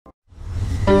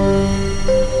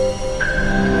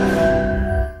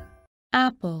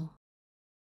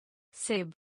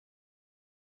सेब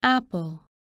apple,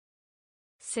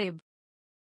 सेब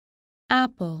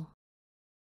apple,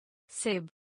 सेब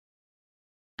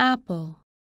apple,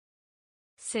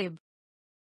 सेब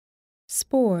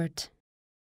sport,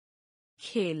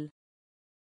 खेल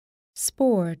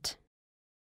sport,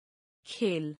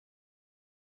 खेल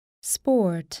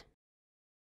sport,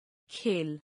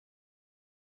 खेल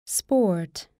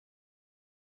sport,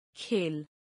 खेल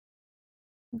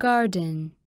garden,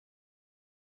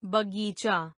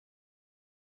 बगीचा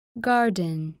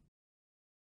garden,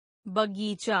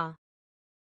 बगीचा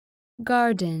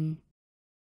garden,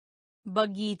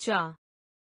 बगीचा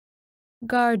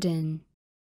garden,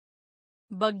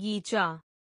 बगीचा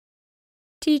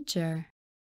teacher,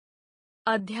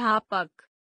 अध्यापक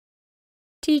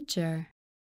teacher,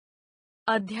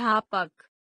 अध्यापक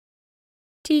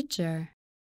teacher,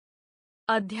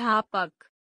 अध्यापक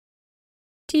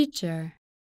teacher,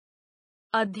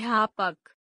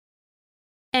 अध्यापक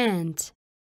ant,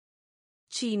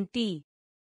 चींटी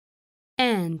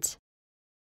ant,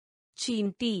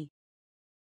 चींटी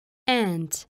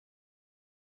ant,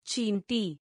 चींटी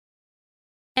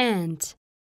ant,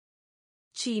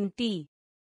 चींटी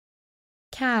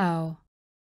cow,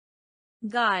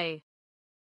 गाय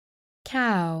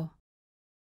cow,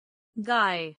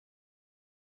 गाय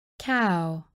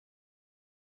cow,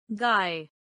 गाय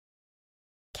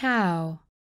cow,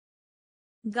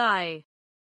 गाय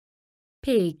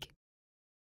pig,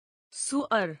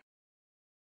 सुअर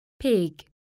pig,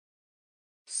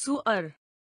 सुअर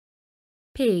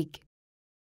pig,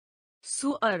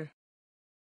 सुअर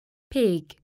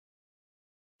pig,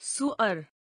 सुअर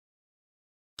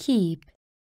keep,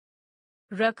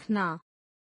 रखना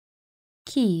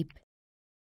keep,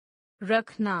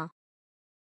 रखना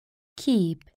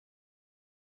keep,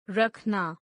 रखना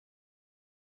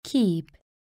keep,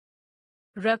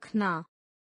 रखना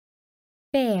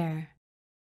bear,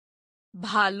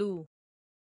 भालू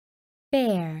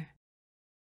bear,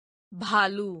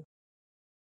 भालू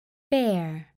bear,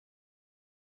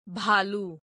 भालू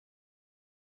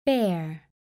bear,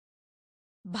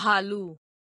 भालू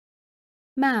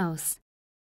mouse,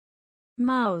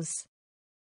 mouse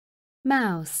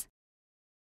mouse,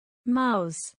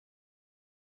 mouse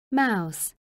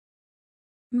mouse,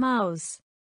 mouse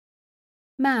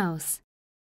mouse,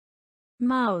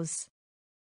 mouse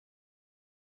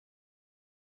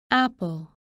apple,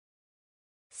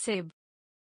 सेब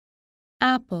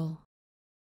apple,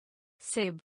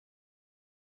 सेब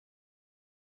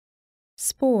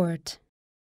sport,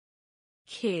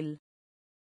 खेल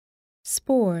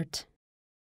sport,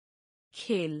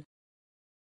 खेल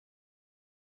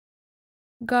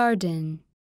garden,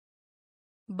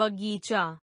 बगीचा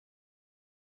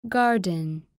garden,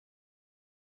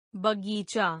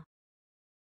 बगीचा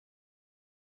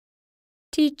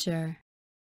teacher,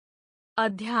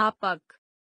 अध्यापक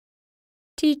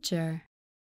teacher,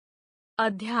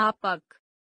 अध्यापक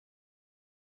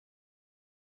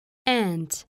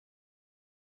ant,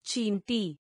 चींटी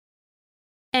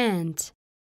ant,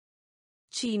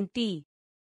 चींटी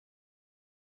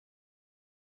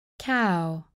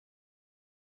cow,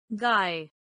 गाय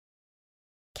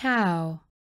cow,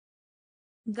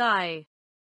 गाय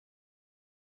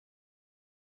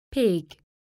pig,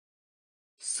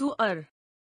 सुअर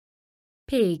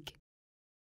pig,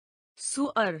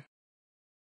 सुअर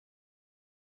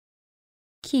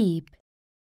keep,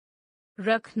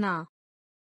 रखना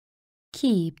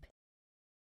keep,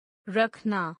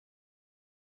 रखना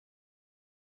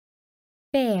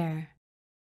bear,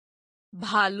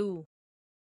 भालू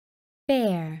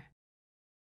bear,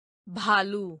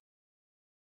 भालू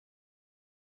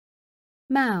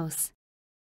mouse,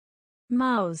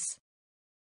 mouse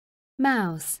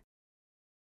mouse,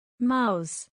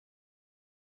 mouse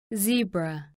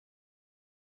zebra,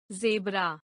 zebra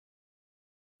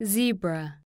zebra,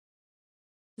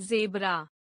 zebra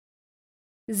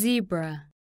zebra,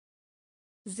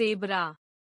 zebra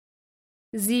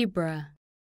zebra,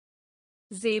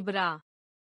 zebra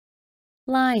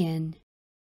lion,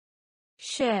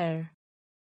 शेर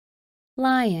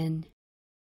lion,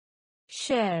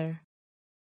 शेर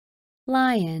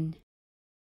lion,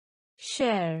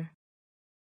 शेर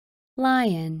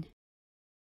lion,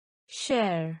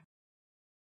 शेर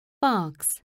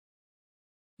fox,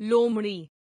 लोमड़ी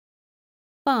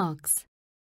fox,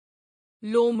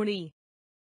 लोमड़ी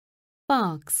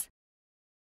fox,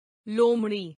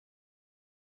 लोमड़ी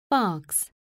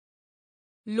fox,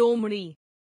 लोमड़ी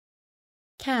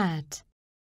cat,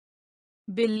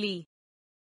 बिल्ली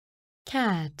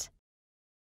cat,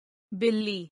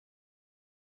 बिल्ली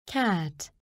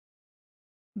cat,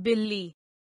 बिल्ली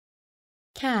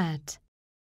cat,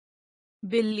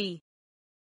 बिल्ली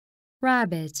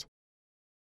rabbit,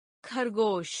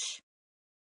 खरगोश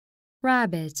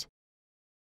rabbit,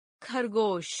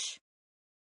 खरगोश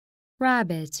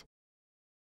rabbit,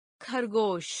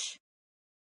 खरगोश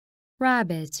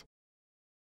rabbit,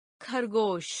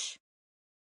 खरगोश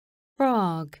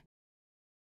frog,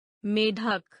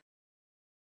 मेढक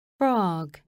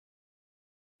frog,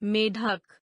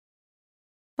 मेढक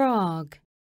frog,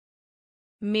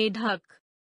 मेढक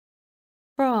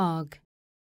frog,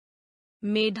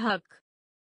 मेढक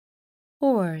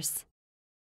horse,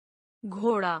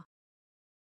 घोड़ा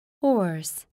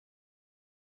horse,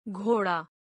 घोड़ा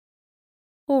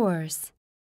horse,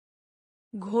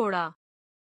 घोड़ा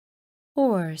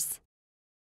horse,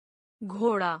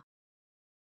 घोड़ा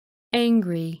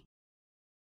angry,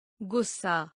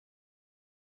 गुस्सा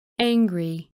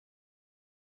angry,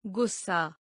 गुस्सा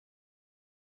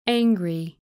angry,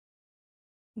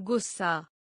 गुस्सा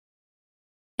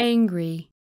angry,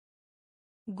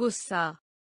 गुस्सा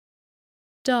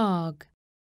dog,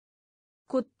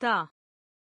 कुत्ता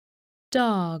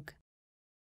dog,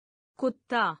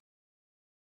 कुत्ता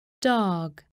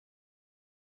dog,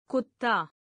 कुत्ता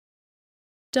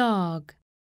dog,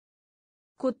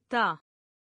 कुत्ता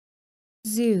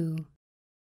zoo,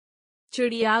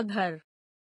 चिड़ियाघर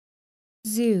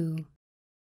zoo,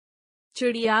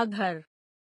 चिड़ियाघर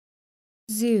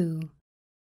zoo,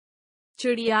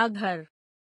 चिड़ियाघर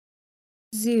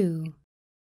zoo,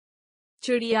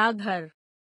 चिड़ियाघर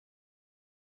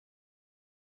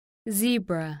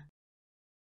zebra,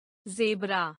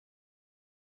 zebra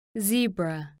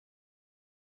zebra,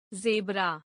 zebra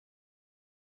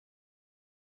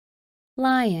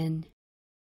lion,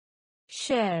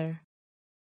 शेर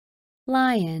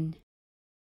lion,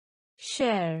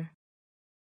 शेर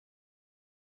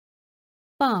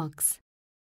fox,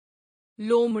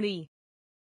 लोमड़ी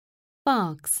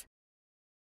fox,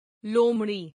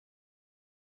 लोमड़ी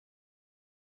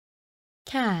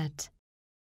cat,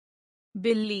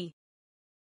 बिल्ली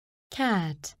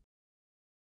cat,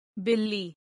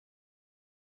 बिल्ली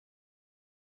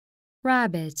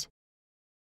rabbit,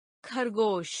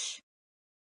 खरगोश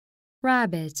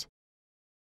rabbit,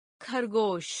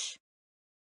 खरगोश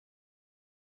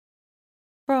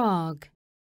frog,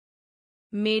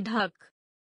 मेढक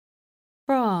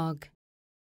frog,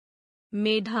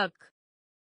 मेढक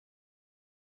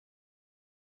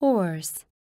horse,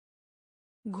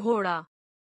 घोड़ा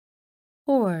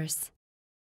horse,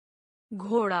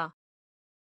 घोड़ा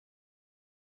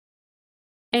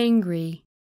angry,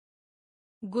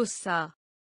 गुस्सा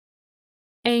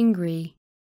angry,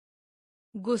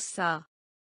 गुस्सा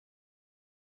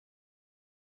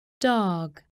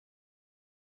dog,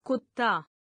 कुत्ता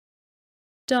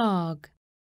dog,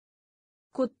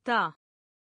 कुत्ता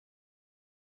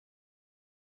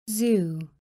zoo,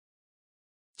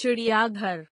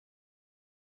 चिड़ियाघर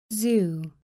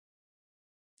zoo,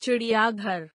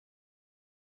 चिड़ियाघर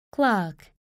clock,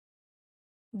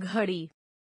 घड़ी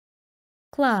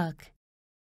clock,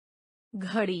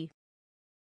 घड़ी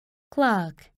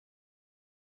clock,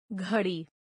 घड़ी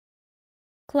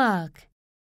clock,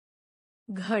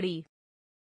 घड़ी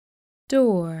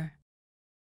door,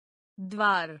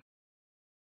 द्वार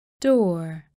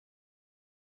door,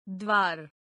 द्वार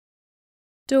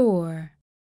door,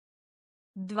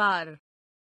 द्वार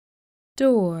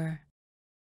door,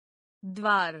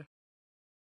 द्वार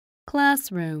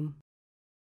classroom,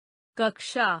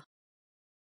 कक्षा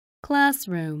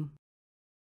classroom,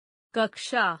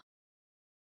 कक्षा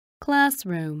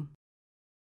classroom,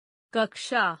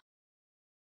 कक्षा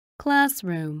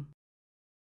classroom,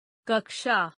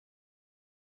 कक्षा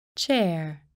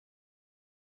chair,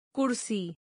 कुर्सी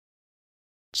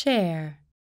chair,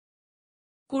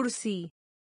 कुर्सी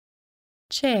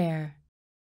chair,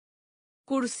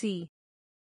 कुर्सी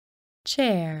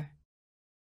chair,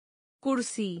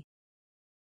 कुर्सी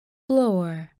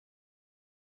floor,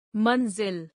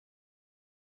 मंजिल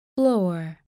floor,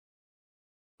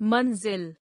 मंजिल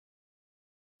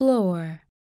floor,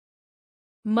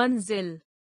 मंजिल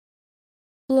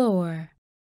floor,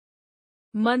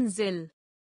 मंजिल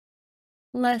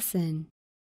lesson,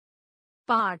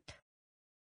 पाठ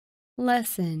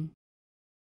lesson,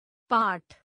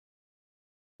 पाठ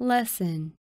lesson,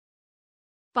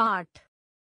 पाठ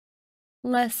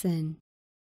lesson,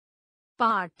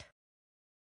 पाठ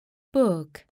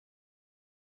book,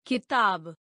 किताब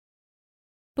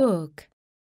book,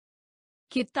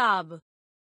 किताब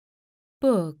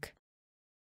book,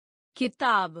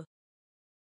 किताब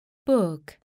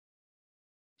book,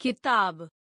 किताब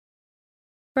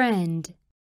friend,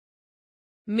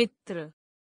 मित्र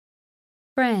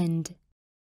friend,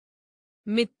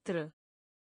 मित्र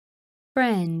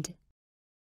friend,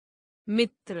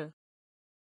 मित्र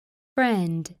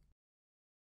friend,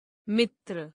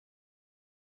 मित्र,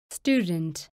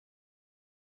 student,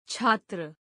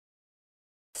 छात्र,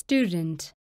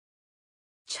 student,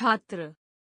 छात्र,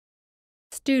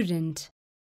 student,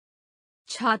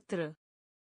 छात्र,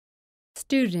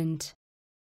 student,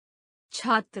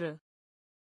 छात्र,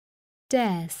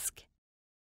 desk,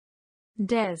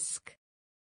 desk,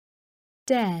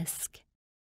 desk,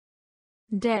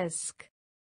 desk,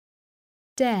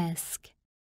 desk,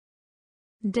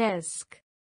 desk,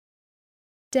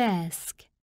 desk,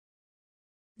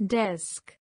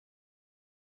 desk,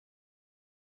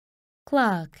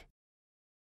 clock,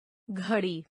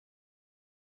 घड़ी,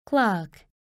 clock,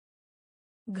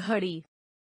 घड़ी,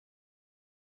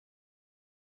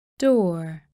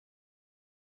 door,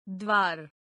 द्वार,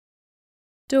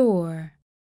 door,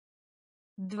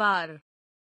 द्वार,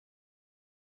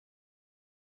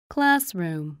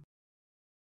 classroom,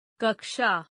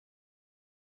 कक्षा,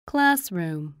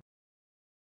 classroom,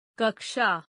 कक्षा,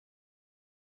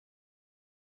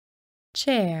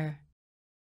 chair,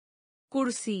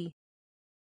 कुर्सी,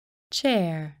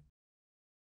 chair,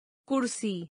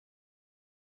 कुर्सी,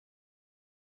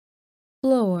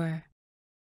 floor,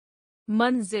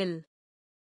 मंजिल,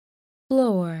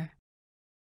 floor,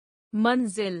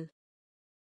 मंजिल,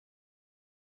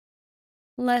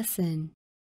 lesson,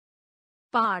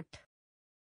 पाठ,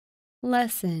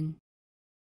 lesson,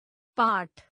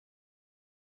 पाठ,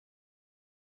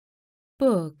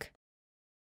 book,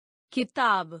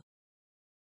 किताब,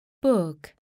 book,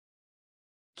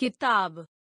 किताब,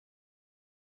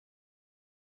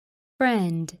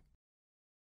 friend,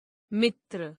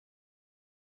 मित्र,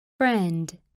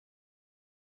 friend,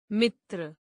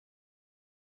 मित्र,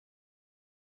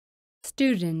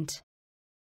 student,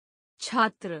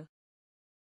 छात्र,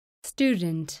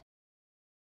 student,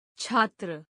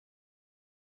 छात्र,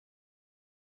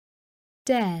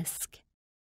 desk,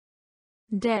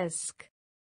 desk,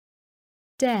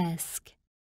 desk,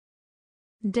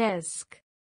 desk,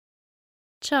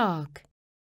 chalk,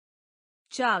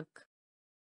 चाक,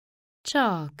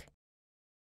 chalk,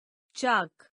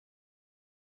 चाक,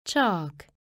 chalk,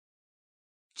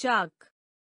 चाक,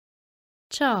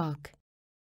 chalk,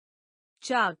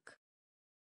 चाक,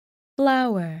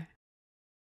 flower,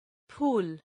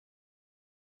 फूल,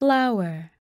 flower,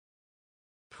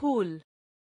 फूल,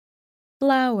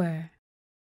 flower,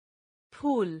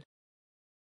 फूल,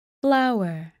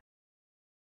 flower,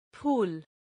 फूल,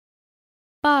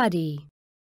 body,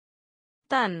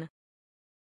 तन,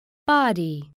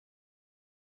 body,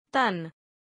 तन,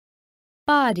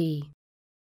 body,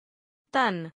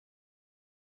 तन,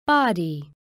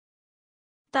 body,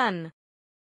 तन,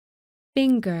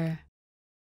 finger,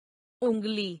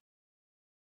 उंगली,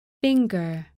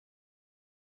 finger,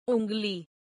 उंगली,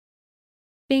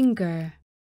 finger,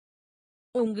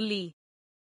 उंगली,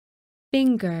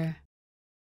 finger,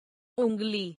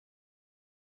 उंगली,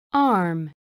 arm,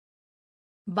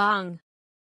 बांग,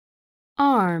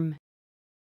 arm,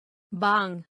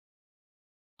 बांग,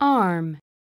 arm,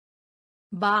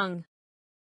 बांग,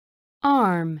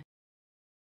 arm,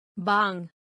 बांग,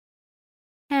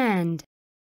 hand,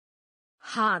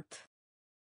 हाथ,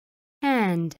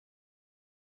 hand,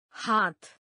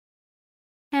 हाथ,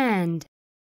 hand,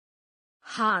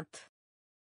 हाथ,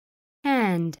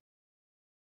 hand,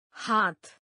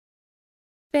 हाथ,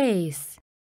 face,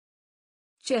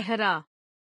 चेहरा,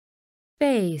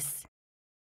 face,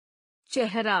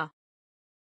 चेहरा,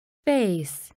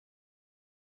 face,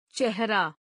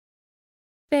 चेहरा,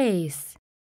 face,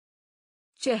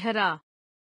 चेहरा,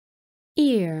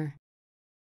 ear,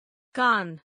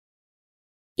 कान,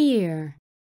 ear,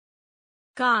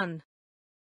 कान,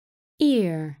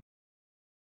 ear,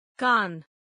 कान,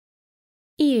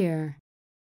 ear,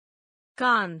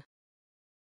 कान,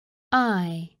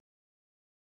 eye,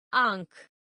 आंख,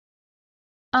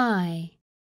 eye,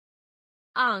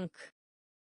 आंख,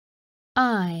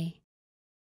 eye,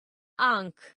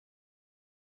 आंख,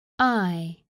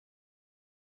 eye,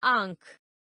 आंख,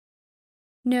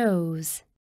 nose,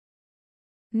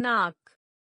 नाक,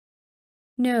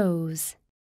 nose,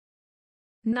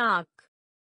 नाक,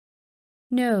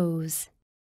 nose,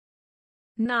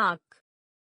 नाक,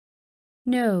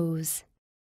 nose,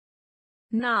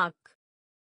 नाक,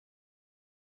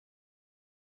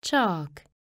 chalk,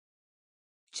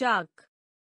 चाक,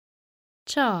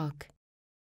 chalk,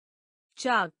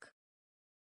 चाक,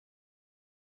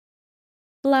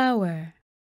 flower,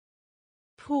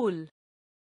 फूल,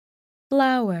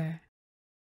 flower,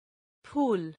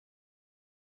 फूल,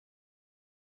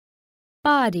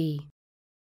 body,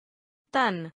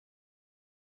 तन,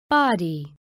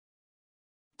 body,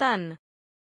 तन,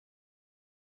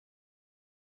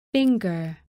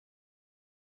 finger,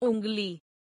 उंगली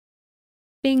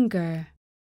finger,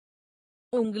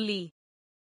 उंगली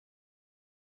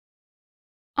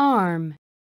arm,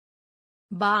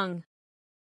 बांग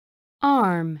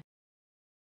arm,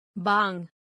 बांग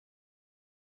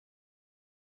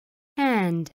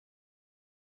hand,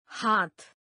 हाथ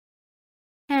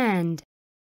hand,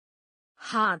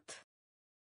 हाथ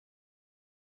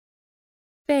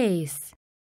face,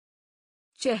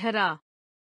 चेहरा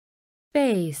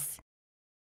face,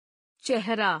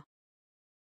 चेहरा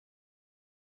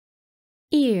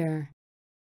ear,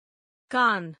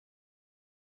 कान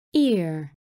ear,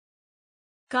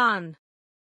 कान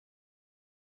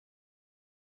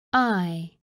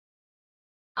eye,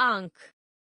 आंख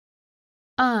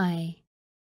eye,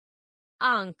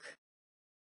 आंख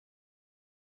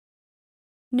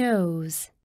nose,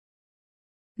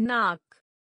 नाक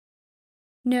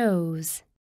nose,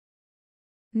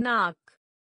 नाक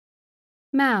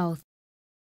mouth,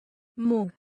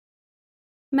 मुंह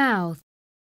mouth,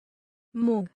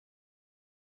 मुंह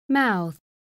mouth,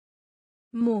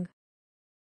 मुंह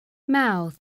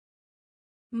mouth,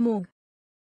 मुंह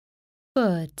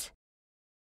foot,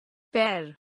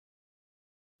 पैर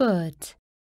foot,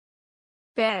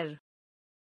 पैर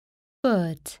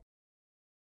foot,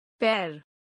 पैर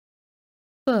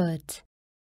foot,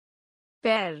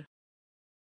 पैर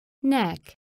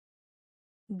neck,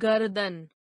 गर्दन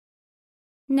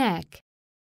neck,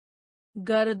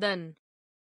 गर्दन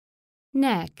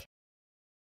neck,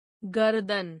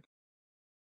 गर्दन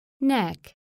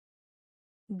neck,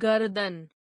 गर्दन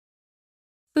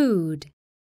food,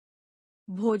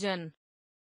 भोजन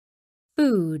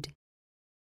food,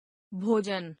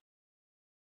 भोजन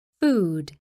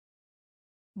food,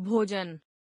 भोजन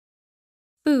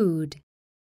food,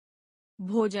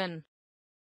 भोजन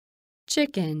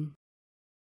chicken,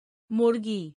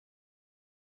 मुर्गी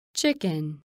chicken,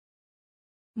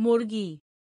 मुर्गी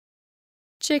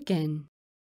chicken,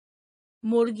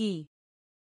 मुर्गी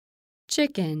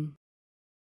chicken,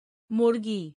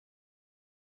 मुर्गी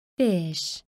fish,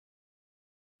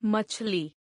 मछली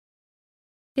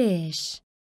fish,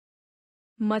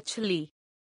 मछली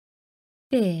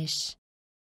fish,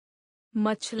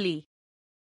 मछली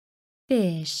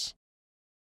fish,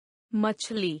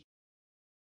 मछली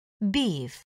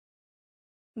beef,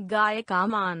 गाय का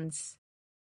मांस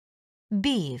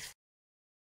beef,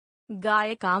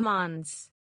 गाय का मांस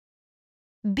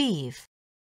beef,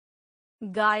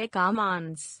 गाय का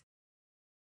मांस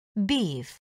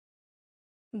beef,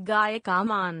 गाय का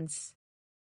मांस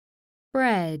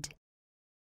bread,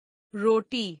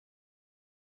 रोटी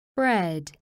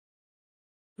bread,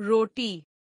 रोटी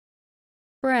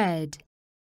bread,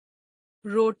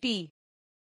 रोटी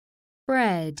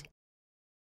bread,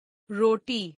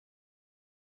 रोटी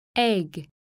egg,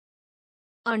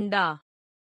 अंडा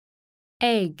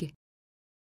egg,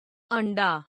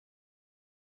 अंडा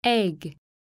egg,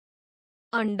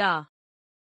 अंडा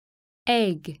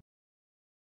egg,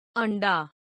 अंडा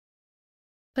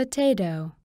potato,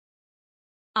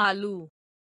 आलू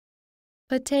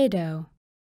potato,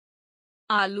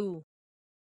 आलू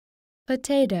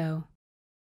potato,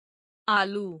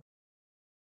 आलू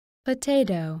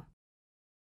potato,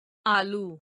 आलू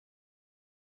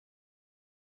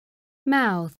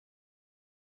mouth,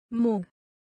 मुंह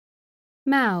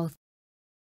mouth,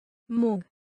 मुंह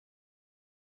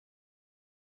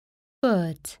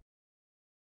foot,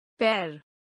 पैर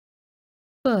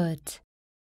foot,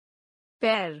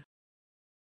 पैर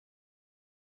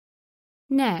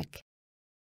neck,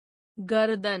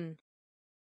 गर्दन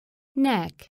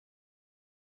neck,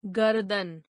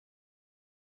 गर्दन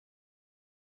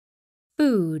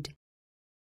food,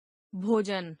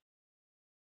 भोजन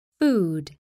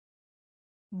food,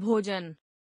 भोजन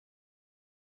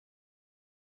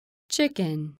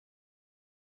chicken,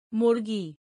 मुर्गी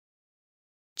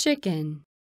chicken,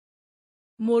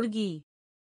 मुर्गी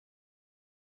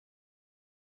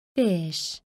fish,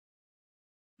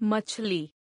 मछली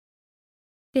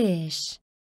fish,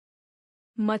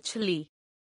 मछली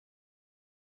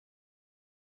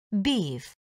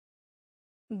beef,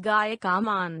 गाय का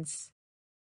मांस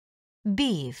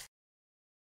beef,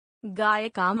 गाय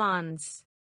का मांस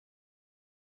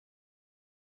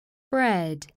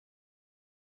bread,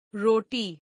 रोटी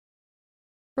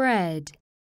bread,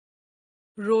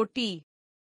 रोटी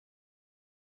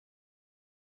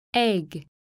egg,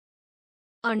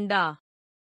 अंडा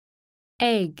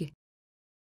egg,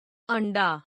 अंडा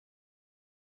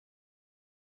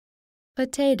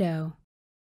potato,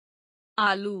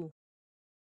 आलू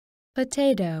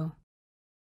potato,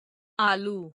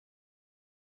 आलू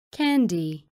candy,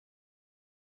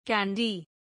 candy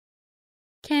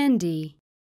candy,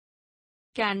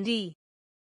 candy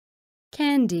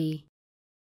candy,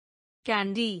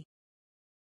 candy,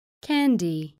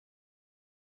 candy,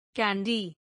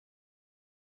 candy,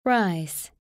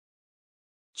 rice,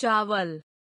 चावल,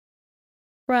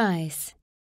 rice,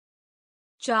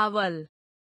 चावल,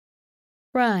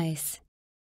 rice,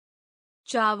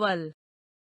 चावल,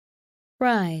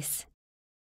 rice,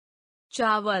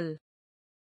 चावल,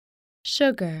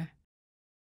 sugar,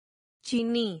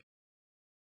 चीनी,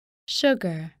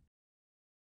 sugar,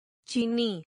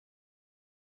 चीनी,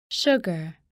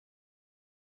 sugar,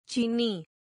 चीनी,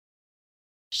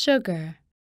 sugar,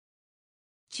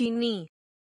 चीनी,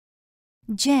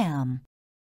 jam,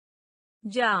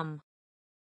 जाम,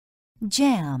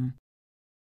 jam,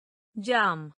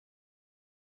 जाम,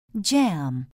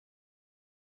 jam,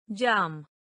 जाम,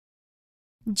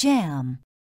 jam,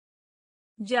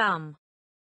 जाम,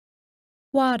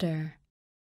 water,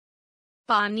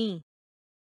 पानी,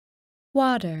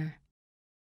 water,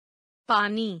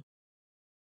 पानी,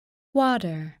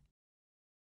 water,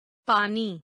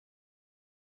 पानी,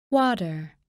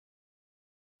 water,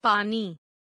 पानी,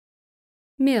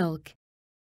 milk,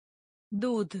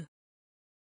 दूध,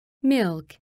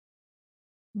 milk,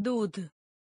 दूध,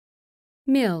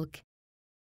 milk,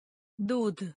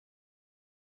 दूध,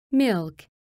 milk,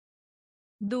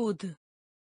 दूध,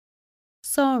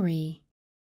 sorry,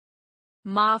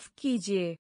 माफ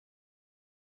कीजिए,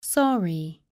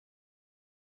 sorry,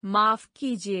 माफ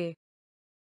कीजिए,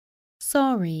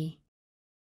 sorry,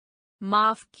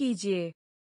 माफ कीजिए,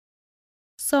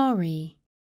 sorry,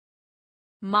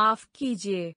 माफ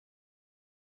कीजिए,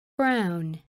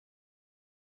 brown,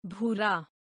 भूरा,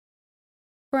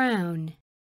 brown,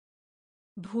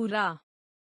 भूरा,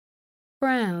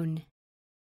 brown,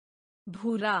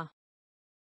 भूरा,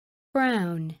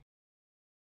 brown,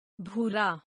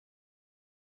 भूरा,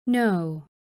 no,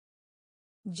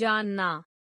 जानना,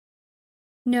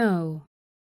 no,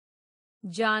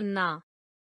 जानना,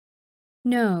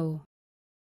 no,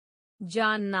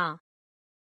 जानना,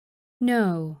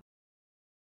 no,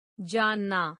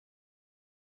 जानना,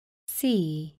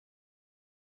 see,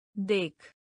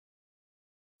 देख,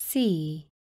 see,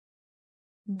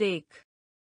 देख,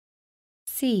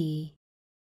 see,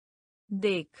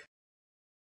 देख,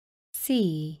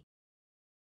 see,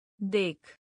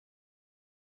 देख,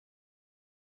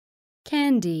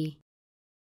 candy,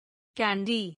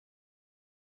 candy,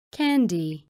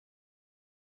 candy,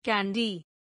 candy,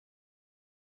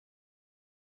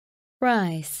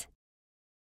 rice,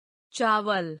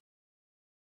 चावल,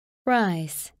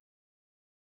 rice,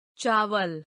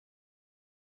 चावल,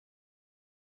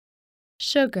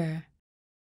 sugar,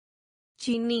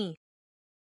 चीनी,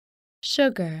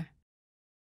 sugar,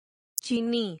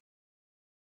 चीनी,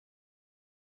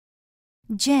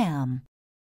 jam,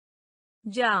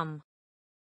 जाम,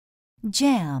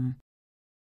 jam,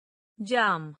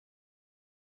 जाम,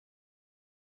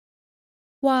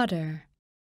 water,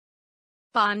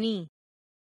 पानी,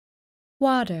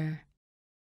 water,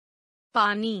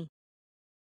 पानी,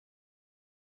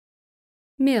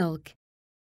 milk,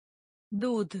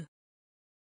 दूध,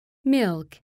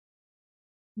 milk,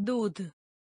 दूध,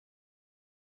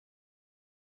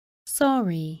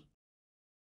 sorry,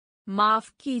 माफ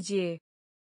कीजिए,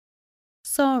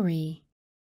 sorry,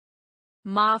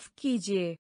 माफ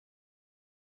कीजिए,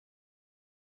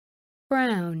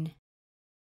 brown,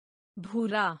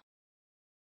 भूरा,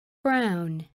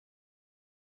 brown,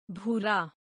 भूरा,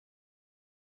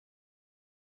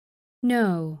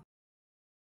 no,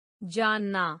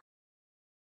 जानना,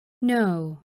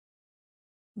 no,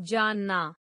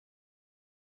 जानना,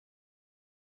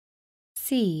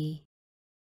 see,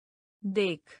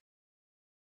 देख,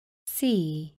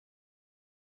 see,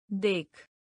 देख,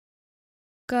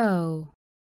 go,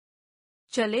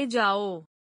 चले जाओ,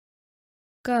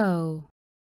 go,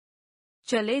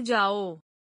 चले जाओ,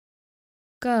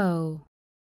 go,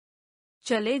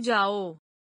 चले जाओ,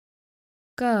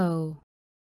 go,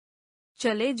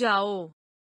 चले जाओ,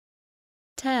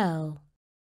 tell,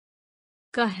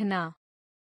 कहना,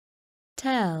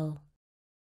 tell,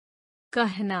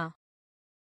 कहना,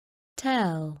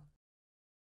 tell,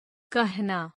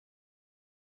 कहना,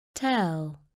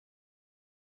 tell,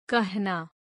 कहना,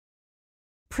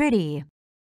 pretty,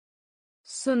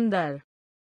 सुंदर,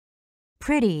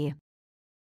 pretty,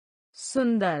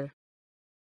 सुंदर,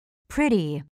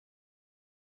 pretty,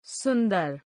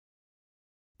 सुंदर,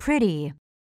 pretty,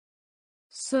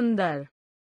 सुंदर,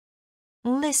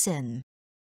 listen,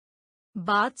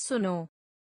 बात सुनो,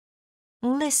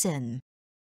 listen,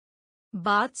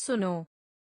 बात सुनो,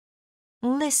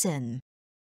 listen,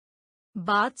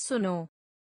 बात सुनो,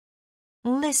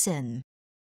 listen,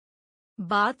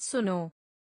 बात सुनो,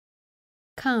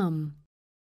 come,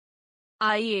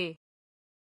 आइए,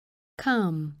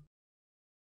 come,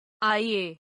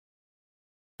 आइए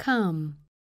come,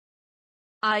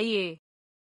 आइए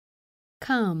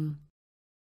come,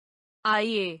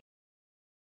 आइए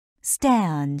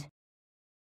stand,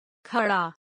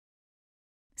 खड़ा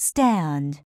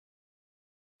stand,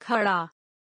 खड़ा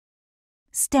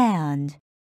stand,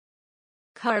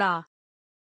 खड़ा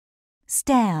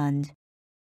stand,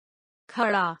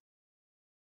 खड़ा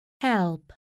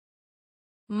help,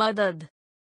 मदद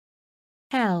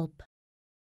help,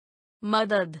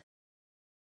 मदद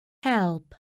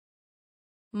help,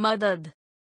 मदद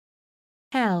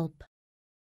help,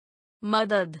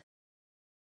 मदद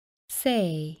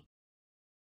say,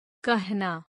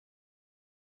 कहना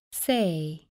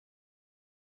say,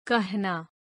 कहना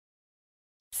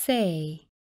say,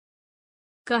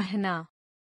 कहना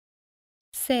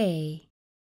say,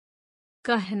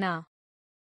 कहना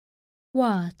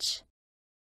watch,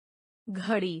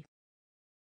 घड़ी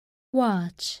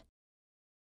watch,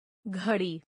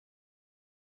 घड़ी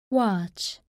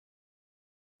watch,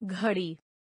 घड़ी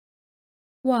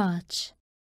watch,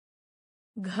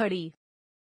 घड़ी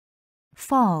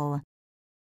fall,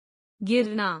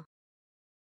 गिरना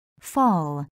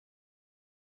fall,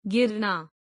 गिरना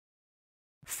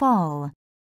fall,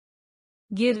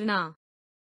 गिरना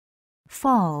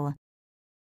fall,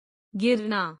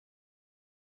 गिरना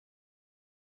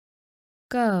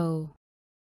go,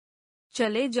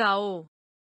 चले जाओ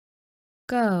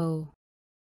go,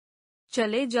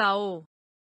 चले जाओ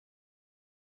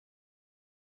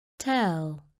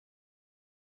tell,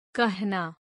 कहना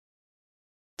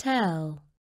tell,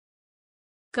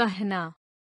 कहना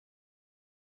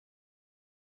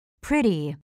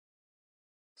pretty,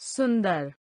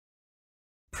 सुंदर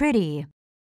pretty,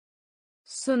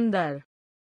 सुंदर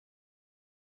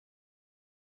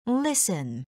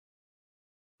listen,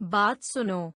 बात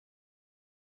सुनो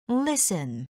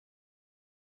listen,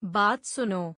 बात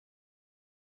सुनो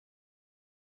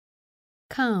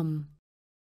come,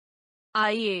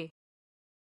 आइए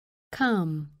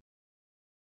come,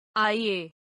 आइए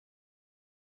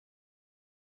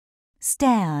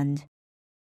stand,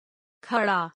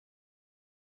 खड़ा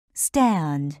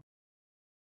stand,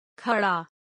 खड़ा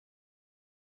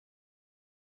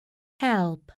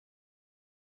help,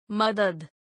 मदद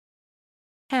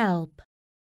help,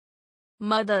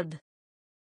 मदद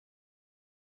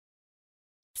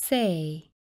say,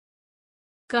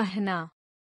 कहना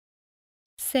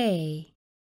say,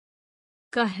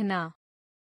 कहना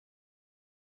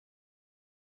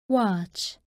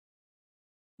watch,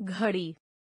 घड़ी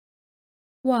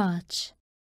watch,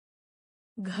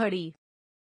 घड़ी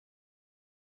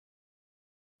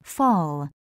fall,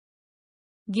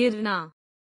 गिरना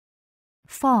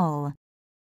fall,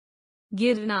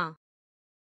 गिरना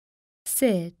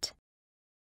sit,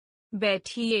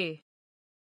 बैठिए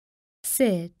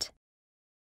sit,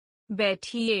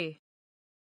 बैठिए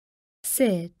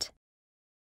sit,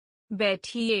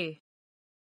 बैठिए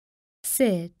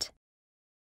sit,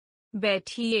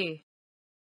 बैठिए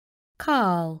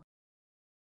call,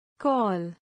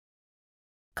 call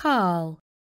call,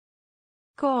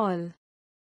 call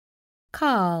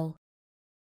call,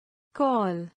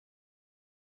 call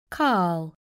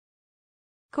call,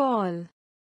 call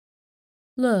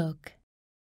look,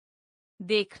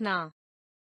 देखना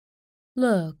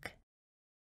look,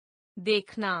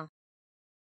 देखना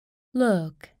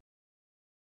look,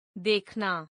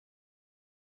 देखना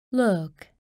look,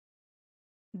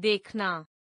 देखना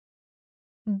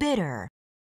bitter,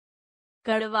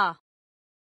 कड़वा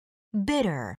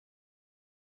bitter,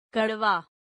 कड़वा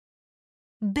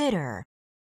bitter,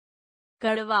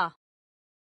 कड़वा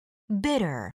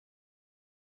bitter,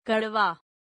 कड़वा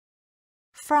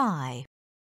fry,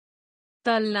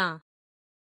 तलना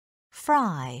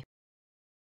fry,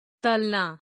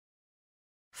 तलना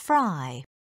fry,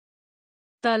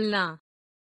 तलना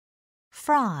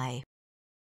fry,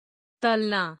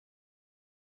 तलना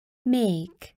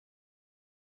make,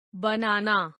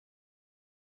 banana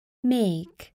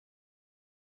make,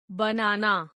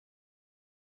 banana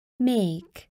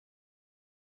make,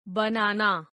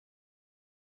 banana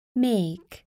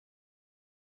make,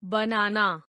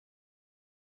 banana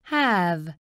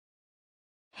have,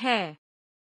 है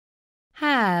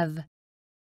have,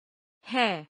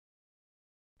 है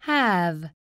have,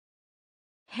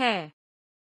 है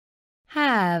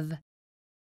have,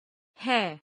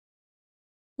 है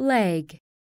leg,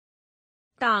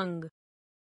 टांग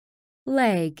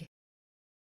leg,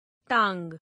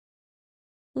 टांग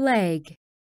leg,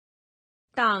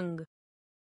 टांग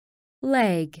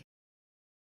leg,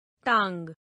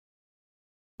 टांग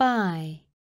buy,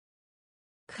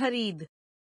 खरीद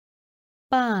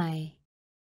buy,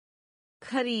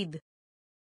 खरीद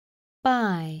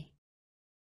buy,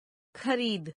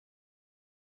 खरीद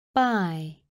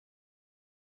buy,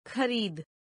 खरीद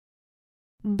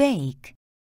bake,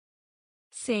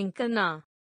 सेंकना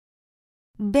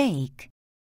bake,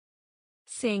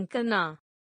 सेंकना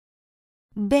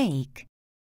bake,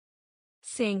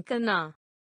 सेंकना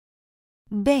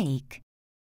bake,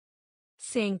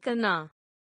 सेंकना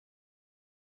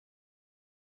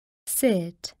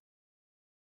sit,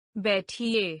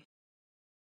 बैठिए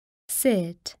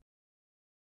sit,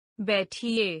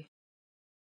 बैठिए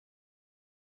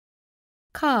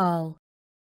call,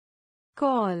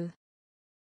 call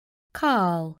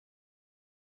call,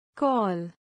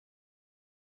 call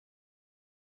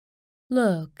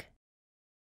look,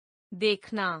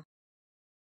 देखना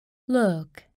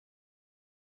look,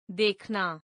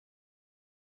 देखना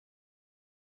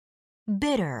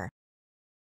bitter,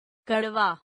 कड़वा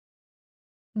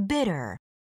bitter,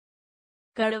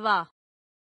 कड़वा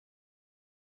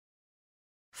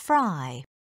fry,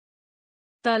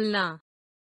 तलना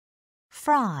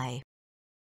fry,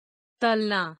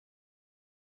 तलना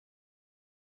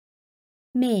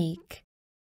make,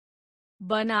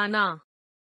 banana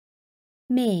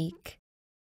make,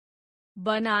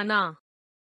 banana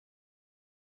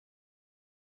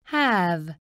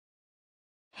have,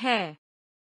 है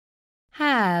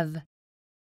have,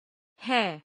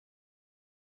 है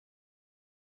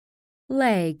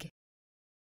leg,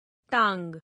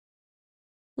 टांग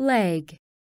leg,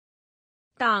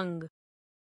 टांग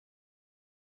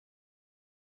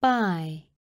buy,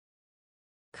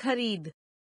 खरीद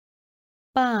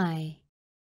buy,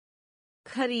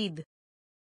 खरीद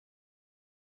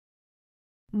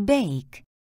bake,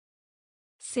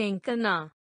 सेंकना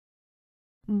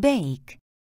bake,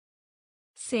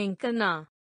 सेंकना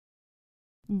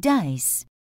dice,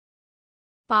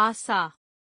 पासा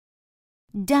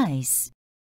dice,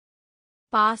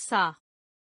 पासा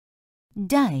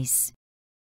dice,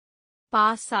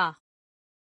 पासा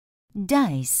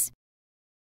dice,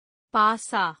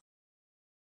 पासा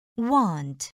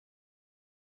want,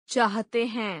 चाहते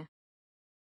हैं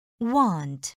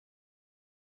want,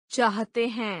 चाहते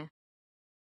हैं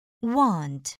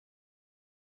want,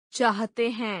 चाहते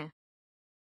हैं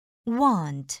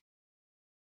want,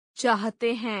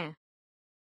 चाहते हैं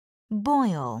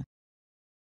boil,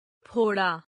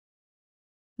 फोड़ा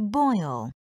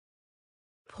boil,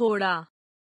 फोड़ा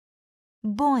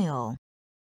boil,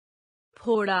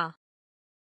 फोड़ा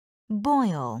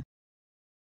boil,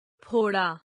 फोड़ा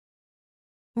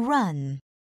run,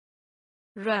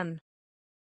 run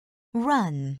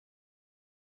run,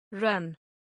 run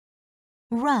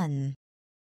run,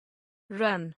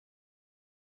 run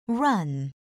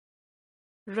run,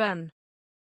 run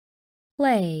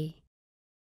play,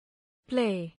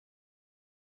 play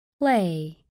play,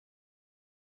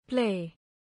 play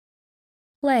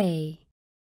play,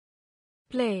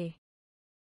 play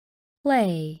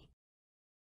play,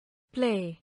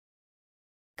 play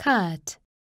cut,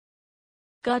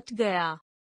 cut गया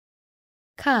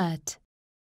cut,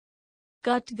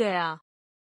 कट गया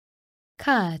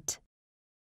cut,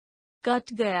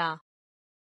 कट गया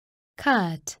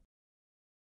cut,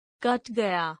 कट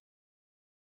गया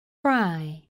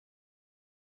fry,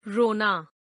 रोना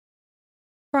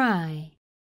fry,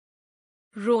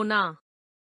 रोना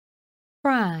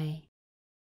fry,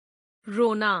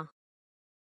 रोना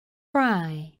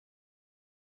fry,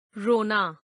 रोना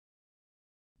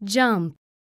jump,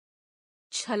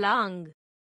 छलांग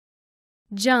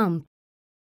jump,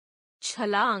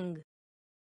 छलांग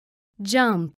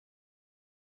jump,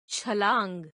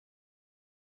 छलांग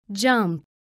jump,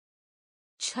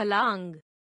 छलांग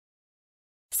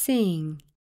sing,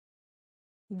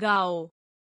 गाओ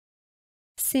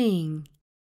sing,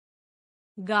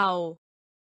 गाओ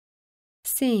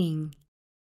sing,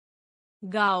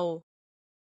 गाओ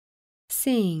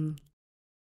sing,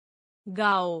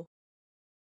 गाओ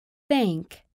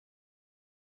thank,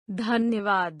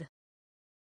 धन्यवाद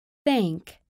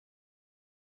thank,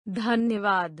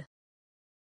 धन्यवाद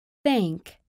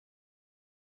thank,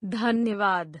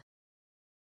 धन्यवाद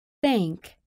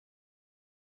thank,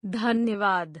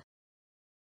 धन्यवाद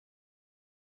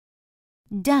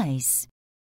dice,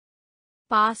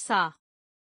 पासा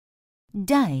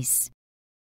dice,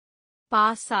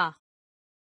 पासा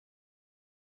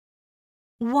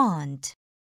want,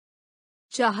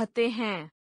 चाहते हैं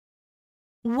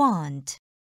want,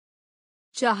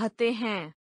 चाहते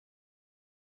हैं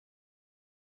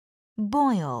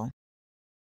boil,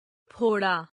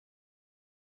 फोड़ा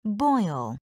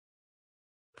boil,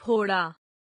 फोड़ा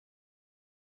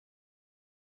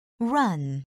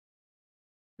run,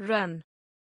 run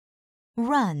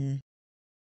run,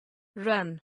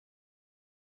 run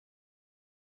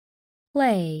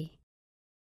play,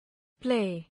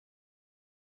 play,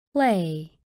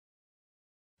 play,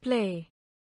 play,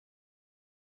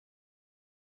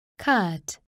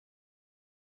 cut,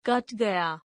 cut गया,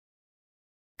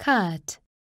 cut,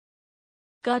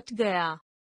 कट गया,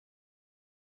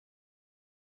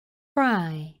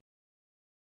 cry,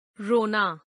 रोना,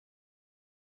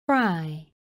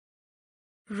 cry,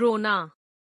 रोना,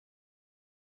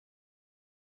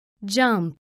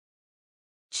 jump,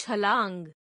 छलांग,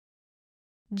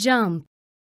 jump,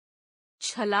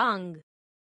 छलांग,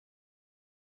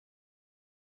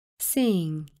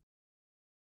 sing,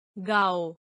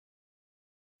 गाओ,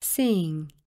 sing,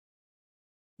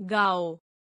 गाओ,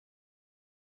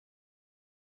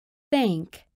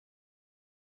 thank,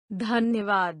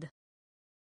 धन्यवाद,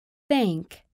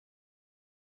 thank,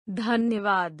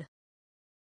 धन्यवाद,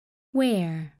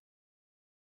 wear,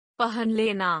 पहन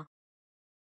लेना,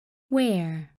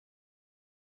 wear,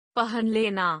 पहन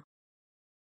लेना,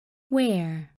 wear,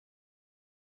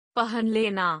 पहन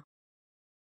लेना,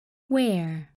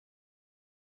 wear,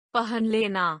 पहन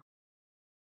लेना,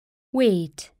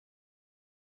 wait,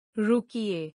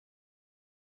 रुकिए,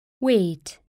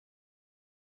 wait,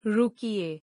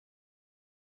 रुकिए,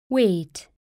 wait,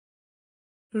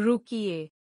 रुकिए,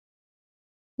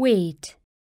 wait,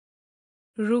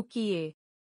 रुकिए,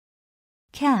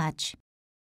 catch,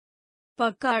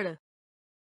 पकड़,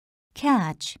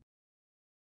 catch,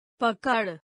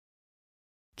 पकड़,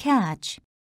 catch,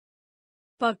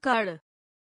 पकड़,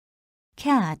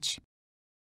 catch,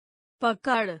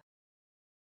 पकड़,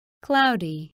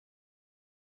 cloudy,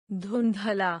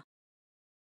 धुंधला,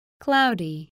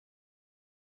 cloudy,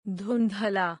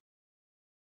 धुंधला,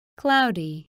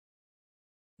 cloudy,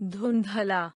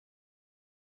 धुंधला,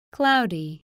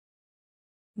 cloudy,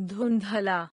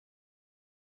 धुंधला,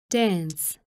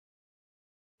 dance,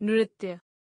 नृत्य,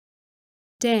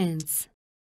 dance,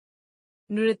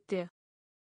 नृत्य,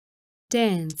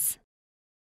 dance,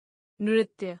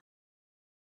 नृत्य,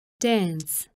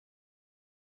 dance,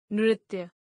 नृत्य,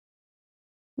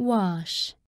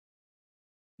 wash,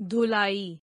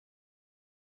 धुलाई,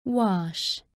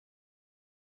 wash,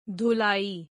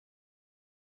 धुलाई,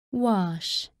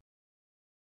 wash,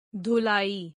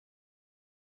 धुलाई,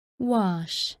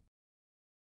 wash,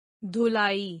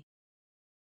 धुलाई,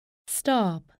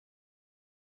 stop,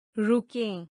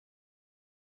 रुकें,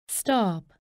 stop,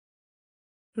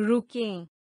 रुकें,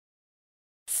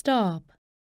 stop,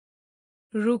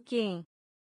 रुकें,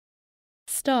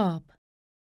 stop,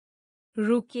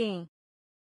 रुकें,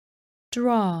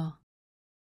 draw,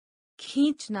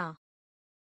 खींचना,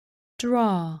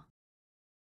 draw,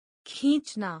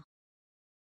 खींचना,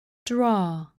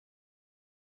 draw,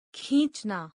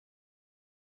 खींचना,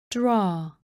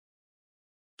 draw,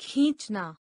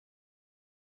 खींचना,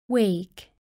 wake,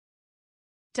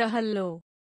 टहलो,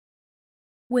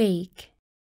 wake,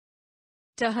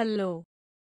 टहलो,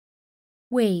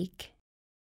 wake,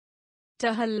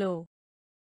 टहलो,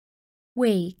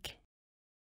 wake,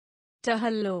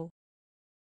 टहलो,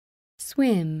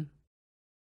 swim,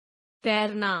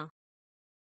 तैरना,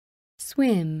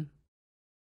 swim,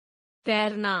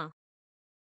 तैरना,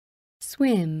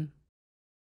 swim,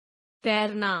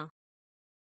 तैरना,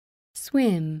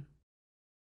 swim,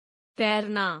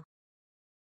 तैरना,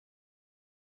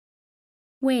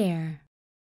 wear,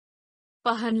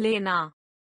 पहन लेना,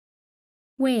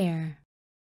 wear,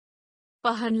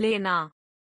 पहन लेना,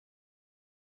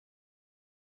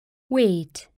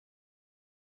 wait,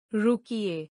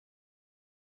 रुकिए,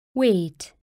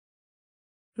 wait,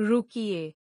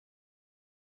 रुकिए,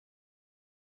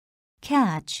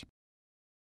 catch,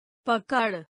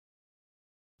 पकड़,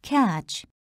 catch,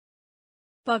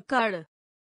 पकड़,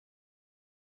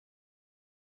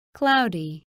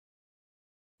 cloudy,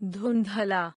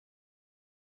 धुंधला,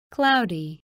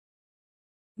 cloudy,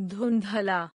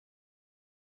 धुंधला,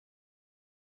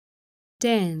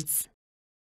 dance,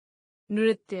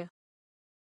 नृत्य,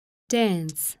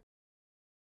 dance,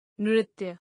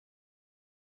 नृत्य,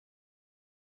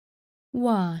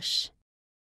 wash,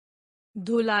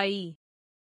 धुलाई,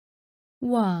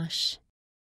 wash,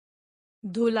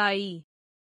 धुलाई,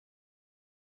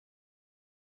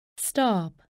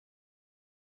 stop,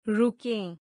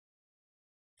 रुकें,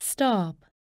 stop,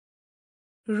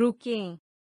 रुकें,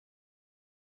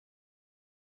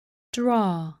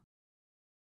 draw,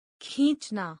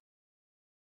 खींचना,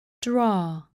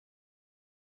 draw,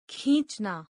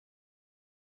 खींचना,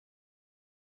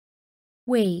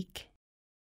 wake,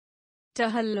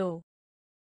 टहलो,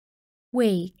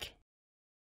 wake,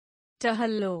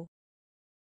 टहलो,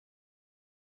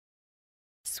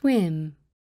 swim,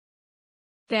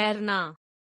 तैरना,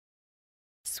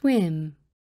 swim,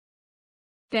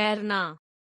 तैरना,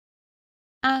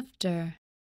 after,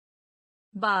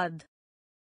 बाद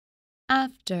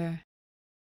after,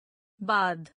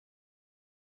 बाद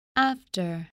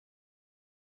after,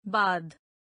 बाद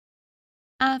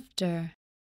after,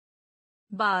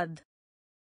 बाद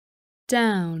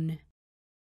down,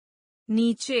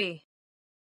 नीचे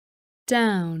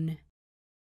down,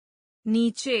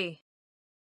 नीचे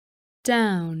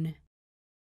down,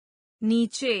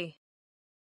 नीचे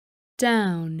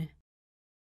down,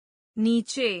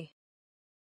 नीचे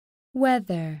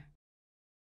weather,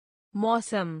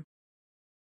 मौसम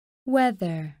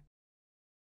weather,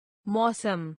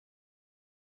 मौसम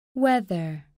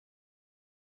weather,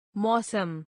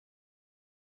 मौसम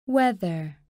weather,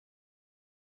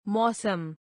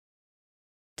 मौसम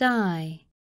die,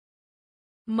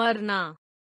 मरना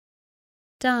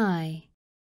die,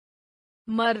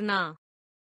 मरना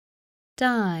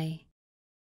die,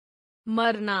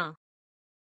 मरना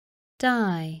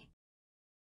die,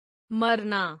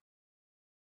 मरना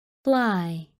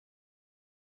fly,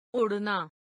 उड़ना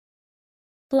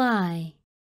fly,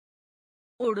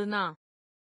 उड़ना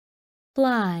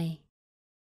fly,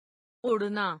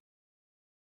 उड़ना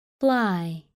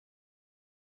fly,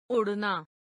 उड़ना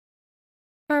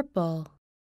purple,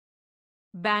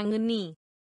 बैंगनी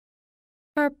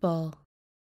purple,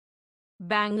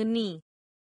 बैंगनी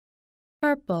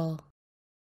purple,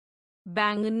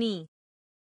 बैंगनी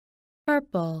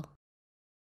purple,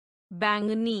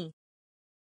 बैंगनी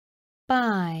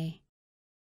by,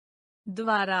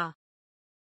 द्वारा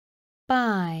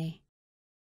by,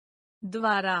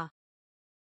 द्वारा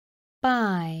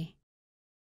by,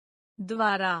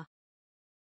 द्वारा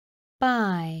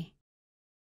by,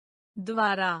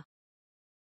 द्वारा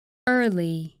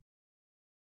early,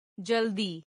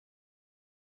 जल्दी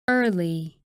early,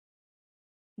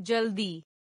 जल्दी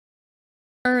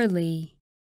early,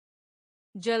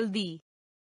 जल्दी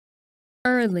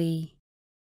early,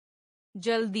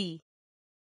 जल्दी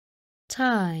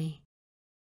tie,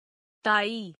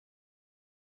 ताई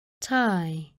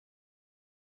tie,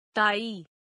 ताई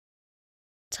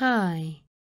tie,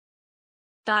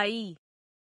 ताई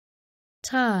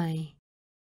tie,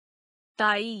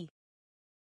 ताई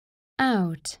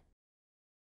out,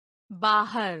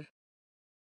 बाहर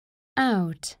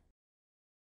out,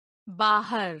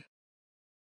 बाहर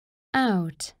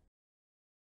out,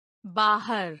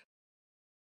 बाहर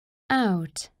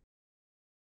out,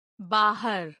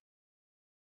 बाहर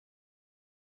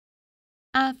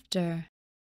after,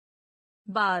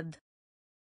 बाद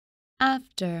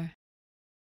after,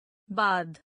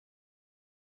 बाद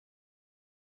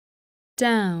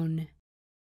down,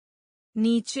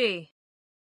 नीचे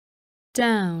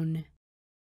down,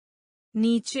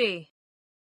 नीचे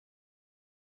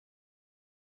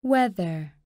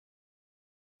weather,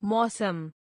 मौसम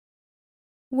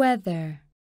weather,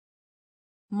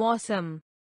 मौसम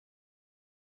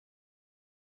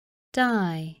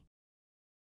die,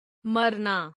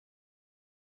 मरना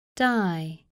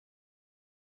die,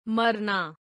 मरना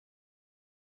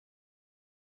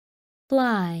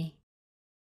fly,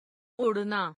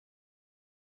 उड़ना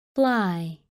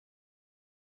fly,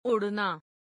 उड़ना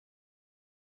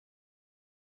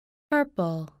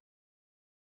purple,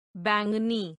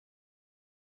 बैंगनी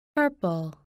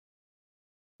purple,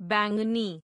 बैंगनी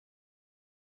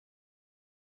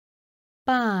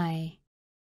by,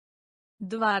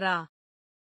 द्वारा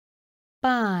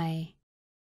by,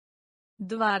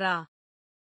 द्वारा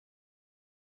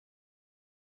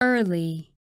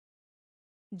early,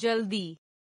 जल्दी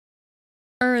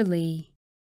early,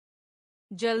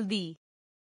 जल्दी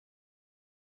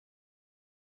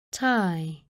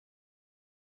tie,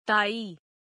 ताई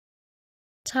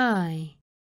tie,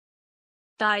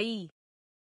 ताई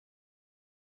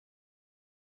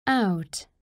out,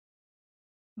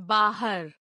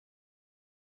 बाहर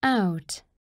out,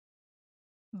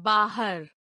 बाहर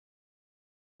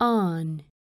on,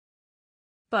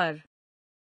 पर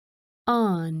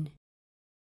on,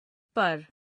 पर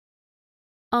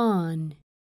on,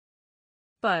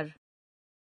 पर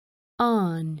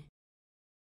on,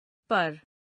 पर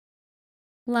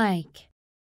like,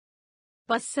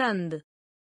 पसंद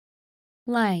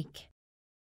like,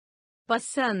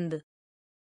 पसंद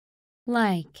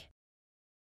like,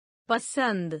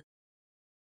 पसंद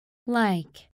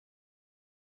like,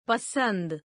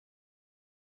 पसंद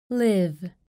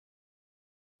live,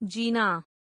 जीना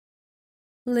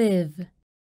live,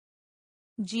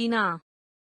 जीना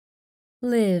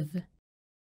live,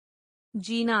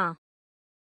 जीना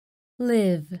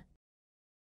live,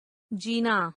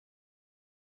 जीना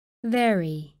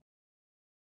very,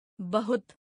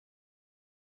 बहुत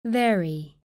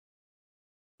very,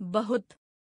 बहुत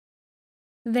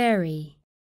very,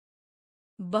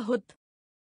 बहुत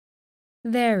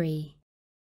very,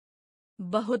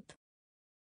 बहुत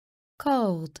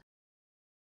cold,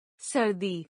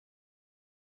 सर्दी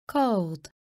cold,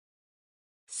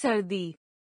 सर्दी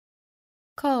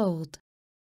cold,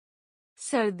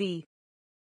 सर्दी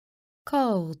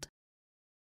cold,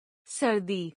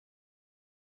 सर्दी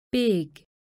big,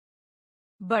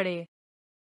 बड़े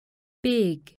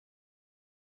big,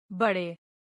 बड़े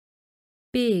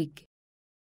big,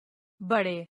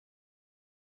 बड़े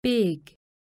big,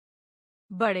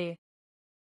 बड़े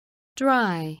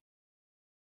dry,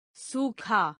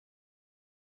 सूखा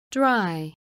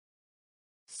dry,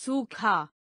 सूखा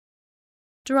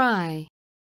dry,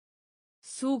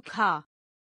 सूखा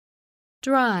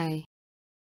dry,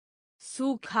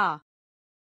 सूखा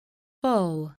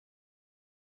full,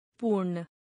 पूर्ण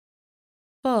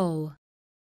full,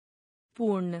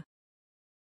 पूर्ण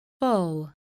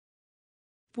full,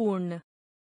 पूर्ण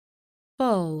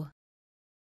full,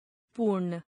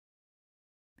 पूर्ण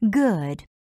good,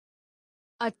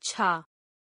 अच्छा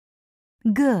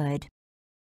good,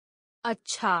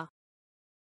 अच्छा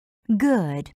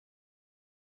good,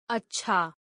 अच्छा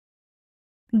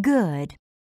good,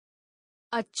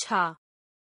 अच्छा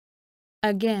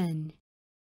again,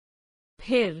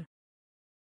 फिर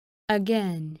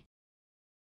again,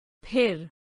 फिर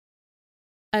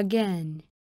again,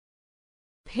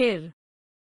 फिर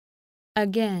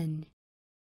again,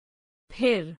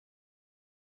 फिर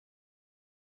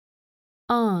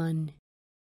on,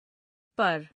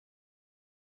 पर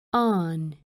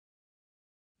on,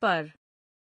 पर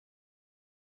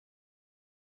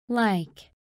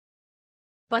like,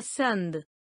 पसंद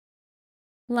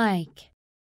like,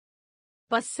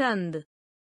 पसंद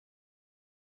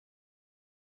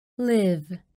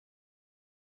live,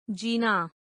 जीना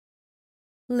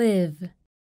live,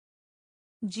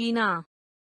 जीना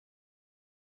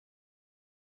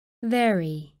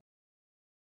very,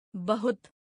 बहुत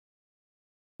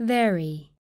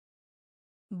very,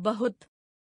 बहुत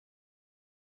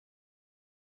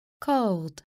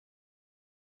cold,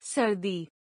 सर्दी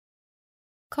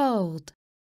cold,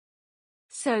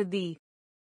 सर्दी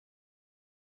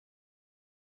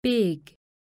big,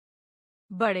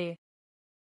 बड़े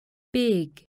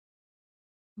big,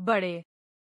 बड़े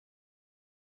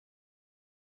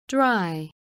dry,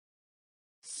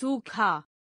 सूखा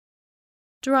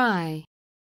dry,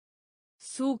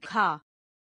 सूखा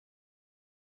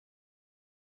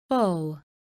full,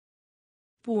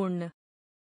 पूर्ण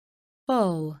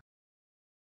full,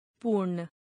 पूर्ण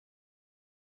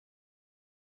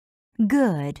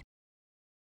good,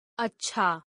 अच्छा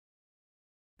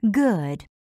good,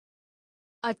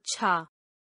 अच्छा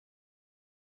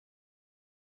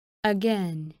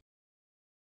again,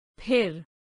 फिर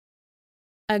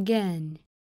again,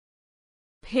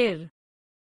 फिर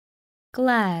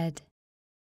glad,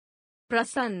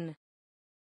 प्रसन्न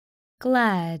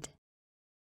glad,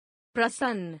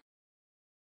 प्रसन्न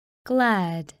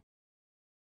glad,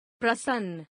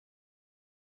 प्रसन्न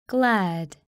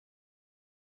glad,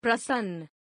 प्रसन्न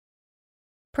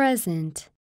present,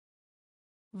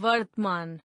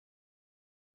 वर्तमान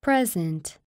present,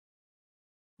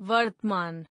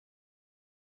 वर्तमान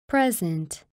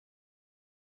present,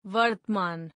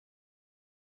 वर्तमान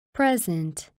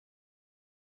present,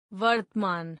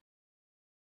 वर्तमान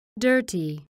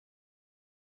dirty,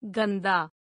 गंदा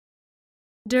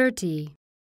dirty,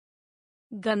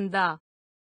 गंदा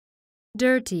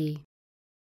dirty,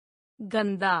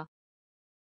 गंदा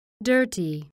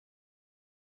dirty,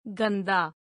 गंदा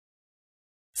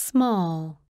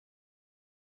small,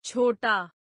 छोटा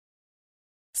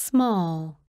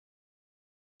small,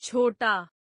 छोटा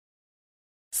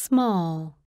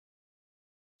small,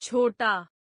 छोटा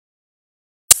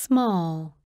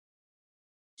small,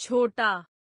 छोटा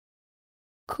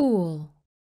cool,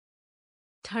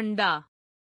 ठंडा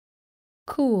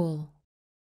cool,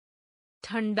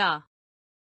 ठंडा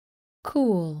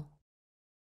cool,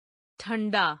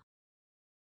 ठंडा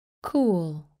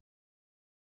cool,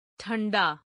 ठंडा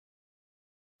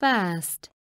fast,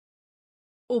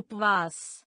 उपवास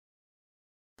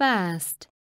fast,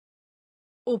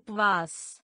 उपवास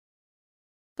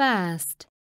fast,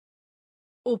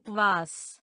 उपवास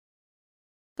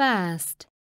fast,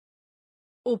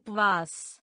 उपवास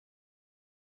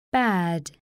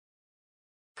bad,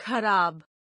 खराब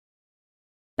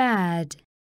bad,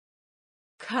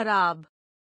 खराब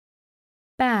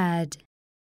bad,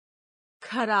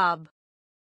 खराब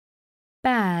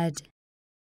bad,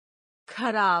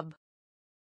 खराब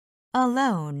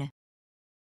alone,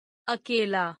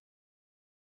 अकेला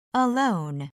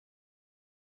alone,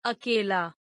 अकेला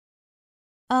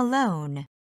alone,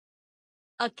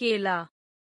 अकेला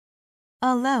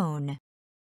alone,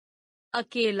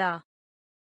 अकेला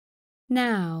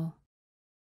now,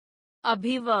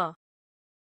 अभिव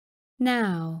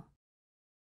now,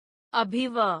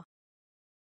 अभिव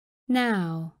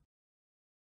now,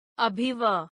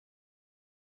 अभिव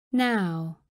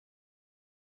now,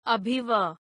 अभिव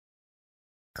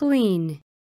clean,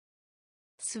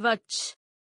 स्वच्छ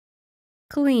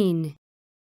clean,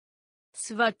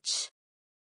 स्वच्छ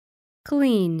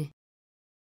clean,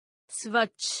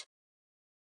 स्वच्छ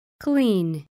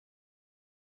clean,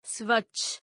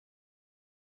 स्वच्छ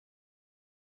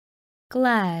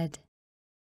glad,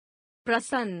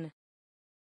 प्रसन्न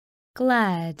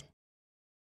glad,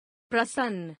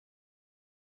 प्रसन्न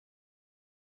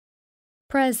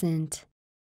present,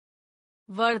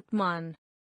 वर्तमान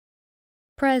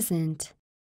present,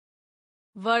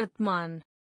 वर्तमान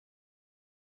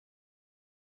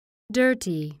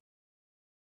dirty,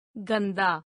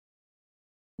 गंदा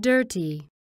dirty,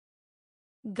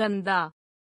 गंदा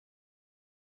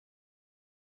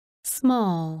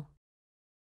small,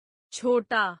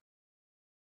 छोटा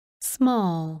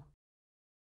small,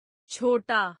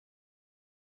 छोटा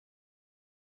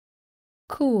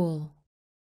cool,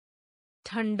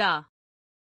 ठंडा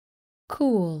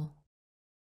cool,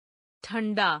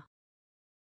 ठंडा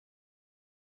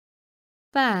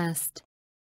fast,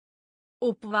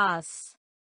 उपवास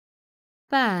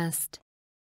fast,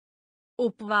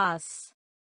 उपवास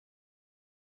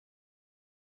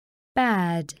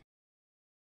bad,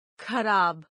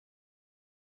 खराब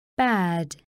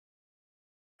bad,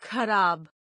 खराब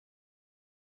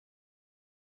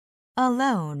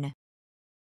alone,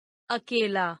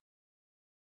 अकेला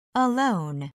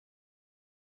alone,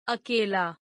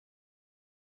 अकेला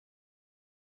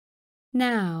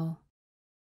now,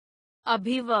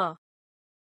 अभिव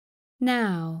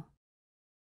now,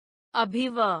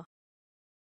 अभिव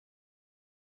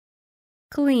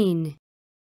clean,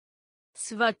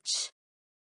 स्वच्छ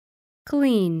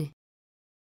clean,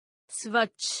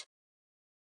 स्वच्छ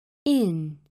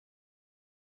in,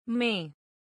 में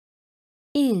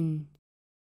in,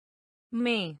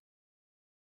 में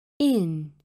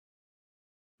in,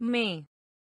 में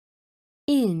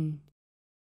in,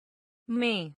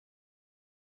 में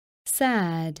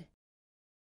sad,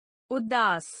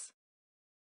 उदास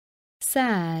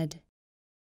sad,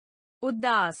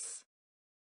 उदास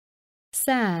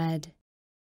sad,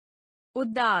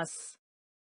 उदास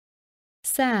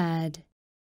sad,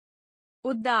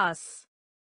 उदास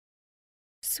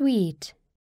sweet,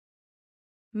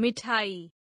 मिठाई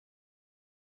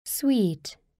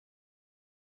sweet,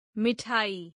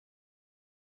 मिठाई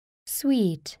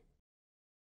sweet,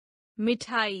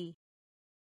 मिठाई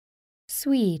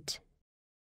sweet,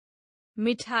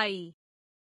 मिठाई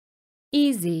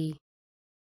easy,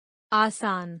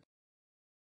 आसान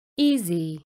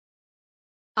easy,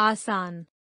 आसान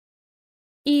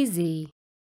easy,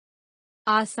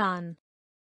 आसान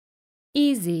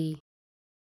easy,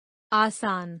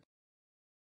 आसान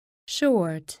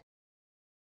short,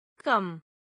 कम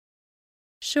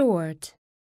short,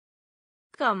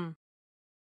 कम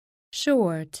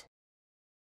short,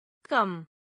 कम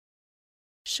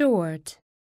short,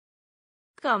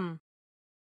 कम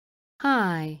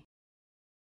high,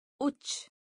 उच्च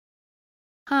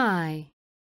high,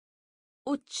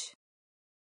 उच्च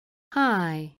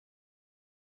high,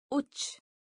 उच्च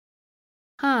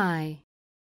high,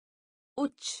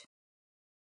 उच्च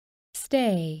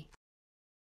stay,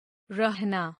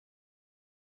 रहना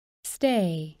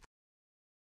stay,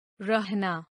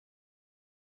 रहना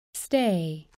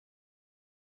stay,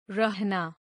 रहना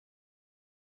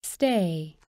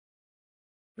stay,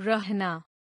 रहना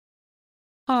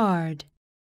hard,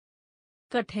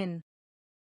 कठिन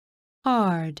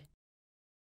hard,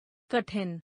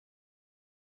 कठिन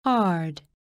hard,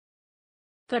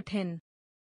 कठिन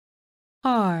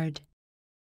hard,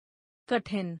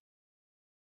 कठिन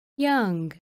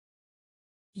young,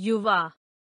 युवा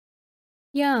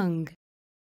young,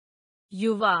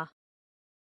 युवा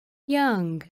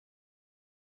young,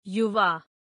 युवा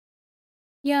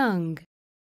young,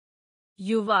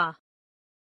 युवा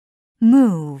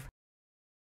move,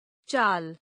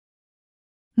 चाल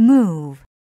move,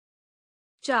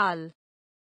 चाल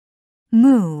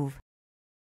move,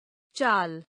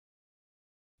 चाल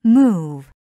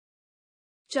move,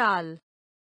 चाल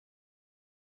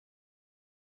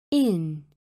in,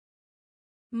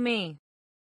 में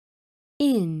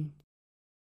in,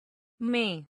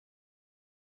 में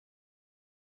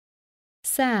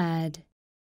sad,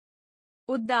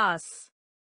 उदास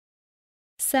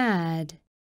sad,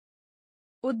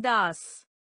 उदास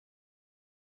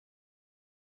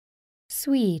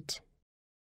sweet,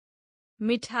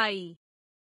 मिठाई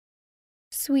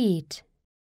sweet,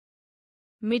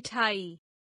 मिठाई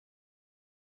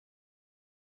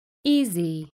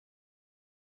easy,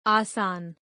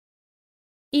 आसान,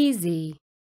 easy,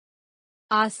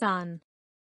 आसान,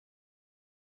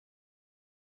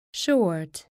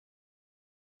 short,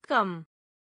 कम,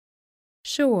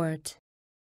 short,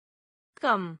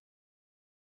 कम,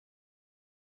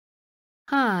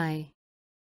 high,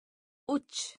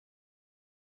 उच्च,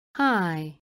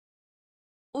 high,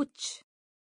 उच्च,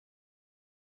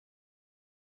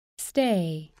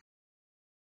 stay,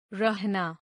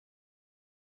 रहना,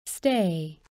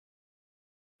 stay,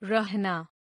 रहना,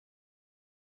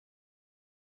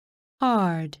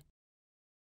 hard,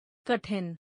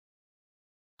 कठिन,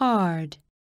 hard,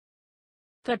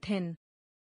 कठिन,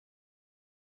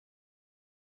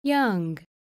 young,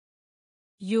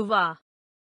 युवा,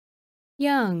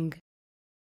 young,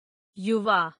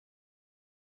 युवा,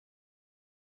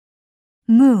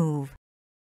 move,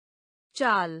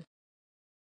 चाल,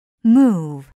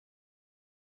 move,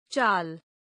 चाल,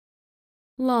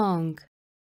 long,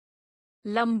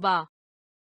 लंबा,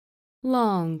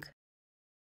 long,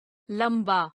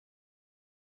 लंबा,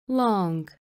 long,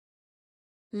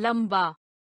 लंबा,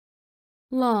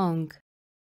 long,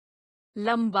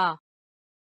 लंबा,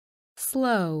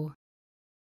 slow,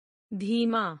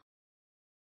 धीमा,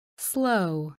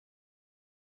 slow,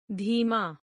 धीमा,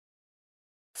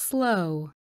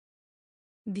 slow,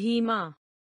 धीमा,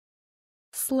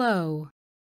 slow,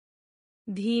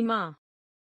 धीमा,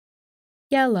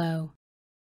 yellow,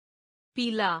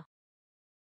 पीला,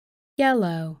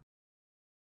 yellow,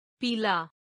 पीला,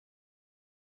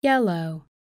 yellow,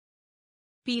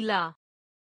 पीला,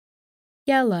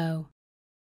 yellow,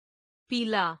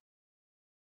 पीला,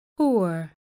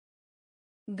 poor,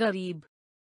 गरीब,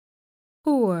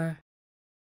 poor,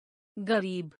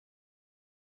 गरीब,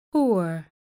 poor,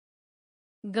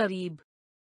 गरीब,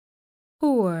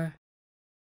 poor,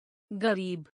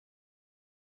 गरीब,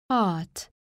 hot,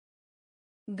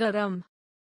 गरम,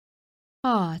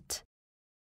 hot,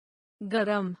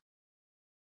 गरम,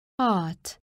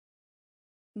 hot,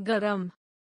 गरम,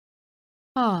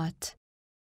 hot,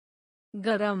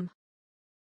 गरम,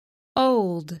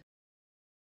 old,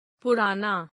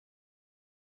 पुराना,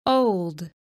 old,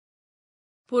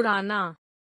 पुराना,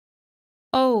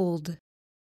 old,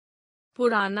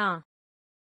 पुराना,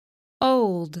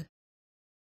 old,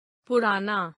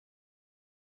 पुराना,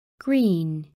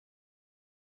 green,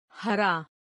 हरा,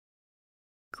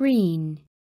 green,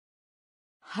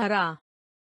 हरा,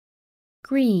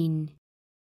 green,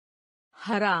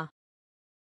 हरा,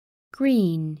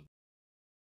 green,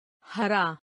 हरा,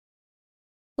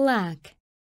 black,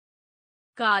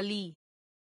 काली,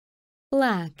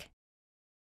 black,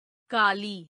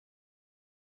 काली,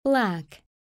 black,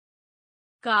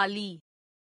 काली,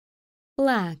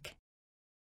 black,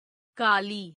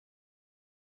 काली,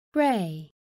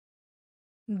 gray,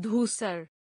 धूसर,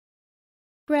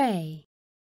 gray,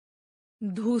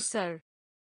 धूसर,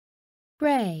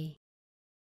 gray,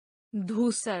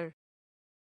 धूसर,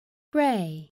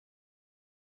 gray,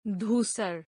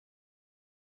 धूसर,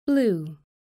 blue,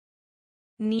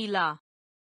 नीला,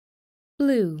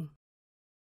 blue,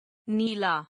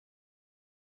 नीला,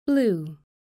 blue,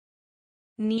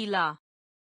 नीला,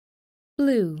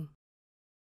 blue,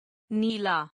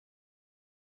 नीला,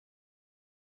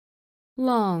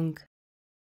 long,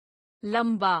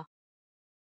 लंबा,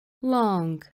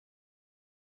 long,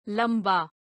 लंबा,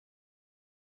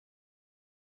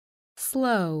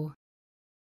 slow,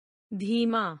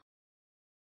 धीमा,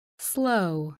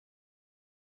 slow,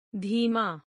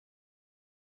 धीमा,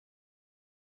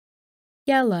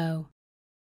 yellow,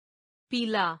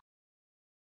 पीला,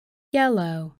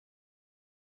 yellow,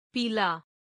 पीला,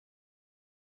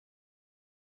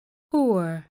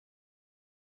 poor,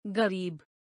 गरीब,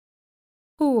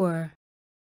 poor,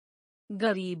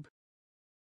 गरीब,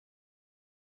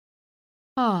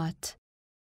 hot,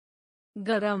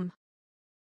 गरम,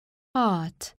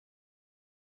 hot,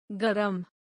 गरम,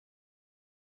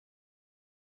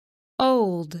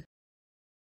 old,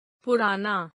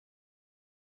 पुराना,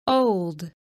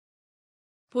 old,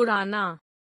 पुराना,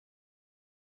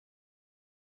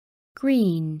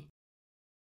 green,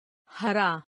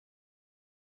 हरा,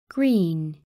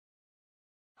 green,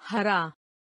 हरा,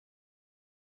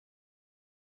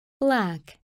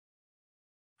 black,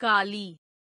 काली,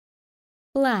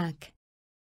 black,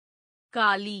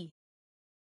 काली,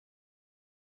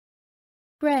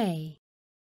 gray,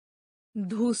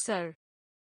 धूसर,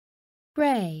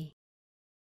 gray,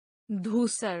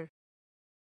 धूसर,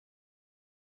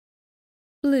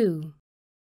 blue,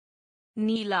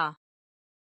 नीला,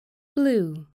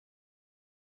 blue,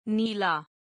 नीला,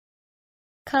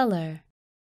 color,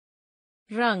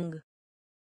 रंग,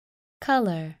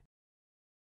 color,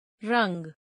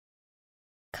 रंग,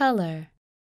 color,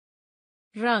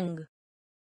 रंग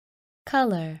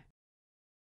color,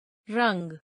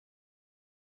 रंग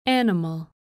animal,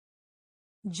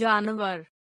 जानवर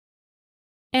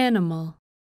animal,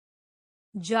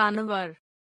 जानवर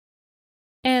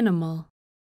animal,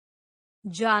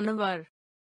 जानवर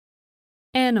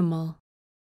animal,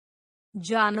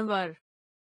 जानवर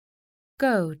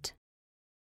goat,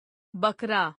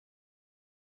 बकरा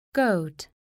goat,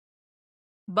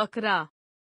 बकरा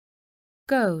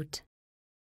goat,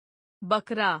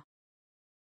 बकरा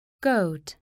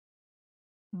goat,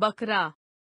 बकरा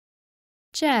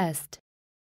chest,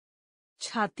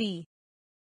 छाती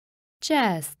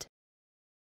chest,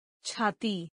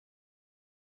 छाती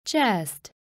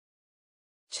chest,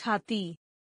 छाती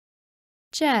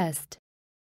chest,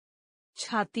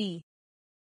 छाती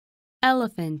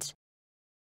elephant,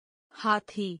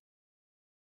 हाथी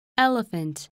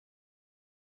elephant,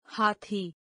 हाथी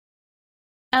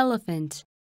elephant,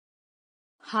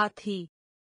 हाथी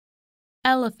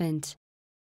elephant,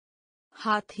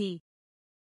 हाथी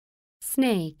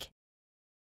snake,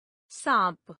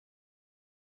 सांप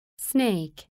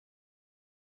snake,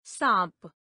 सांप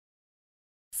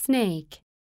snake,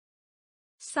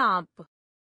 सांप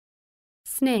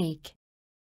snake,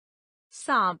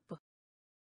 सांप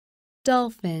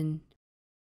dolphin,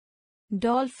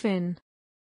 dolphin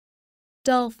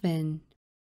dolphin,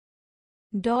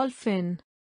 dolphin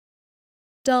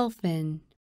dolphin,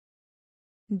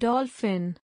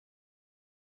 dolphin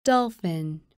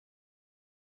dolphin,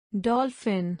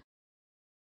 dolphin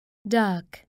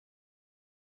duck,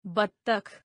 बत्तख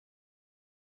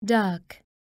duck,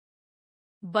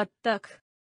 बत्तख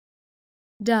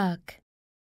duck,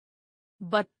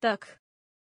 बत्तख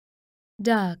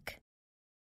duck,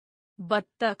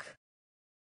 बत्तख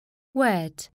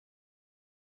wet,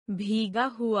 भीगा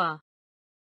हुआ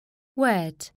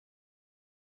wet,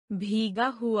 भीगा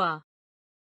हुआ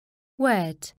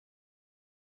wet,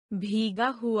 भीगा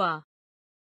हुआ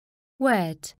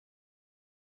wet,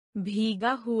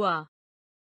 भीगा हुआ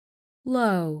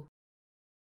low,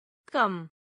 कम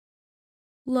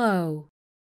low,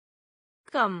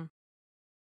 कम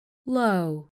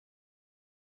low,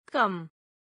 कम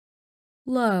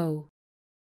low,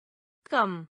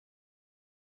 कम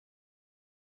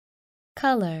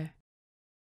color,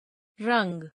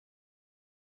 रंग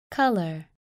color,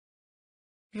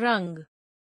 रंग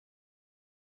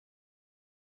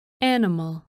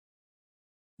animal,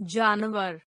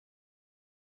 जानवर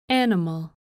animal,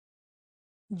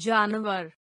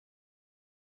 जानवर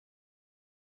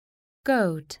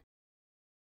goat,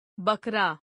 बकरा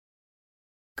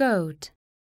goat,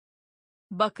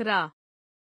 बकरा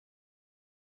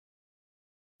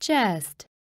chest,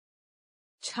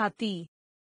 छाती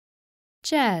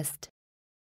chest,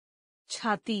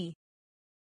 छाती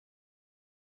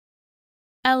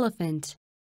elephant,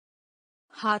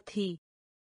 हाथी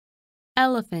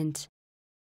elephant,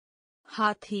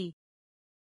 हाथी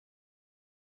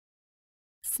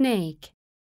snake,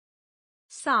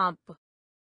 सांप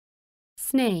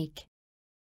snake,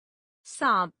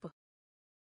 सांप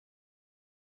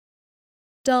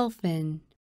dolphin,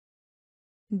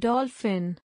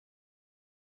 dolphin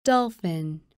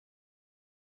dolphin,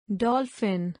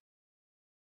 dolphin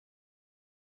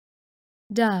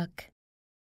duck,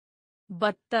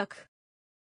 बत्तख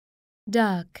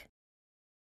duck,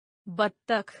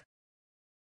 बत्तख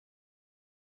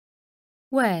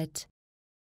wet,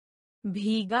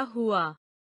 भीगा हुआ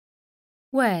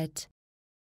wet,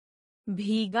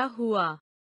 भीगा हुआ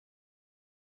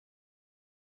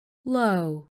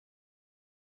low,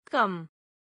 कम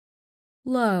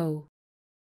low,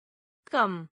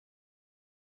 कम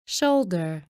shoulder,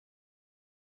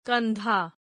 कंधा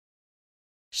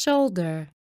shoulder,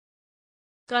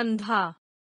 कंधा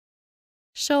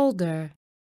shoulder,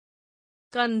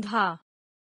 कंधा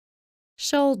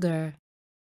shoulder,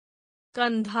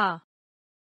 कंधा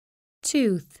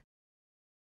tooth,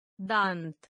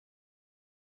 दांत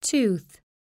tooth,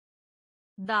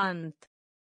 दांत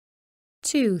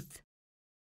tooth,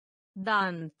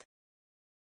 दांत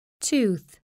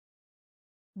tooth,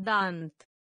 दांत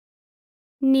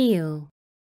kneel,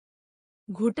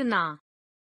 घुटना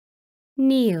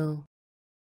kneel,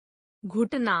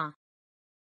 घुटना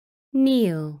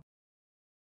kneel,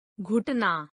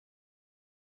 घुटना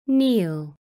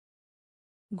kneel,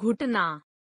 घुटना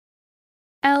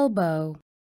elbow,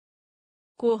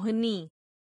 कोहनी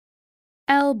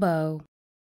elbow,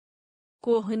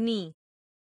 कोहनी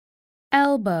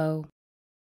elbow,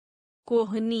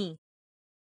 कोहनी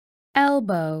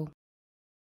elbow,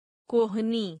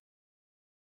 कोहनी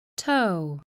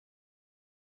toe,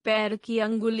 पैर की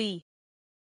अंगुली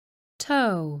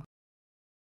toe,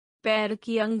 पैर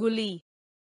की अंगुली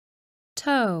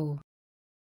toe,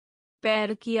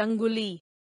 पैर की अंगुली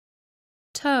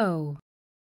toe,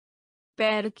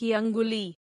 पैर की अंगुली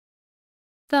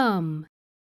thumb,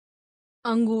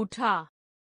 अंगूठा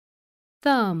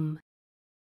thumb,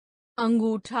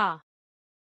 अंगूठा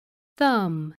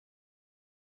thumb,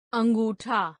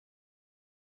 अंगूठा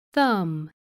thumb,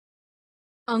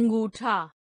 अंगूठा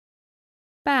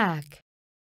back,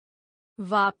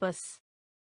 वापस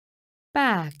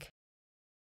back,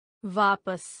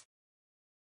 वापस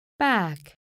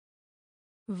back,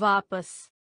 वापस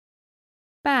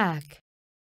back,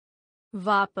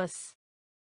 वापस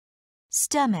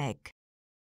stomach,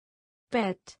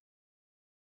 पेट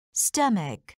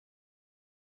stomach,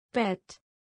 पेट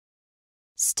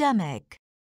stomach,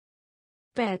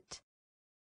 पेट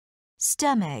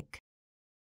stomach,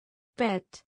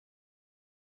 पेट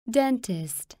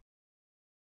dentist,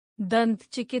 दंत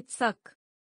चिकित्सक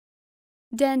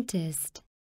dentist,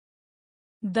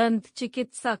 दंत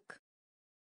चिकित्सक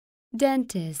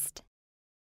dentist,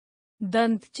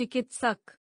 दंत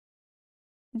चिकित्सक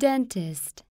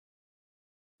dentist,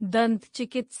 दंत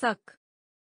चिकित्सक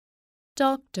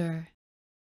doctor,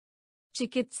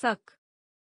 चिकित्सक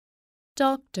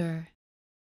doctor,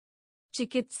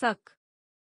 चिकित्सक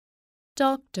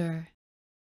doctor,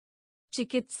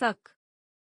 चिकित्सक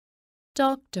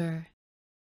doctor,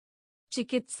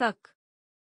 चिकित्सक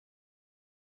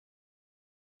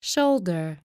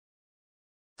shoulder,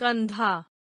 कंधा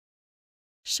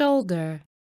shoulder,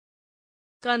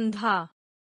 कंधा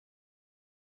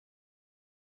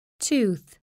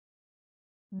tooth,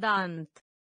 दांत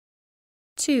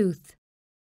tooth,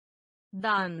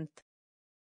 दांत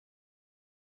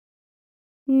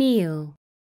kneel,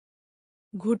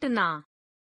 घुटना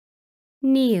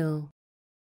kneel,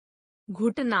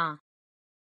 घुटना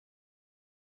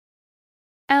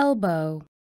elbow,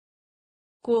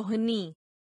 कोहनी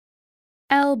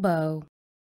elbow,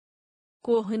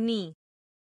 कोहनी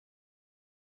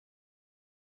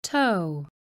toe,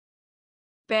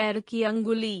 पैर की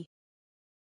अंगुली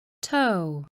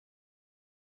toe,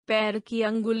 पैर की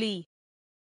अंगुली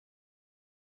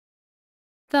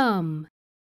thumb,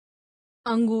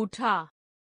 अंगूठा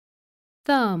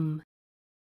thumb,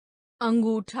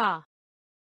 अंगूठा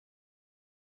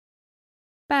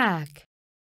back,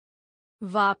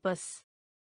 वापस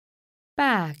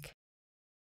back,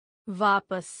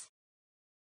 वापस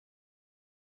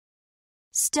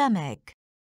stomach,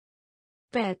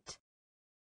 पेट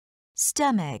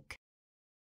stomach,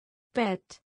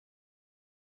 पेट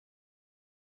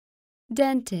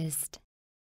dentist,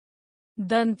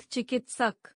 दंत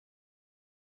चिकित्सक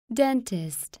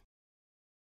dentist,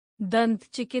 दंत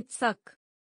चिकित्सक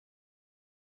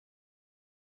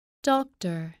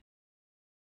doctor,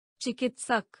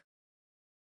 चिकित्सक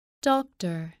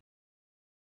doctor,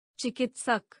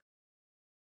 चिकित्सक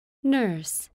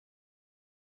nurse,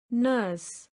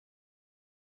 nurse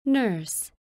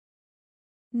nurse,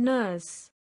 nurse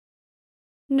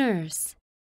nurse,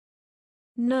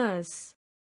 nurse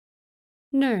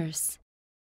nurse,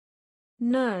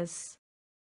 nurse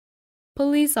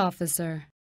police officer,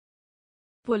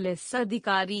 police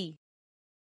अधिकारी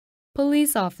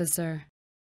police officer,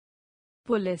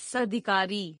 पुलिस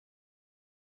अधिकारी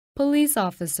police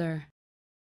officer,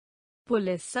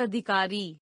 पुलिस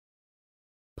अधिकारी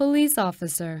police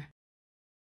officer,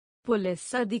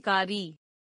 पुलिस अधिकारी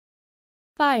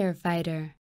firefighter,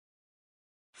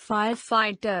 fire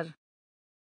fighter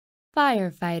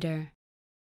firefighter,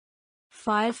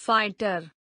 fire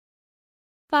fighter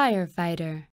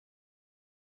firefighter,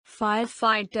 fire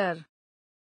fighter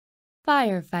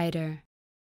firefighter,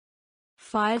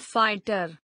 fire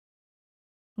fighter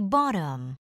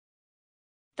bottom,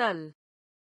 तल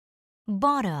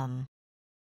bottom,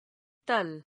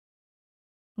 तल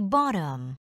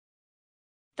bottom,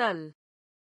 तल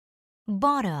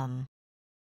bottom,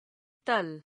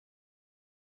 तल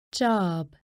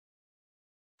job,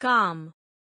 काम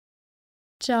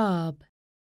job,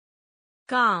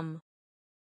 काम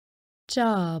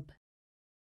job,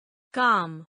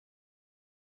 काम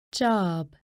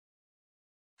job,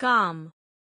 काम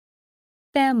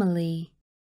family,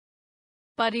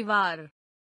 परिवार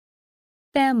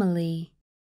family,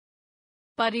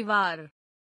 परिवार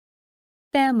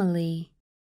family,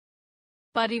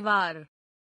 परिवार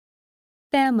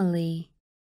family,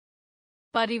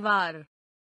 परिवार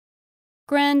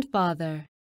grandfather,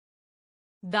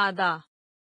 दादा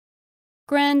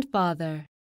grandfather,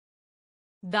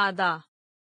 दादा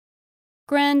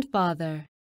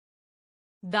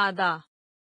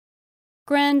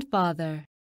grandfather,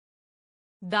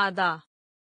 दादा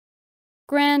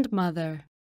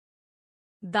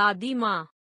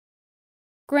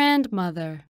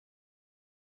grandmother,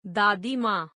 दादी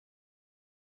माँ,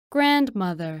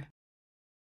 grandmother,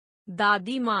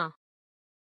 दादी माँ,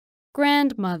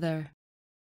 grandmother,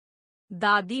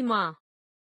 दादी माँ,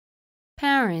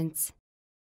 parents,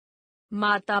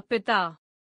 माता पिता,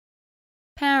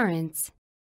 parents,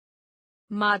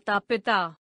 माता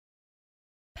पिता,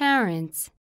 parents,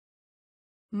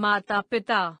 माता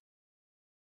पिता,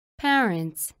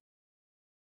 parents,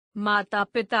 माता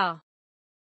पिता,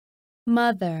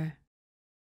 mother,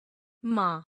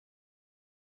 माँ,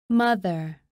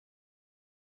 mother,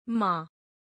 माँ,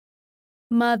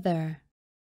 mother,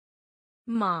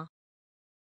 माँ,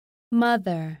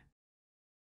 mother,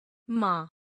 माँ,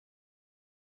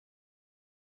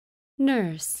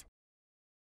 nurse,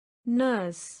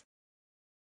 nurse,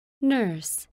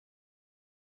 nurse,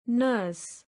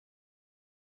 nurse,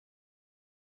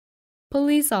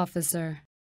 police officer,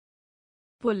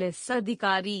 police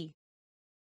अधिकारी,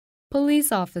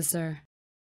 police officer,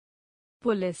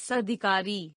 पुलिस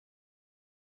अधिकारी,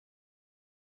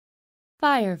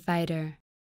 firefighter,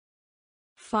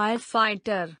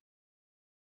 firefighter,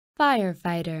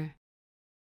 firefighter,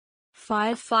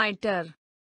 firefighter,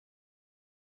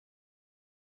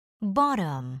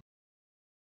 bottom,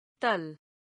 तल,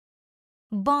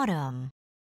 bottom,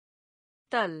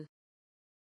 तल,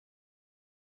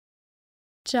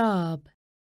 job,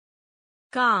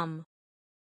 काम,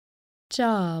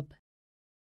 job,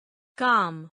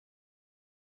 काम,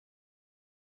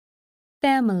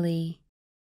 family,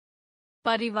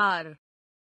 परिवार,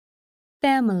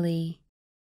 family,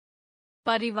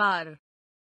 परिवार,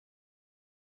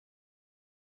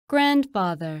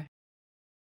 grandfather,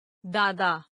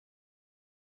 दादा,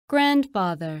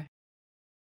 grandfather,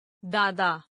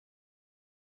 दादा,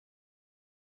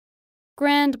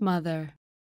 grandmother,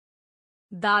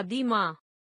 दादी माँ,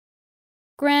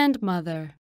 grandmother,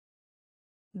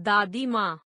 दादी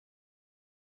माँ,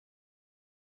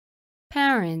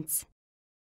 parents,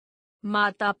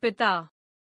 माता पिता,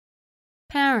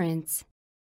 parents,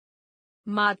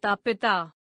 माता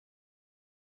पिता,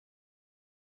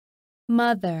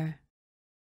 mother,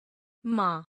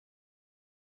 माँ,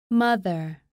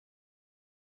 mother,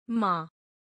 माँ,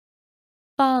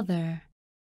 father,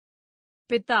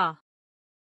 पिता,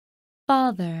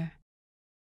 father,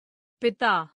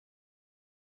 पिता,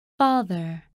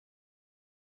 father,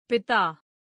 पिता,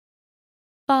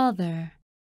 father,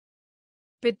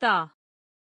 पिता,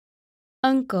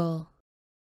 uncle,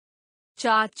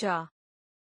 चाचा,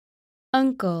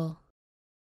 uncle,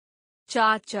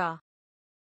 चाचा,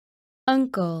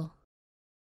 uncle,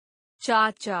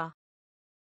 चाचा,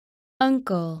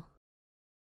 uncle,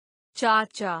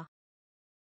 चाचा,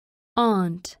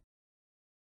 aunt,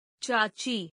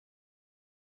 चाची,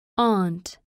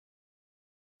 aunt,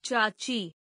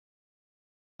 चाची,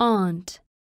 aunt,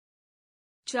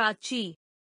 चाची,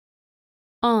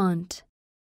 aunt,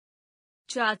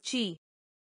 चाची,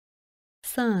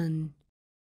 son,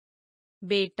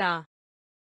 बेटा,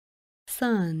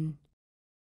 son,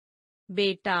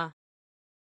 बेटा,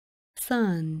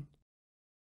 son,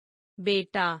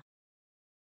 बेटा,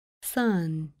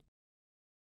 son,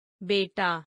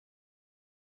 बेटा,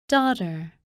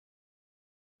 daughter,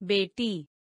 बेटी,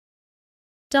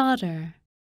 daughter,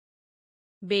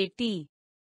 बेटी,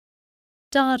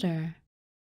 daughter,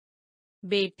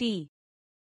 बेटी,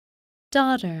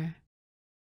 daughter,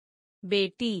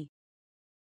 बेटी,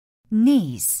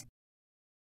 niece,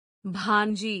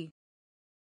 भांजी,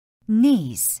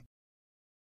 niece,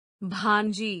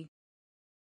 भांजी,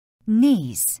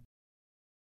 niece,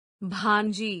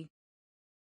 भांजी,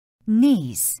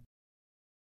 niece,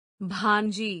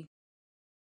 भांजी,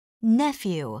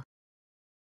 nephew,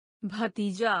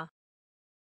 भतीजा,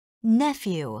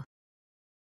 nephew,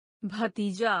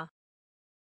 भतीजा,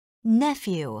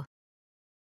 nephew,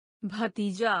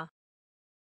 भतीजा,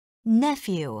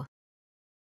 nephew,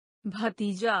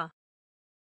 भतीजा,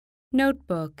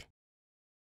 notebook,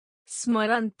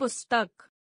 स्मरण पुस्तक,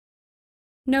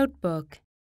 notebook,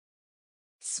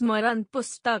 स्मरण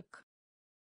पुस्तक,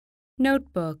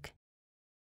 notebook,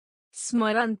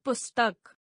 स्मरण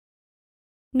पुस्तक,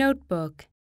 notebook,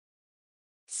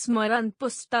 स्मरण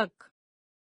पुस्तक,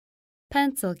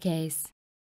 pencil case,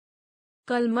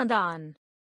 कलमदान,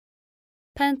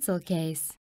 pencil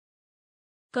case,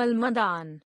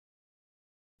 कलमदान,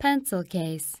 pencil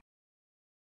case,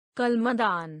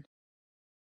 कलमदान,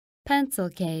 pencil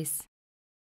case,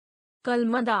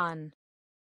 कलमदान,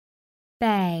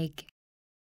 bag,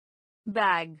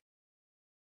 bag,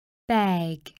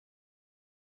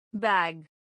 bag,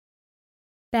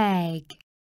 bag,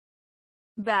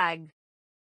 bag, bag,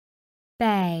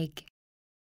 bag,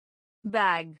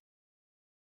 bag,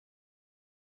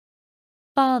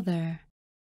 father,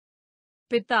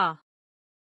 पिता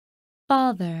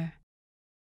father,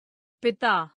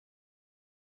 पिता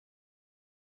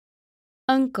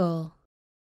uncle,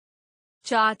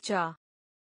 चाचा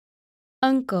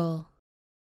uncle,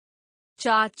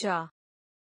 चाचा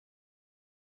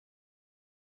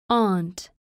aunt,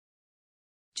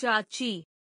 चाची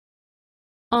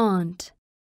aunt,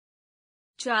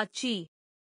 चाची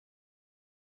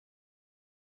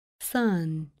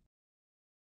son,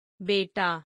 बेटा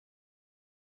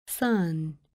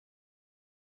son,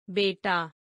 बेटा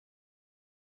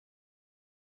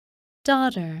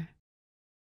daughter,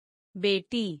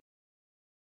 बेटी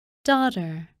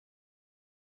daughter,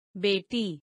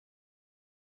 बेटी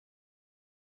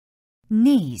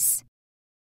niece,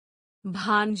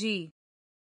 भांजी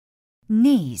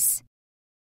niece,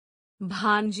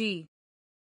 भांजी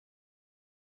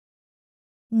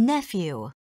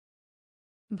nephew,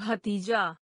 भतीजा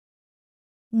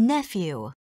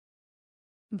nephew,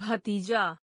 भतीजा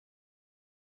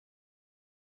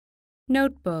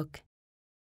notebook,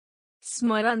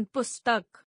 स्मरण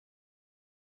पुस्तक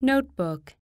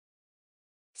notebook,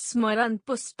 स्मरण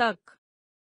पुस्तक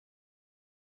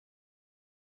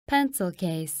pencil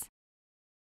case,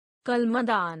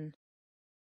 कलमदान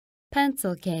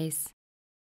pencil case,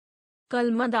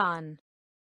 कलमदान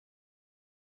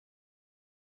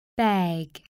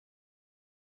bag,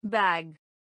 bag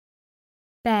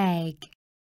bag,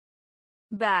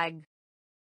 bag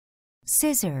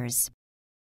scissors,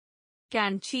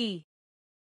 कैंची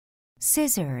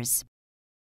scissors,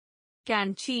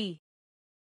 कैंची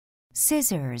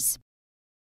scissors,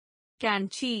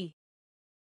 कैंची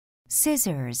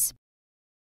scissors,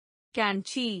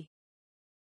 कैंची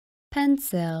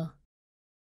pencil,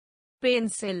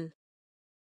 pencil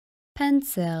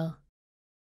pencil,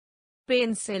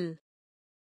 pencil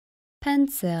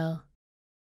pencil,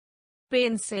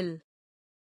 pencil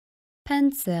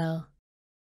pencil,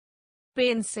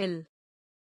 pencil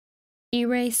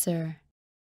eraser,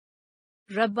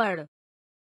 रबड़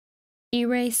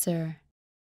eraser,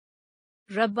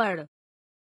 रबड़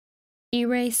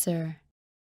eraser,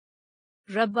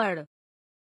 रबड़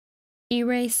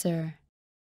eraser,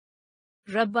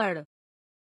 रबड़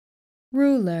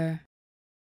ruler,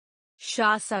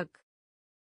 शासक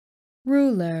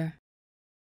ruler,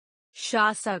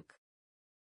 शासक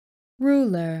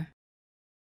ruler,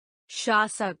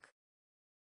 शासक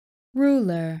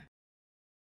ruler,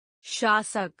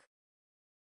 शासक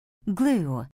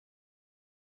glue,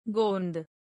 गोंद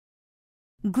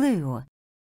glue,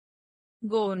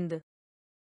 गोंद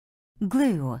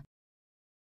glue,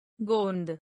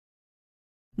 गोंद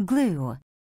glue,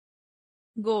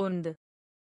 गोंद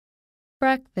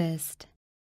breakfast,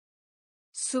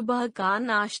 सुबह का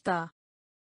नाश्ता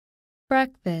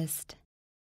breakfast,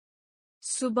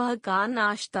 सुबह का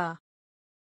नाश्ता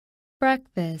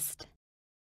breakfast,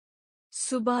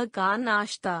 सुबह का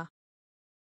नाश्ता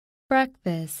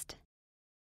breakfast,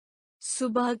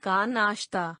 सुबह का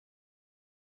नाश्ता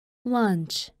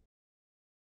lunch,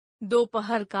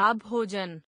 दोपहर का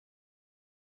भोजन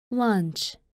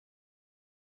lunch,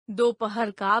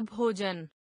 दोपहर का भोजन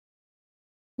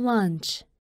lunch,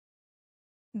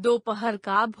 दोपहर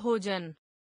का भोजन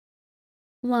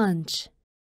lunch,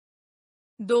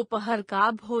 दोपहर का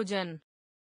भोजन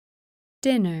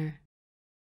dinner,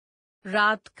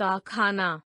 रात का खाना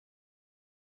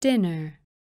dinner,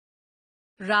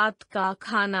 रात का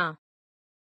खाना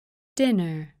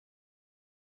dinner,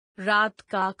 रात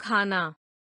का खाना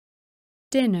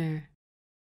dinner,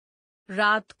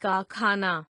 रात का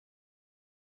खाना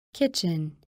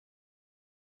kitchen,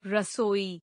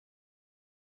 रसोई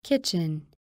kitchen,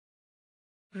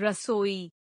 रसोई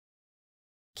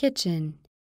kitchen,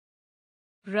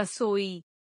 रसोई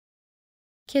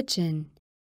kitchen,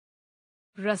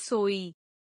 रसोई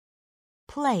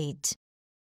plate,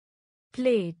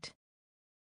 plate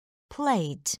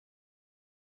plate,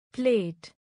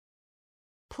 plate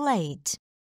plate,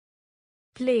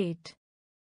 plate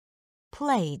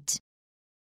plate,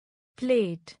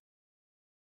 plate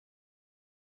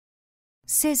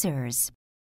scissors,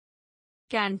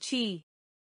 कैंची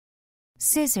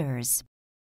scissors,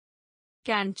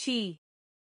 कैंची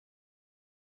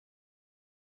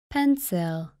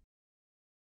pencil,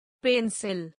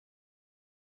 pencil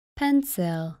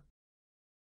pencil,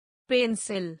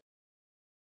 pencil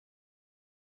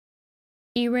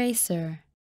eraser,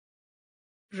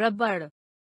 रबड़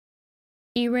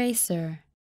eraser,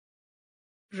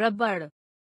 रबड़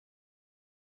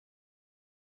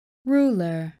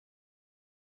ruler,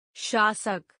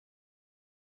 शासक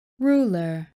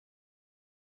ruler,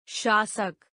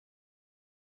 शासक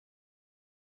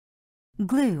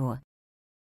glue,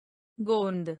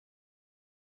 गोंद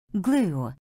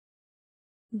glue,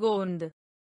 गोंद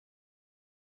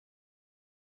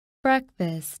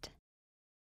breakfast,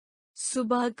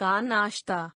 सुबह का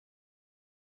नाश्ता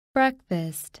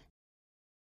breakfast,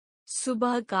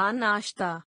 सुबह का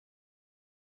नाश्ता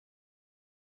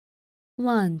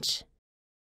lunch,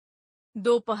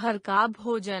 दोपहर का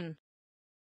भोजन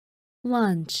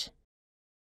lunch,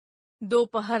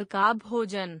 दोपहर का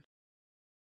भोजन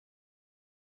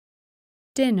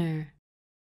dinner,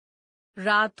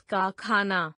 रात का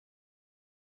खाना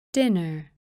dinner,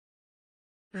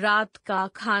 रात का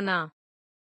खाना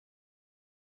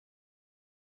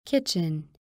kitchen,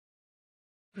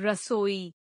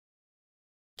 रसोई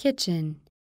kitchen,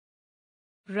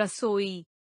 रसोई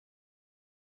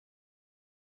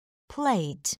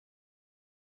plate,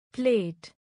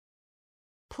 plate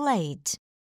plate,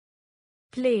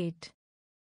 plate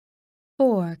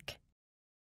fork,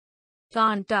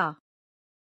 कांटा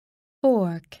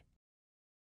fork,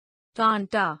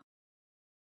 कांटा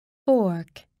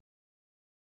fork,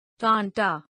 कांटा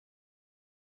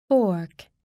fork,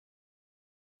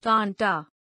 कांटा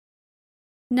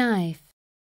knife,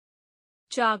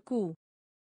 चाकू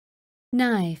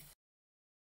knife,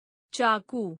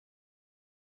 चाकू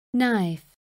knife,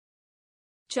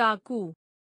 चाकू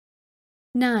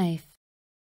knife,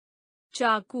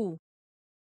 चाकू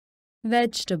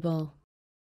vegetable,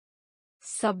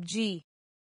 सब्जी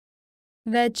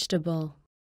vegetable,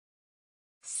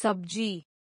 सब्जी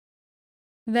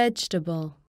vegetable,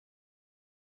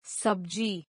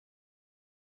 सब्जी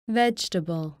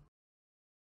vegetable,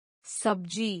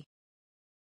 सब्जी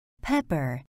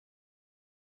pepper,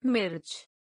 मिर्च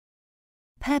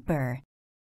pepper,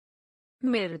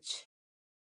 मिर्च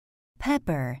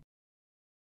pepper,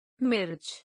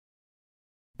 मिर्च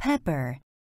pepper,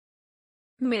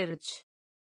 मिर्च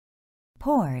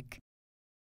pork,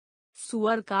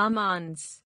 सुअर का मांस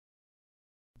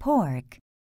pork,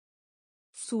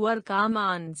 सुअर का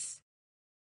मांस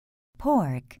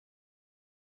pork,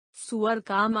 सुअर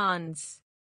का मांस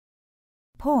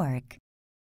pork,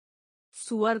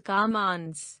 सुअर का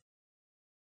मांस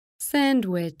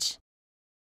sandwich,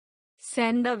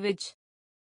 sandwich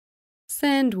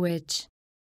sandwich,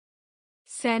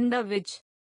 sandwich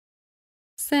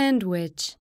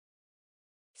sandwich,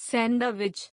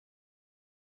 sandwich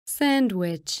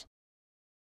sandwich,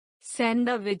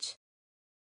 sandwich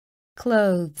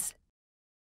clothes,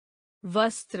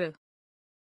 वस्त्र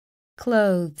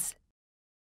clothes,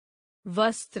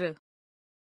 वस्त्र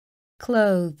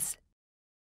clothes,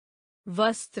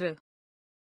 वस्त्र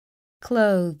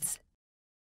clothes,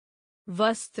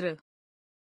 वस्त्र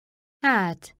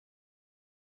hat,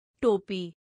 टोपी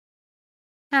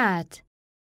hat,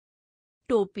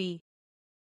 टोपी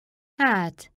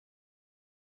hat,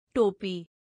 टोपी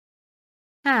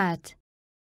hat,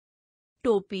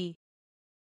 टोपी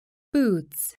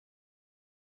boots,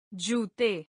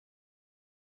 जूते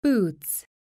boots,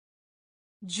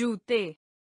 जूते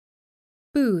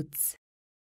boots,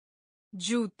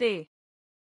 जूते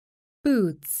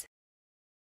boots,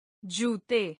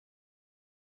 जूते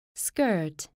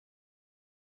skirt,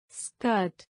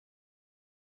 skirt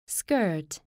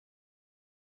skirt,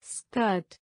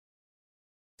 skirt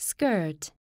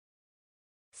skirt,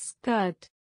 skirt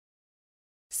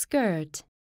skirt,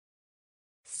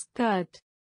 skirt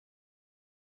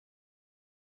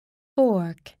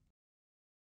fork,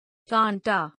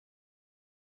 कांटा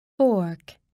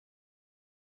fork,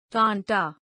 कांटा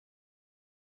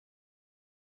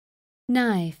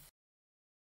knife,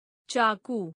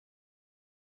 चाकू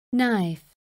knife,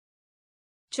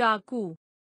 चाकू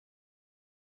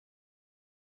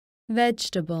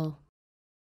vegetable,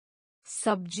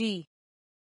 सब्जी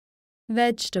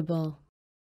vegetable,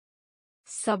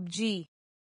 सब्जी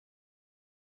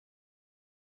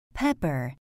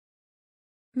pepper,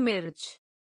 मिर्च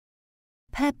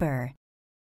pepper,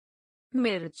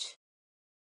 मिर्च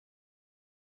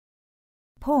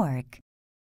pork,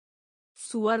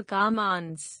 सुअर का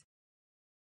मांस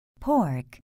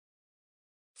pork,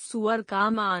 सुअर का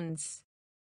मांस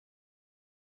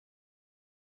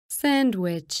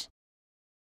sandwich,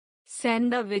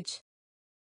 sandwich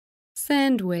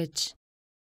sandwich,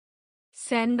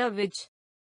 sandwich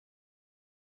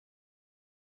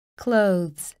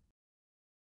clothes,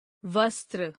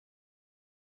 वस्त्र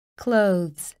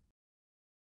clothes,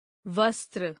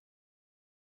 वस्त्र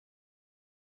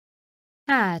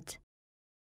hat,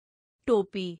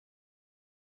 टोपी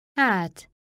hat,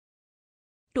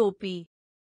 टोपी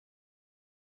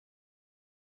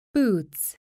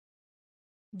boots,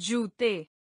 जूते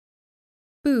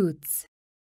boots,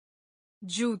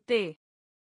 जूते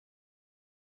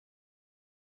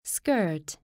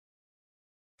skirt,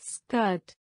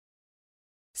 skirt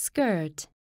skirt,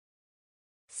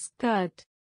 skirt,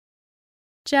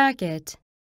 jacket,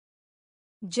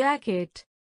 jacket,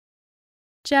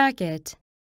 jacket,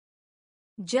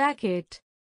 jacket,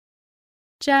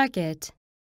 jacket,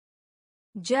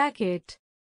 jacket,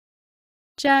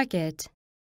 jacket,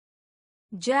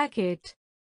 jacket,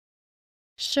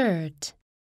 shirt,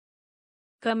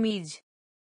 कमीज,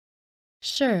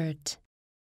 shirt,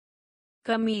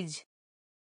 कमीज,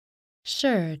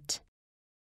 shirt,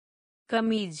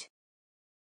 कमीज,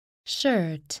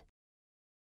 shirt,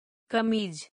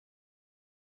 कमीज,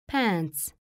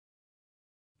 pants,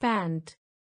 pant,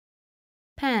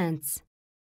 pants,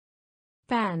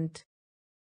 pant,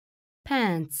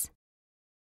 pants,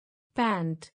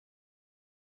 pant,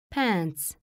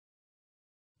 pants,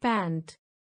 pant,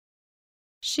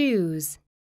 shoes,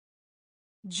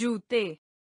 जूते,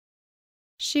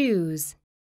 shoes,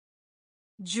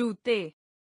 जूते,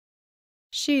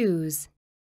 shoes,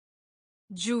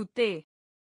 जूते,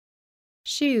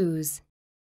 shoes,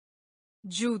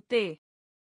 जूते,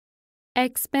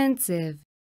 expensive,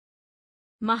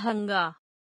 महंगा,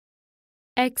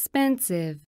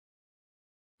 expensive,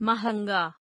 महंगा,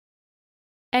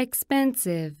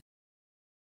 expensive,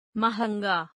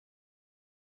 महंगा,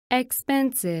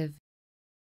 expensive,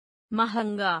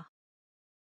 महंगा,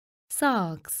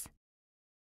 socks,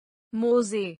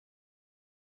 मोजे,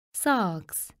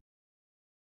 socks,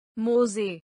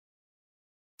 मोजे,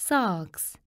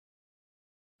 socks,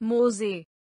 मोजे,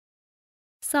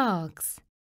 socks,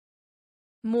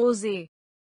 मोजे,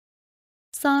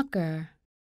 soccer,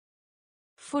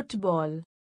 football,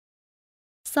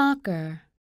 soccer,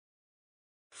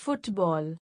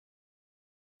 football,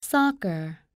 soccer,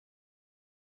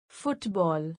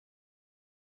 football,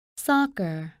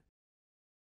 soccer,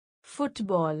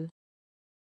 football,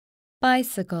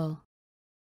 bicycle,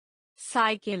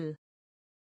 cycle,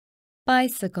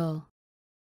 bicycle,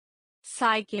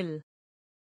 cycle,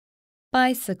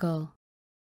 bicycle,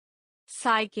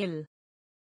 cycle,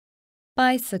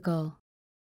 bicycle,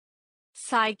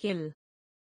 cycle,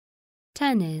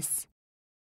 tennis,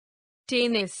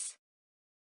 tennis,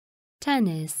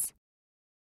 tennis,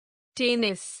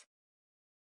 tennis,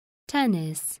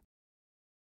 tennis,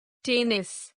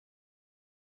 tennis,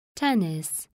 tennis,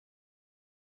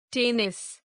 tennis,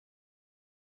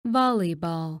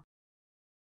 volleyball,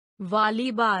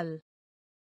 volleyball,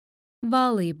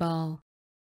 volleyball,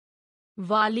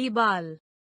 volleyball,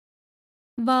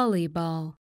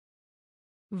 volleyball,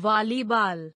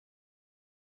 volleyball,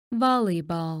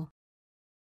 volleyball,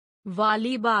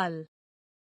 volleyball,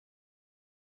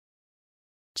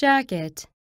 jacket,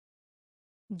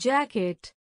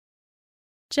 jacket,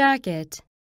 jacket,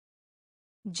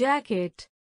 jacket,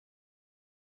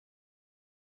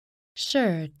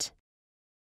 shirt,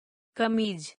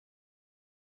 कमीज,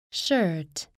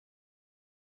 shirt,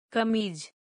 कमीज,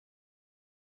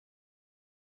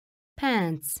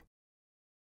 pants,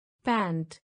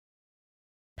 pant,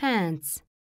 pants,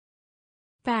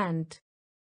 pant,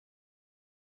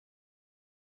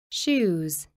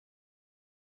 shoes,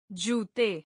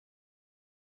 जूते,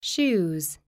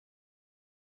 shoes,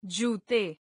 जूते,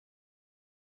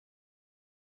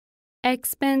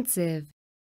 expensive,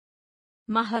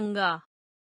 महंगा,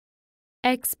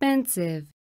 expensive,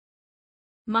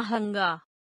 महंगा,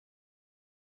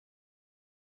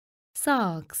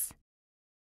 socks,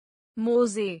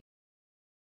 मोजे,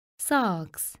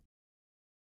 socks,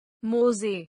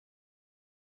 मोजे,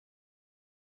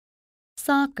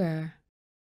 soccer,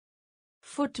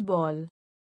 football,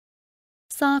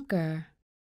 soccer,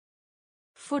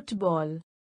 football,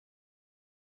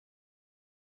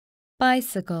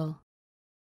 bicycle,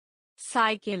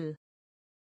 cycle,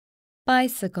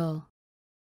 bicycle,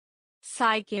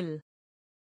 cycle,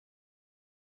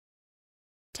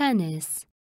 tennis,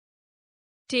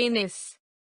 tennis,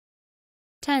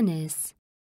 tennis,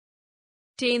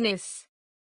 tennis,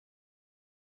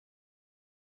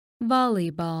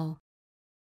 volleyball,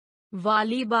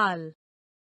 volleyball,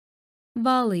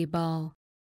 volleyball,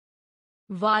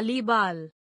 volleyball,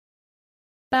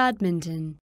 badminton,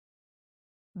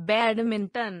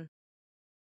 badminton,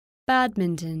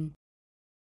 badminton,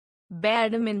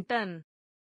 badminton,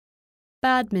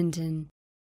 badminton,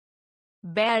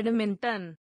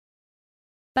 badminton,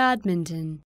 badminton,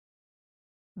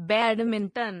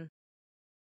 badminton,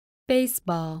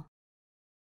 baseball,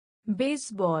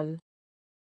 baseball,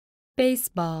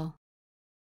 baseball,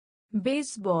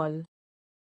 baseball,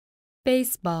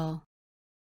 baseball,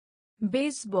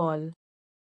 baseball,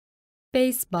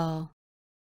 baseball,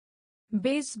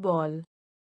 baseball,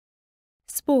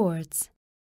 sports,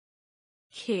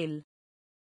 खेल,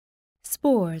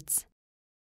 sports,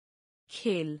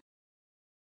 खेल,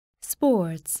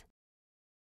 sports,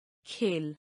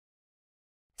 खेल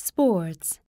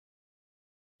sports,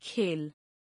 खेल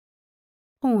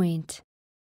point,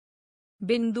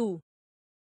 बिंदु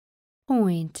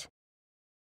point,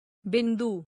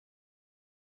 बिंदु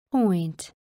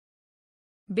point,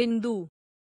 बिंदु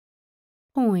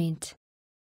point,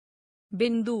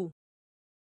 बिंदु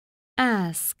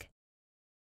ask,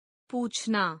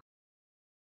 पूछना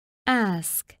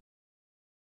ask,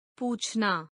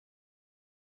 पूछना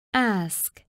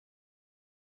ask,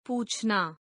 पूछना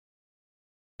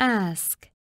ask,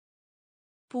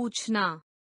 पूछना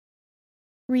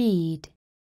read,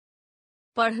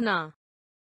 पढ़ना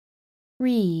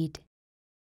read,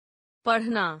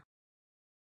 पढ़ना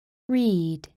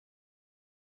read,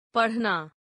 पढ़ना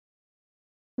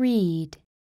read,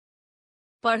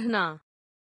 पढ़ना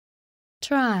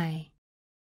try,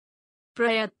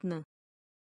 प्रयत्न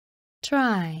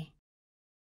try,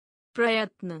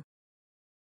 प्रयत्न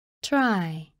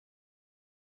try,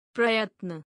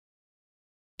 प्रयत्न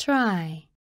try,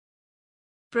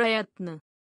 प्रयत्न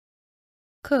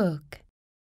cook,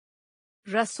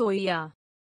 रसोइया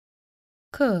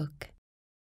cook,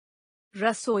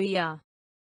 रसोइया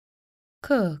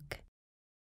cook,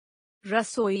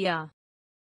 रसोइया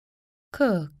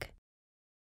cook,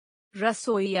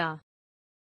 रसोइया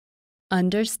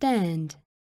understand,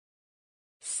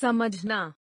 समझना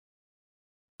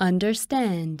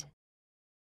understand,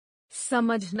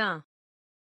 समझना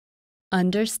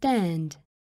understand,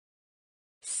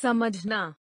 समझना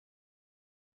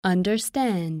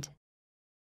understand,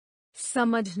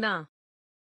 समझना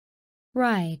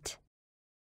write,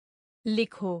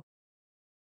 लिखो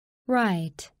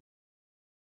write,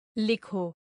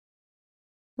 लिखो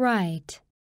write,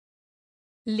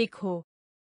 लिखो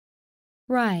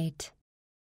write,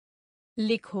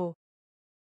 लिखो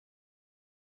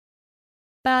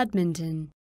badminton,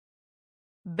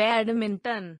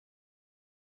 badminton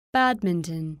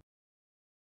badminton,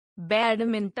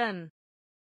 badminton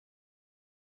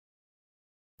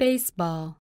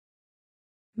baseball,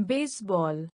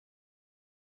 baseball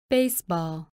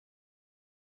baseball,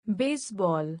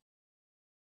 baseball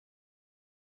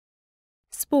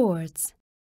sports,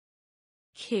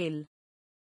 खेल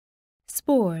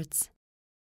sports,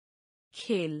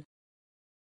 खेल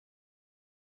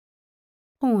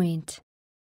point,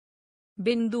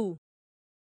 बिंदु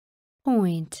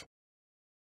point,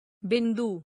 बिंदु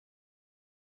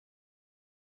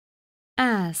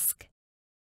ask,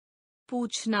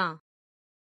 पूछना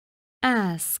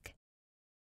ask,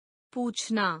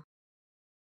 पूछना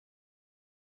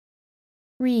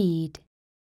read,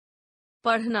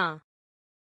 पढ़ना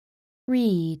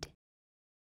read,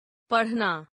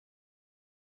 पढ़ना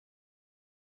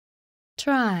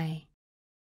try,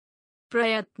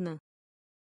 प्रयत्न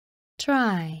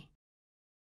try,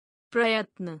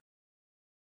 प्रयत्न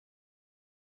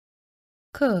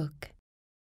cook,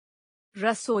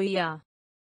 रसोइया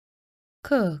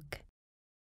cook,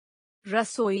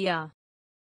 रसोइया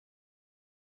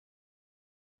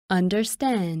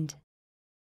understand,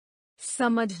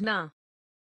 समझना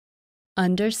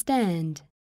understand,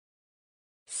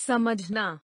 समझना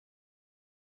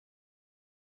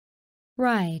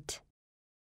write,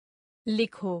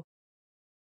 लिखो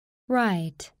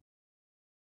write,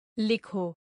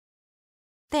 लिखो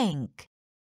think,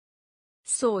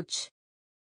 सोच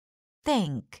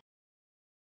think,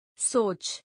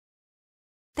 सोच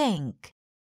think,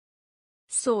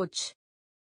 सोच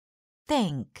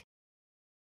think,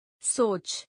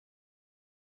 सोच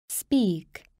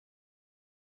speak,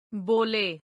 बोले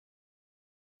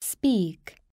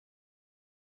speak,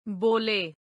 बोले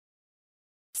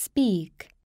speak,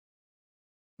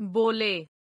 बोले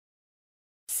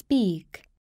speak,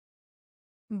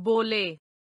 बोले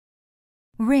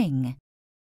ring,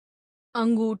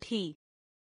 अंगूठी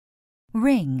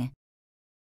ring,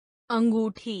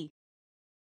 अंगूठी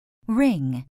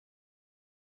ring,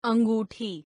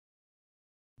 अंगूठी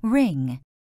ring,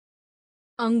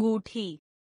 अंगूठी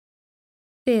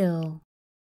fill,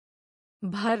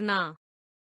 भरना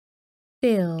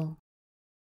fill,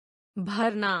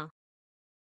 भरना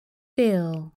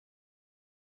fill,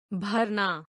 भरना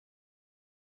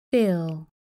fill,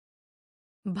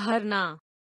 भरना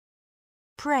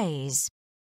praise,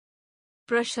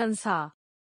 प्रशंसा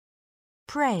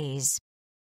praise,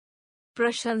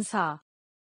 प्रशंसा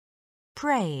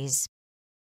praise,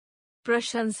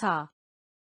 प्रशंसा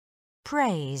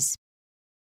praise,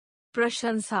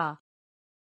 प्रशंसा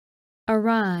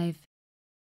arrive,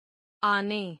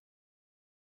 आने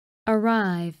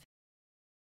arrive,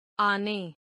 आने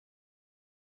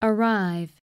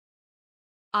arrive,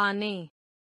 आने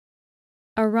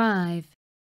arrive,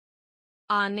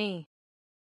 आने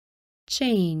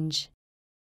change,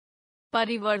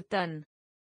 परिवर्तन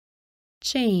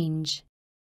change,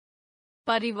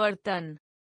 परिवर्तन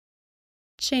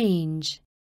change,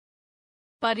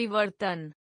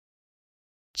 परिवर्तन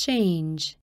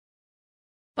change,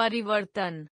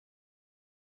 परिवर्तन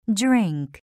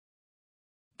drink,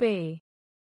 पे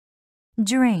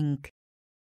drink,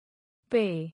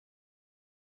 पे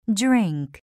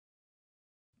drink,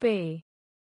 पे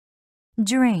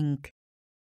drink,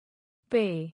 पे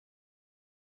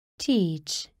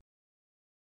teach,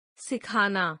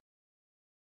 सिखाना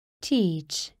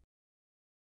teach,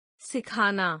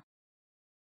 सिखाना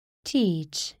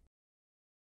teach,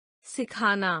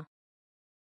 सिखाना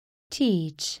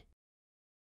teach,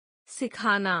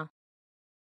 सिखाना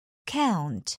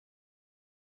count,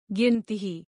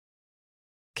 गिनती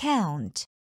count,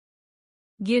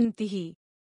 गिनती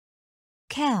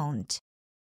count,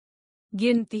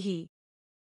 गिनती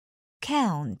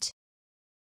count,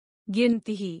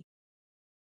 गिनती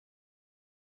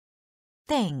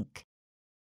think,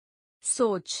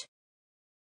 सोच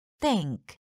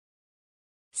think,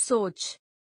 सोच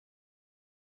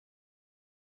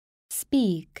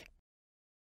speak,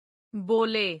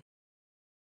 बोले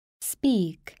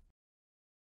speak,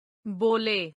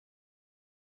 बोले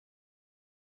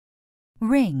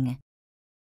ring,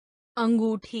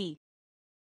 अंगूठी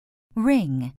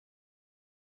ring,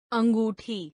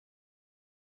 अंगूठी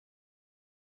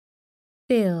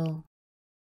fill,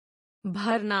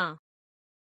 भरना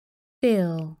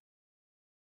fill,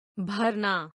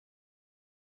 भरना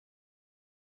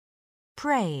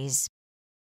praise,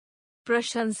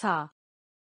 प्रशंसा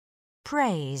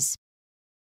praise,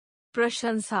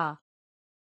 प्रशंसा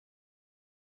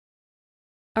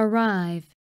arrive,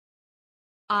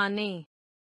 आने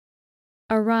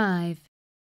arrive,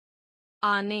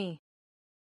 आने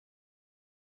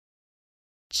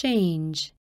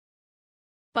change,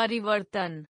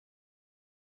 परिवर्तन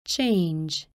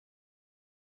change,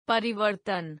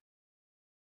 परिवर्तन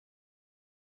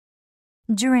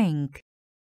drink,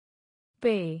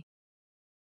 पे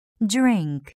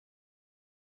drink,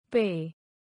 पे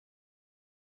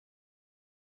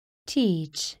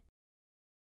teach,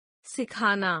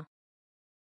 सिखाना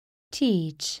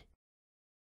teach,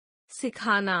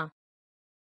 सिखाना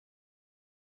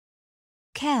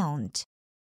count,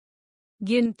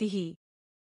 गिनती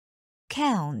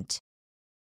count,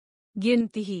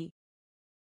 गिनती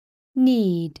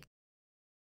need,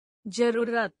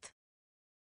 जरूरत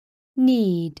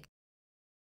need,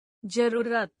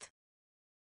 जरूरत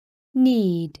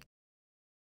need,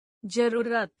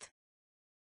 जरूरत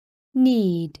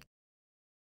need,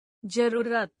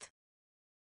 जरूरत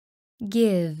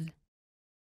give,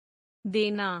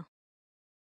 देना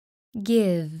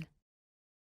give,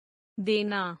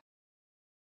 देना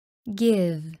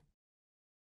give,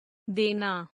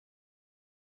 देना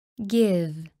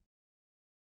give,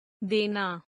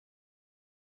 देना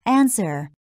answer,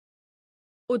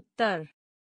 उत्तर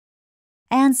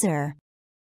answer,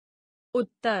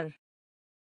 उत्तर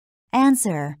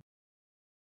answer,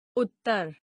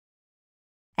 उत्तर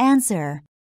answer,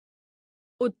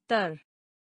 उत्तर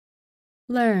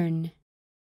learn,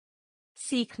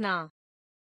 सीखना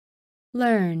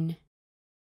learn,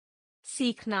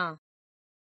 सीखना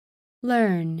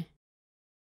learn,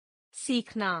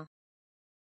 सीखना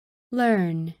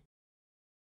learn,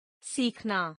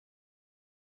 सीखना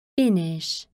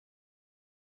finish,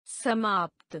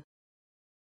 समाप्त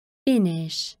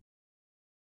finish,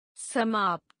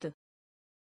 समाप्त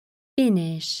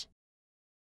finish,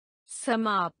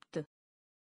 समाप्त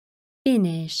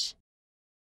finish,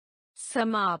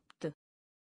 समाप्त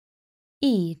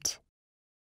eat,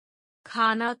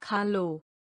 खाना खा लो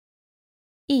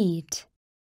eat,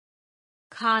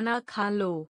 खाना खा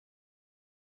लो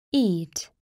eat,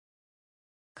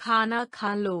 खाना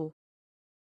खा लो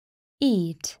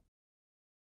eat,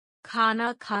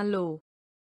 खाना खा लो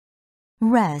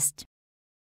rest,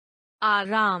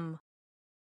 आराम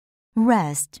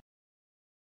rest,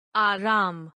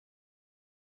 आराम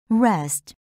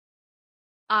rest,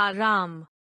 आराम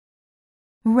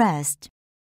rest,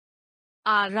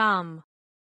 आराम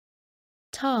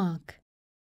talk,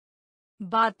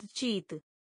 बातचीत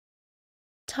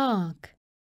talk,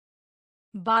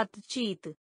 बातचीत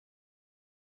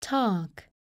talk,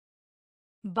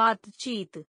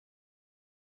 बातचीत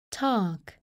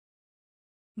talk,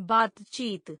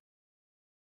 बातचीत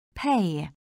pay,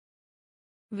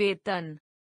 वेतन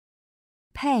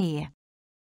pay,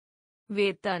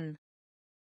 वेतन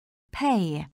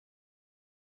pay,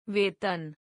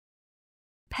 वेतन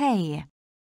pay,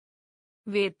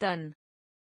 वेतन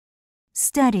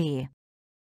study,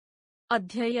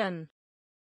 अध्ययन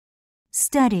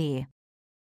study,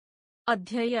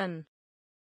 अध्ययन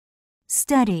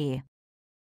study,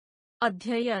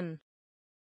 अध्ययन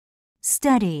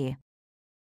study,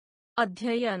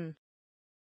 अध्ययन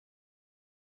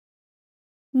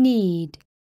need,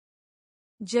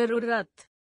 जरूरत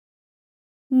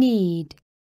need,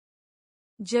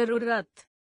 जरूरत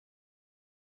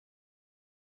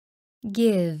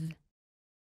give,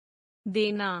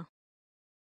 देना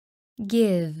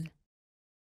give,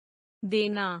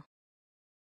 देना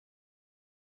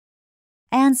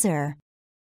answer,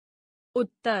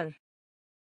 उत्तर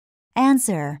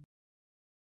answer,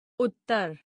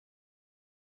 उत्तर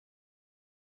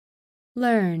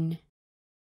learn,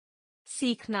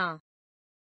 सीखना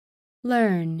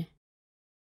learn,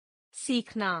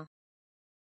 सीखना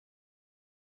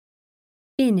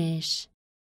finish,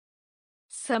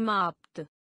 समाप्त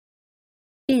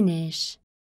finish,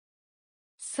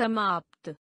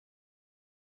 समाप्त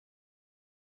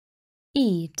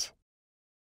eat,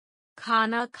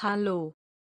 खाना खा लो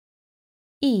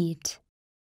eat,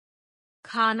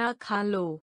 खाना खा लो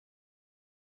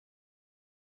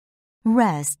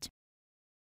rest,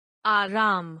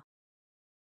 आराम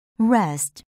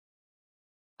rest,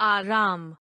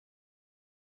 आराम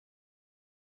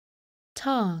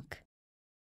talk,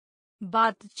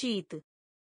 बातचीत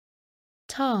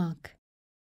talk,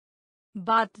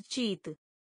 बातचीत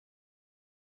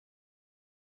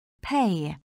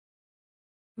pay,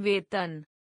 वेतन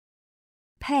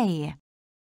pay,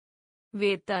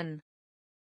 वेतन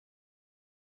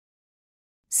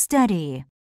study,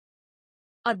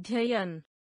 अध्ययन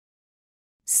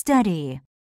study,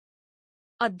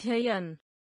 अध्ययन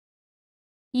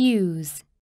use,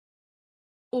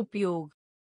 उपयोग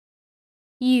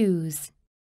use,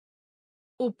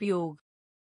 उपयोग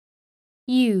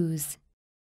use,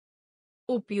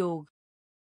 उपयोग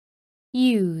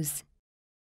use,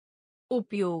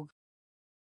 उपयोग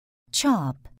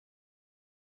chop,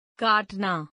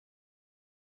 काटना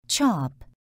chop,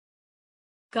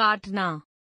 काटना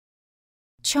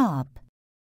chop,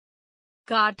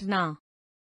 काटना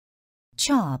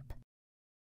chop,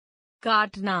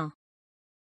 काटना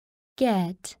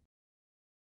get,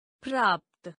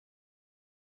 प्राप्त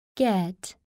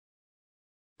get,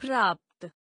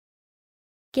 प्राप्त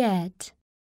get,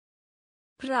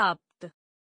 प्राप्त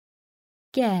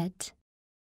get,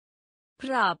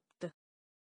 प्राप्त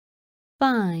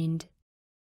find,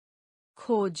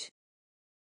 खोज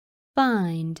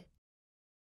find,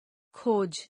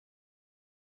 खोज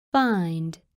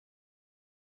find,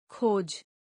 खोज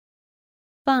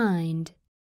find,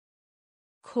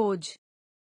 खोज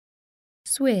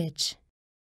switch,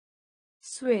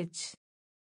 switch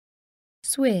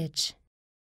switch,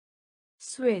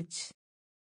 switch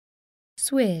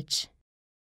switch,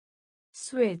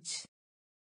 switch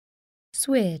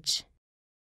switch,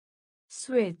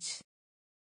 switch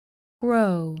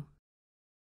grow,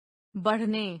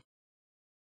 बढ़ने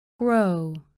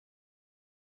grow,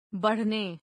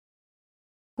 बढ़ने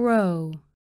grow,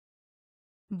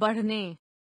 बढ़ने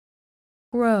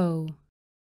grow,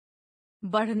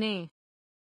 बढ़ने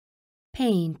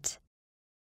paint,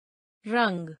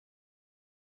 रंग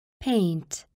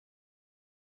paint,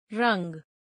 रंग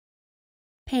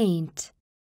paint,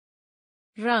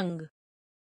 रंग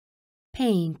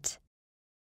paint,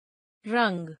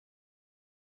 रंग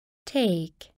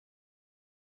take,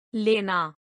 लेना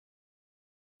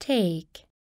take,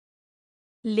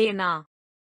 लेना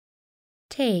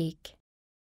take,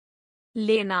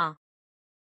 लेना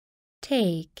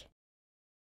take,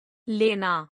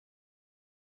 लेना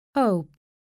hope,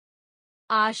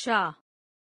 आशा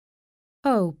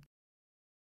hope,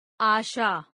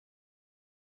 आशा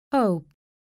hope,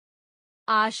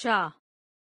 आशा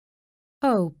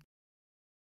hope,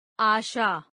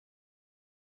 आशा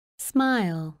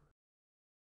smile,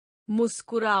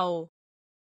 मुस्कुराओ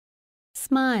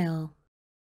smile,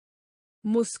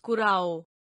 मुस्कुराओ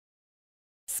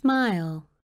smile,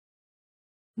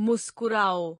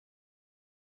 मुस्कुराओ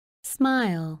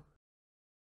smile,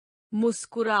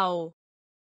 मुस्कुराओ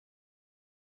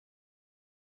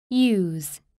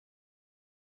use,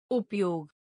 उपयोग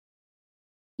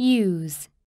use,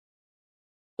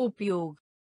 उपयोग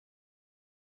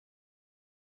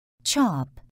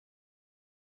chop,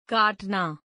 काटना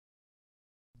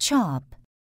chop,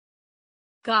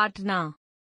 काटना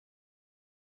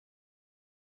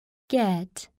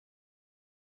get,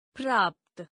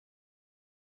 प्राप्त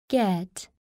get,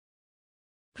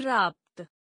 प्राप्त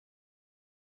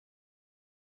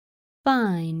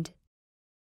find,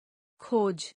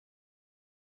 खोज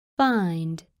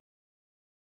find,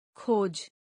 खोज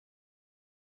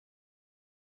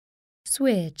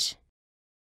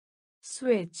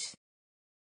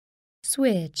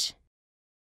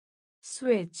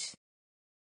switch,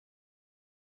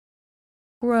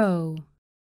 grow,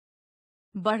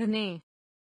 बढ़ने,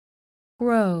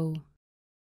 grow,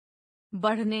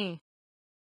 बढ़ने,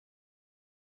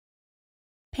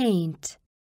 paint,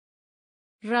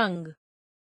 रंग,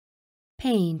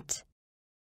 paint,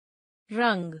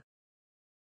 रंग,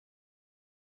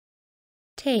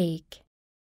 take,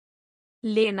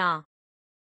 लेना,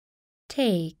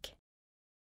 take,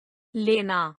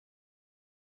 लेना,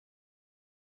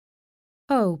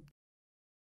 hope,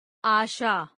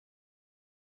 आशा,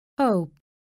 hope,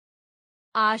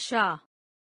 आशा,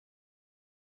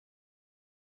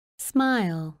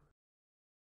 smile,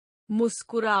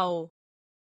 मुस्कुराओ,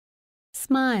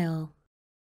 smile,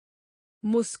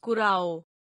 मुस्कुराओ,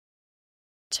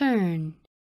 turn,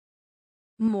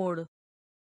 मोड़,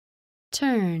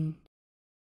 turn,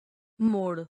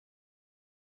 मोड़,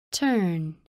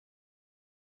 turn,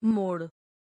 मोड़,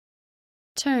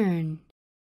 turn,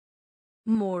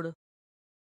 मोड़,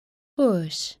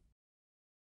 push,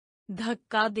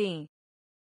 धक्का दें,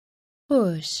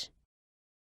 push,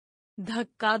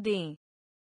 धक्का दें,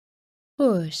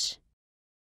 push,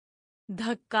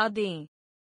 धक्का दें,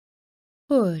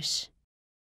 push,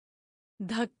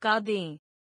 धक्का दें,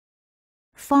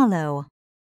 follow,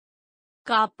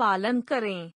 का पालन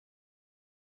करें,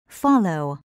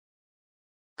 follow,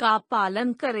 का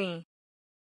पालन करें,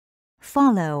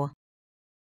 follow,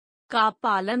 का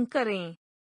पालन करें,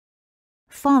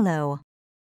 follow,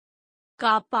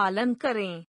 का पालन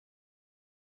करें,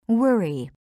 worry,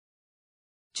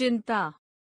 चिंता,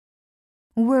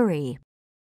 worry,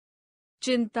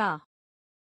 चिंता,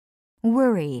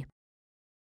 worry,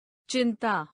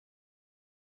 चिंता,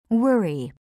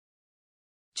 worry,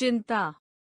 चिंता,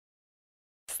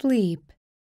 sleep,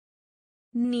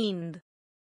 नींद,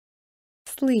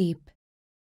 sleep,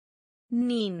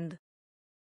 नींद,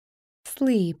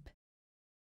 sleep,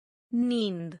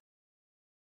 नींद,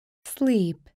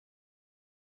 sleep,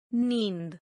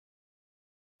 नींद,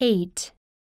 hate,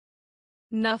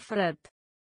 नफरत,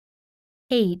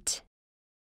 hate,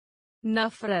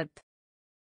 नफरत,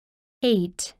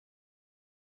 hate,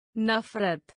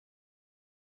 नफरत,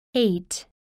 hate,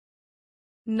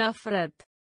 नफरत,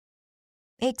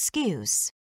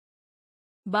 excuse,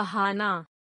 बहाना,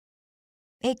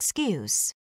 excuse,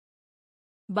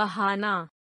 बहाना,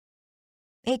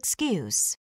 excuse,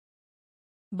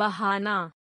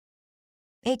 बहाना,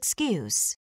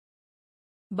 excuse,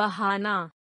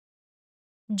 बहाना,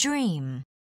 dream,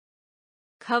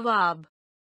 ख्वाब,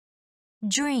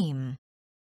 dream,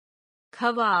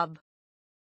 ख्वाब,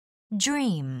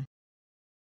 dream,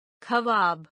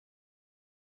 ख्वाब,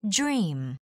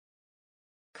 dream,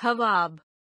 ख्वाब,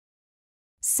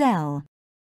 sell,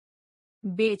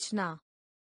 बेचना,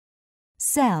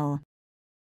 sell,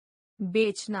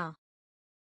 बेचना,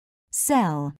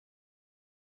 sell,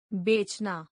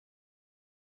 बेचना,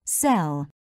 sell,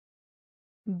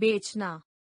 बेचना,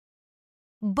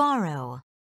 borrow,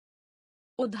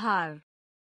 उधार,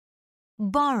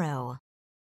 borrow,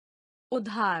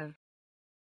 उधार,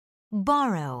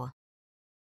 borrow,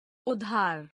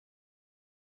 उधार,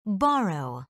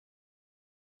 borrow,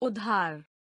 उधार,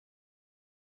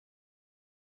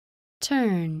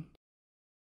 turn,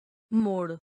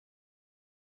 मोड़,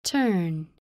 turn,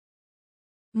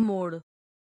 मोड़,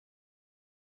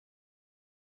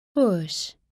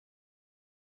 push,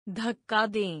 धक्का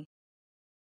दें,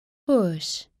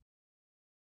 push,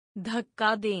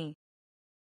 धक्का दें,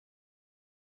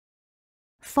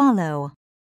 follow,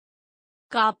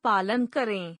 का पालन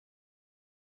करें,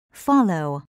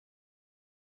 follow,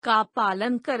 का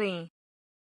पालन करें,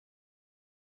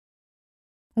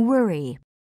 worry,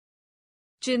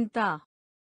 चिंता,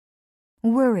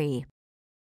 worry,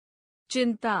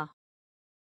 चिंता,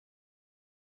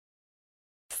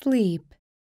 sleep,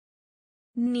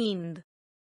 नींद,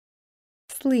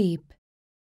 sleep,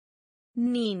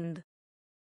 नींद,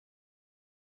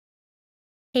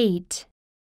 hate,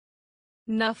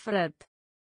 नफरत,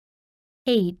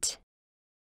 hate,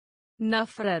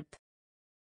 नफरत,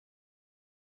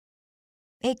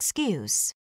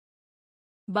 excuse,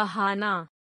 बहाना,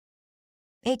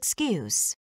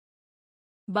 excuse,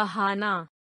 बहाना,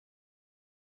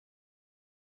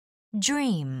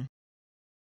 dream,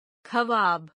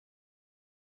 ख्वाब,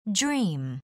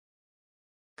 dream,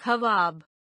 ख्वाब,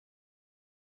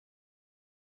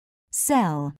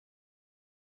 sell,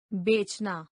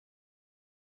 बेचना,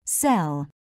 sell,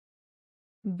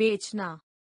 बेचना,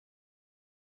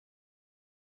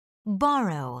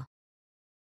 borrow,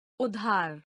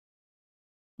 उधार,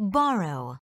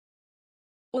 borrow,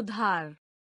 उधार,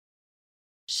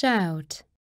 shout,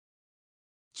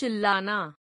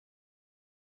 चिल्लाना,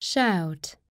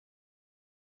 shout,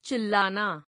 चिल्लाना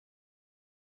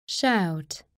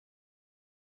shout,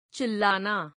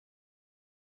 चिल्लाना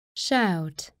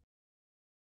shout,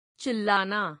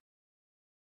 चिल्लाना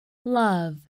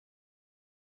love,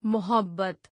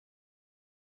 मोहब्बत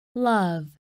love,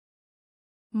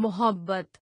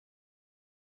 मोहब्बत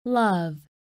love,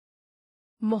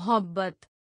 मोहब्बत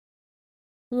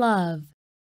love,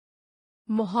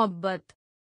 मोहब्बत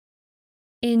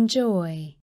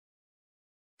enjoy,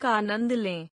 का आनंद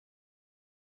लें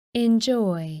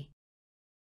enjoy,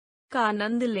 का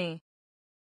आनंद लें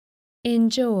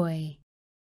enjoy,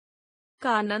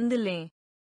 का आनंद लें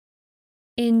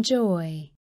enjoy,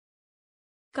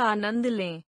 का आनंद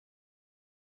लें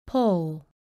pull,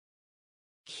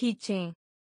 खींचें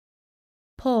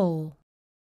pull,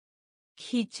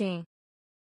 खींचें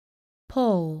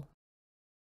pull,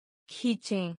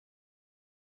 खींचें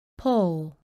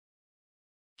pull,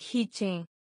 खींचें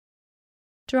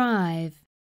drive,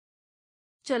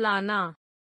 चलाना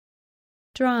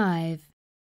drive,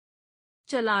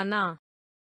 चलाना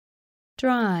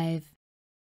drive,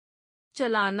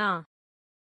 चलाना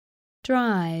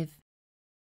drive,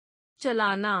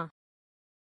 चलाना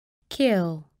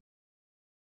kill,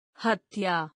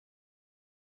 हत्या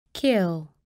kill,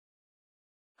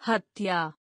 हत्या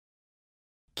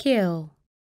kill,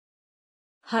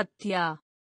 हत्या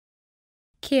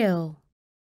kill,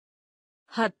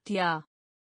 हत्या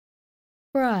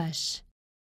brush,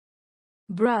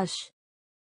 brush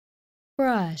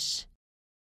brush,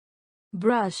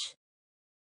 brush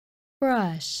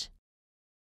brush,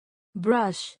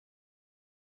 brush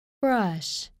brush,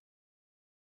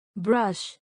 brush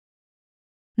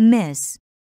miss,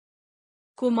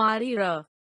 कुमारी र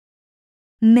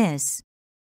miss,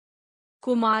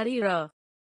 कुमारी र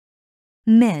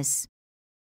miss,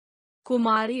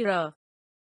 कुमारी र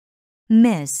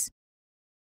miss,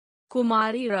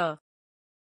 कुमारी र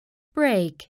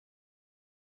break,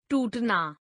 टूटना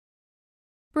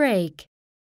break,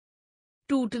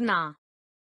 टूटना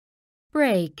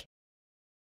break,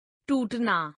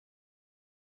 टूटना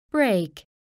break,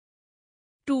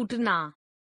 टूटना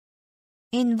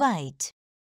invite,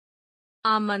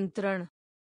 आमंत्रण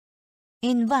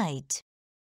invite,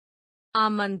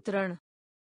 आमंत्रण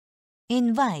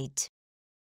invite,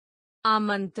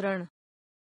 आमंत्रण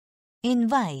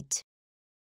invite,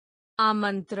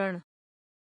 आमंत्रण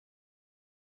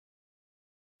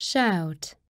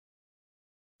shout,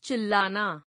 चिल्लाना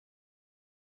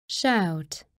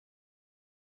shout,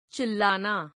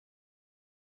 चिल्लाना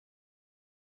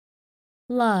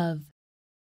love,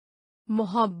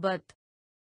 मोहब्बत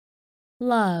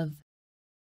love,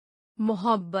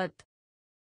 मोहब्बत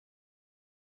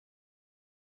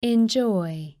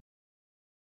enjoy,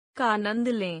 का आनंद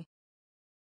लें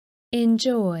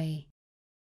enjoy,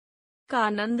 का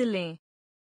आनंद लें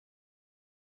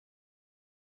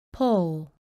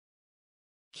pull,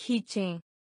 खींचें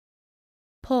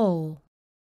pull,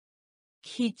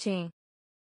 खींचें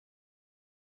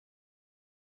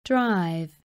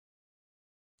drive,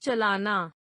 चलाना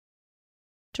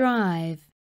drive,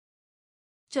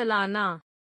 चलाना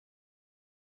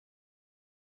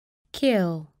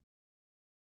kill,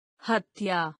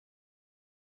 हत्या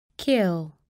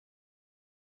kill,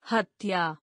 हत्या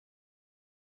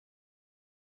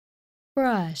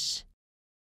brush,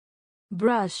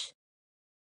 brush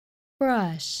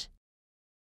brush,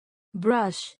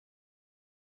 brush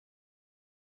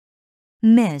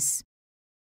miss,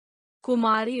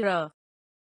 कुमारी र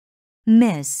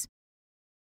miss,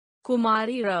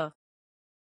 कुमारी र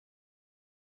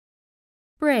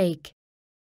break,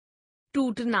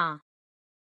 टूटना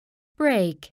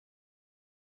break,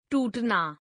 टूटना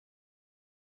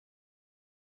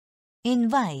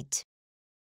invite,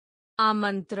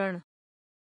 आमंत्रण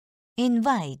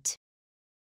invite,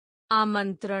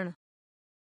 आमंत्रण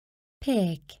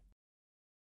pick,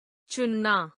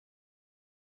 चुनना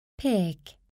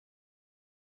pick,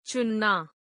 चुनना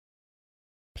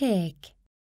pick,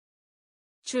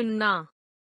 चुनना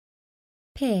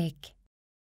pick,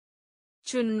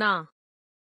 चुनना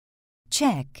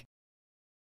check,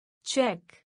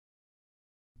 check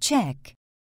check,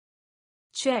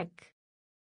 check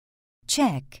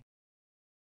check,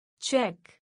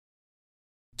 check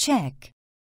check,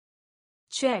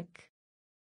 check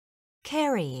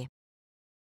carry,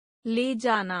 ले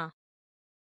जाना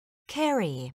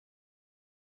carry,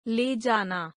 ले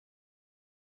जाना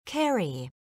carry,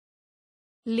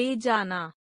 ले जाना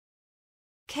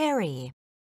carry,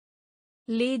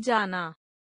 ले जाना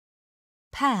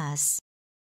pass,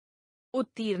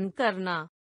 उत्तीर्ण करना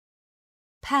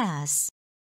pass,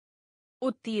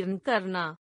 उत्तीर्ण करना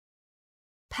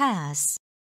pass,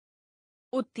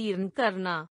 उत्तीर्ण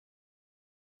करना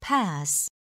pass,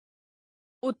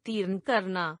 उत्तीर्ण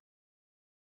करना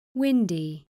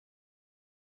windy,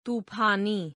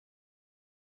 तूफानी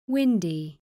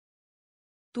windy,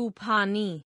 तूफानी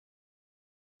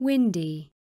windy,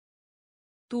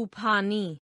 तूफानी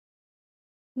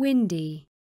windy,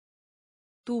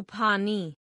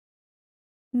 तूफानी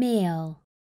male,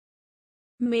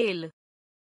 mail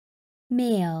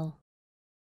male,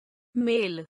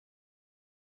 mail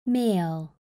male,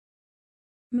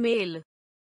 mail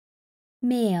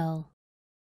male,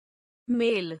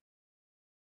 mail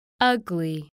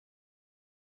ugly,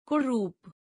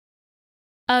 कुरूप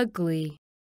ugly,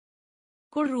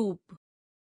 कुरूप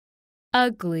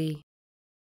ugly,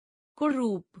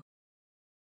 कुरूप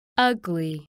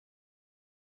ugly,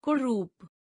 कुरूप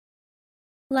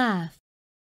laugh,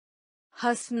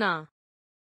 हंसना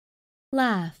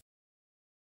laugh,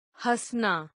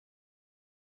 हंसना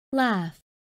laugh,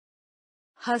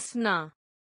 हंसना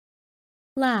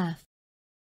laugh,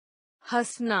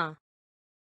 हंसना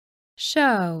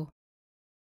show,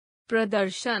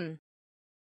 प्रदर्शन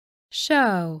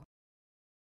show,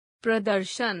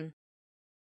 प्रदर्शन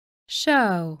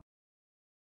show,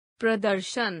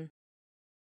 प्रदर्शन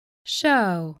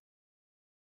show,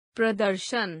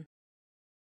 प्रदर्शन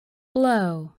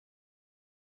blow,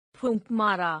 फूंक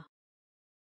मारा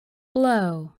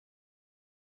blow,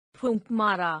 फूंक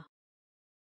मारा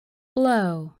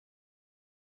blow,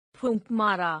 फूंक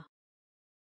मारा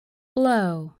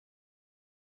blow,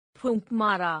 फूंक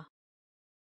मारा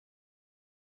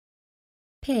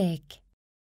pick,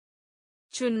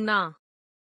 चुनना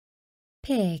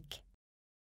pick,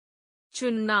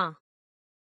 चुनना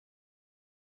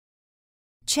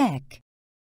check,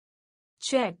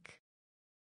 check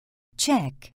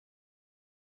check,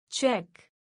 check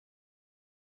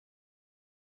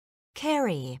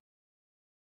carry,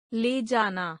 ले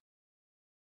जाना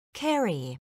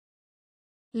carry,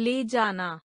 ले जाना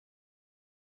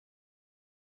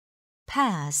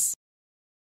pass,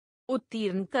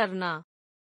 उत्तीर्ण करना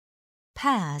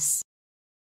pass,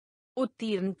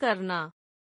 उत्तीर्ण करना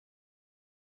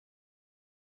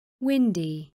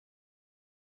windy,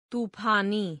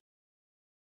 तूफानी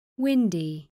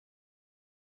windy,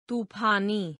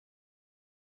 तूफानी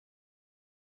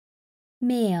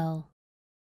male,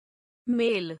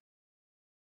 mail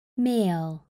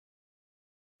male,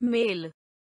 mail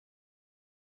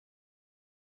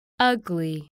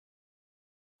ugly,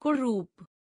 कुरूप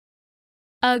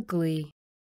ugly,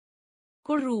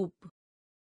 कुरूप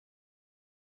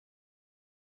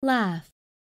laugh,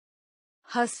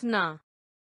 हंसना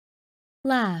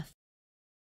laugh,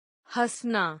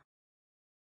 हंसना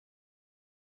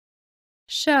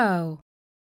show,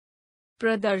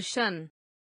 प्रदर्शन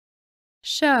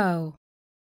show,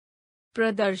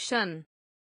 प्रदर्शन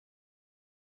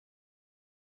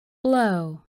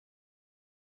blow,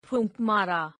 फूंक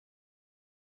मारा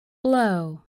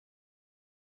blow,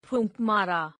 फूंक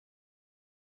मारा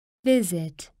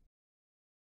visit,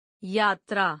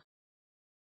 यात्रा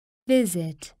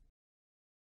visit,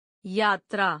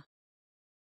 यात्रा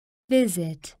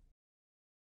visit,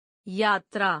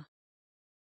 यात्रा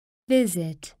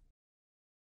visit,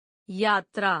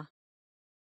 यात्रा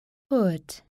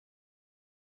put,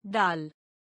 डाल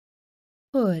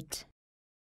put,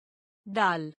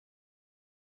 डाल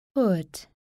put,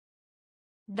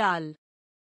 डाल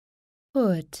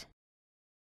put,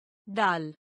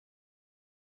 डाल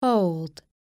hold,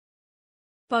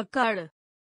 पकड़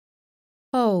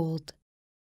hold,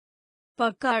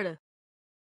 पकड़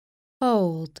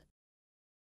hold,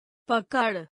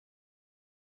 पकड़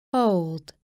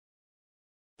hold,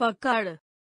 पकड़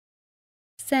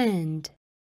send,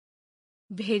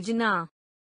 भेजना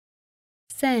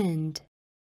send,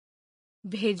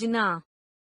 भेजना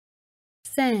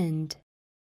send,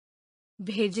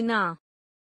 भेजना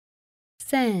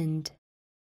send,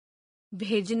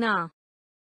 भेजना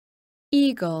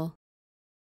eagle,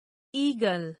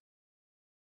 eagle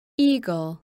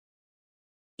eagle,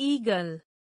 eagle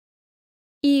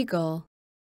eagle,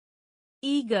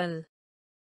 eagle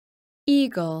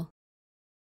eagle,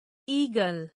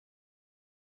 eagle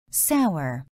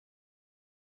sour,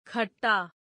 खट्टा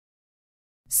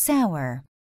sour,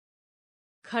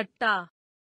 खट्टा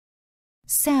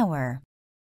sour,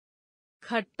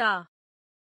 खट्टा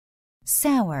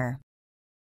sour,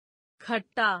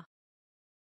 खट्टा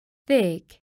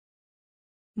thick,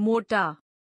 मोटा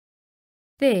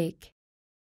thick,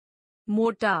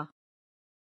 मोटा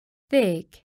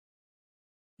thick,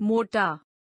 मोटा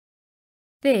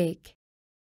thick,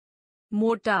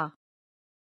 मोटा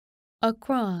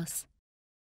across,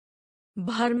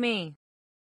 भर में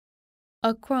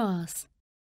across,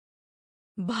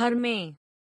 भर में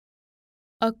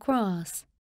across,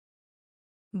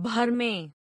 भर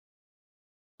में,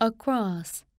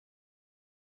 across,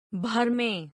 भर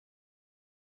में,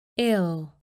 ill,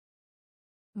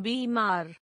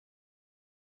 बीमार,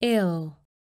 ill,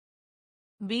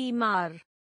 बीमार,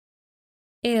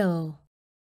 ill,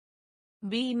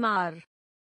 बीमार,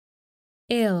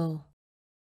 ill,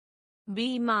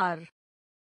 बीमार,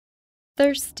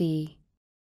 thirsty,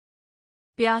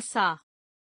 प्यासा,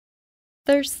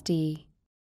 thirsty,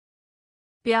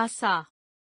 प्यासा,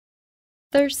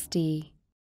 thirsty,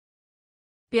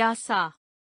 प्यासा,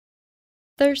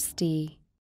 thirsty,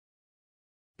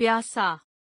 प्यासा,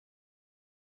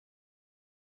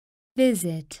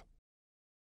 visit,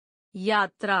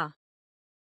 यात्रा,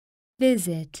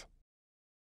 visit,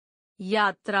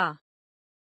 यात्रा,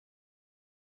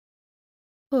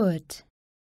 put,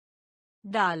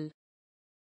 डाल,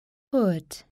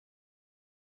 put,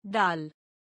 डाल,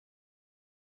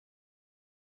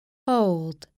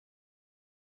 hold,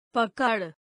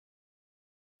 पकड़,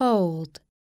 hold,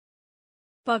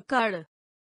 पकड़,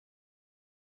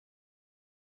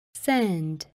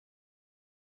 send,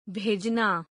 भेजना,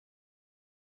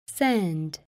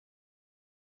 send,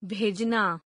 भेजना,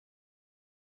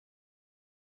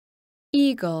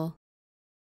 eagle,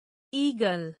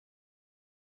 eagle,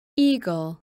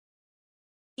 eagle,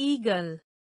 eagle,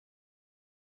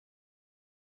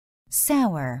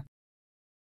 sour,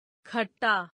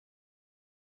 खट्टा,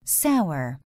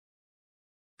 sour,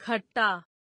 खट्टा,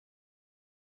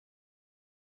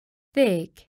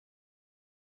 thick,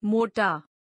 मोटा,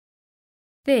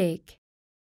 thick,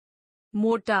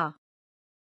 मोटा,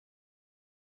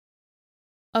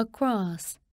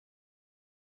 across,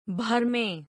 भर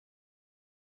में,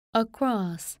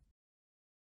 across,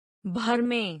 भर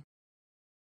में,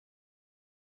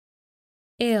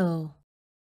 ill,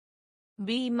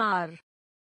 बीमार,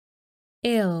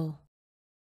 ill,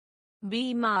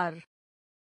 बीमार,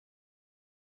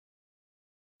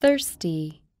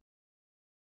 thirsty,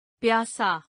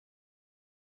 प्यासा,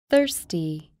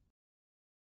 thirsty,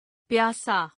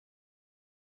 प्यासा,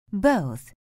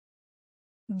 both,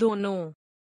 दोनों,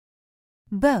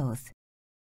 both,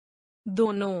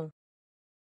 दोनों,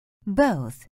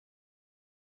 both,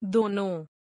 दोनों,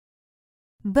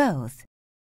 both,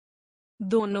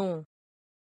 दोनों,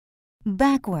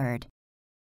 backward,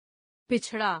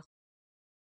 पिछड़ा,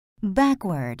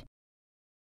 backward,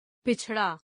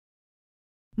 पिछड़ा,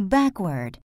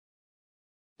 backward,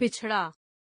 पिछड़ा,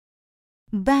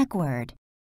 backward,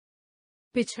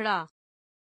 पिछड़ा,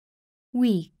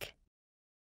 weak,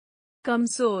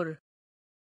 कमजोर,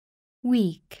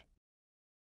 weak,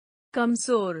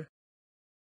 कमजोर,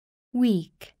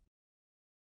 weak,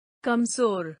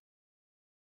 कमजोर,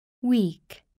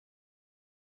 weak,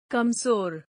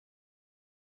 कमजोर,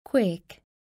 quick,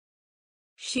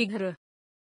 शीघ्र,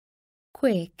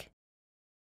 quick,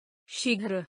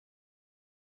 शीघ्र,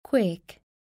 quick,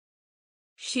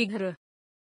 शीघ्र,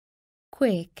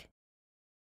 quick,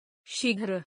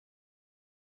 शीघ्र,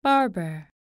 barber,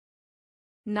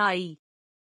 नाई,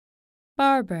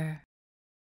 barber,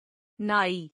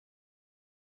 नाई,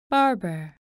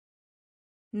 barber,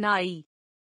 नाई,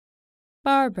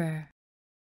 barber,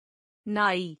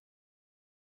 नाई,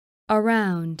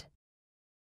 around,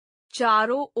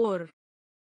 चारों ओर,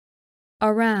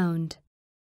 around,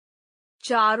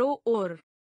 चारों ओर,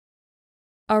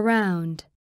 around,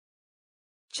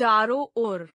 चारों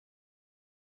ओर,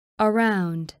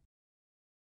 around,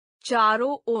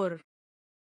 चारों ओर,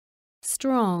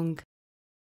 strong,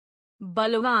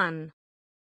 बलवान,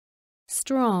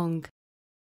 strong,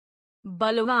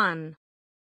 बलवान,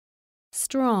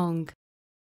 strong,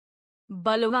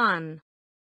 बलवान,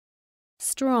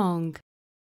 strong,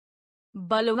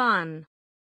 बलवान,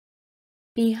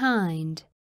 behind,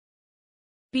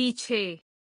 पीछे,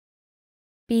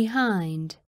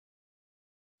 behind,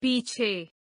 पीछे,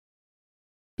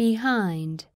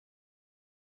 behind,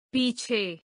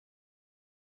 पीछे,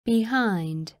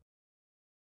 behind,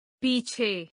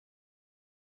 पीछे,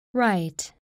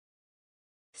 right,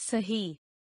 सही,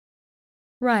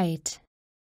 right,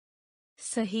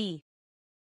 सही,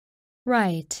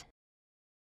 right,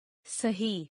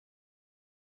 सही,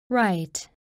 right,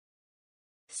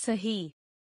 सही,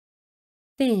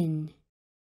 thin,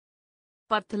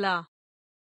 पतला,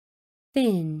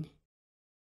 thin,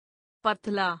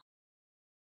 पतला,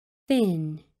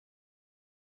 thin,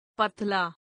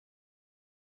 पतला,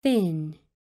 thin,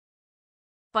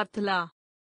 पतला,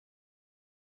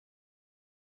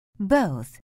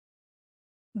 both,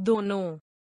 दोनों,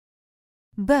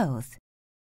 both,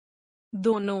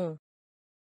 दोनों,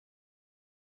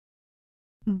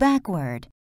 backward,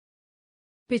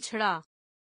 पिछड़ा,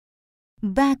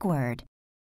 backward,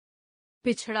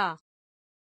 पिछड़ा,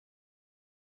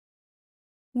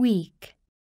 weak,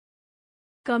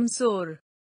 कमजोर,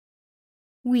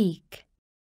 weak,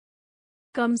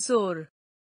 कमजोर,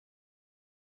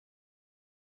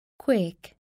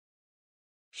 quick,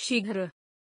 शीघ्र,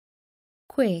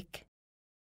 quick,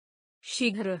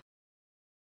 शीघ्र,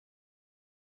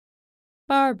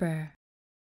 barber,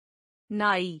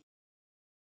 नाई,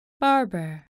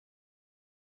 barber,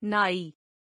 नाई,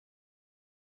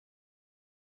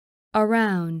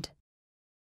 around,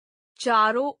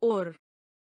 चारों ओर,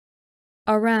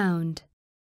 around,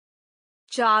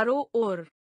 चारों ओर,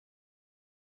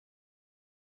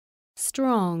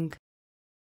 strong,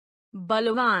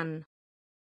 बलवान,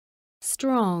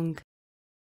 strong,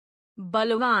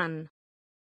 बलवान,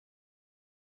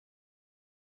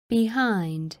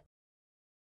 behind,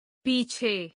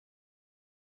 पीछे,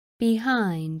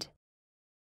 behind,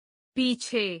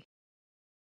 पीछे,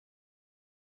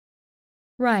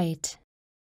 right,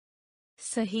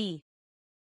 सही,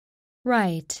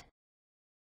 right,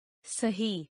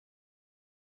 सही,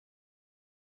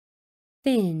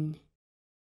 thin,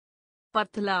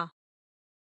 पतला,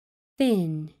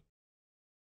 thin,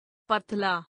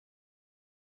 पतला,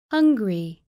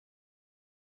 hungry,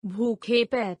 भूखे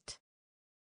पेट,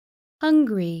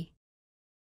 hungry,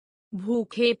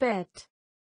 भूखे पेट,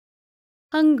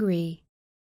 hungry,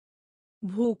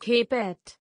 भूखे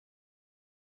पेट,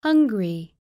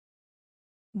 hungry,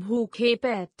 भूखे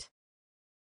पेट,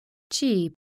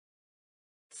 cheap,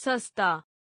 सस्ता,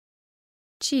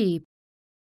 cheap,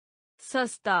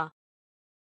 सस्ता,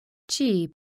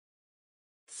 cheap,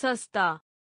 सस्ता,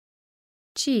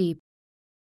 cheap,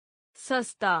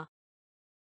 सस्ता,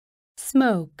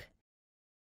 smoke,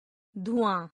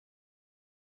 धुआं,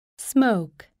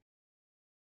 smoke,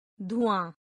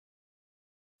 धुआं,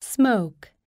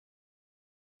 smoke,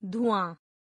 धुआं,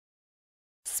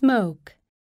 smoke,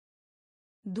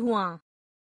 धुआं,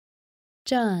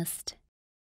 just,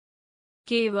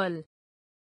 केवल,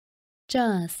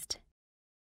 just,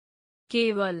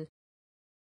 केवल,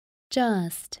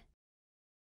 just,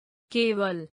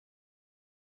 केवल,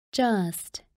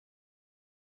 just,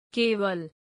 केवल,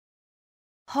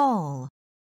 hole,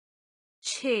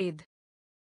 छेद,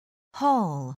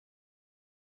 hole,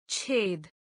 छेद,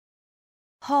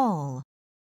 hole,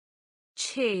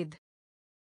 छेद,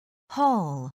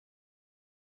 hole,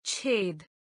 छेद,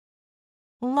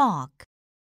 lock,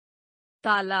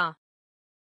 ताला,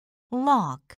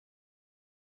 lock,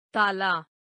 ताला,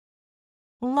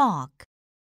 lock,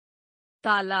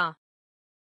 ताला,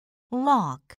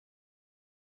 lock,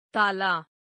 ताला,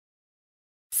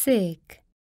 sick,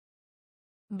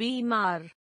 बीमार,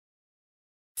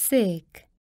 sick,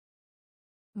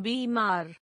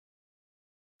 बीमार,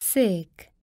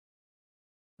 sick,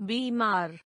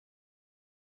 बीमार,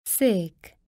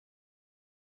 sick,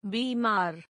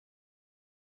 बीमार,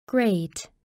 great,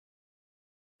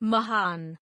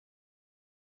 महान,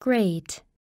 great,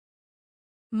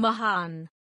 महान,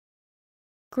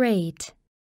 great,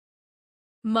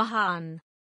 महान,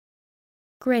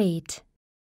 great,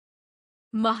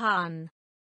 महान,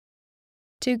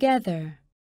 together,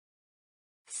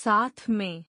 साथ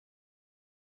में,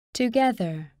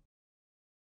 together,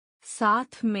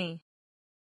 साथ में,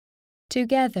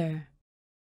 together,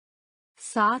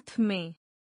 साथ में,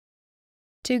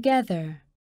 together,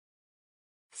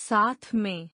 साथ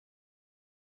में,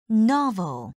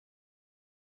 novel,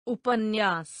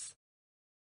 उपन्यास,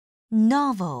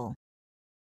 novel,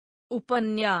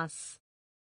 उपन्यास,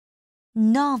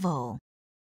 novel,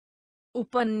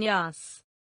 उपन्यास,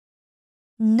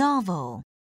 novel,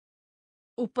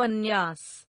 उपन्यास,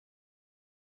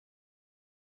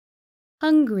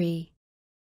 hungry,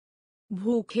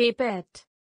 भूखे पेट,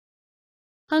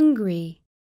 hungry,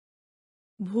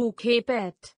 भूखे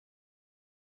पेट,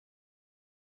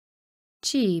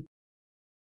 cheap,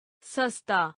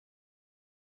 सस्ता,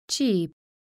 cheap,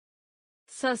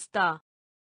 सस्ता,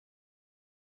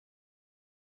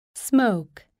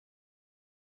 smoke,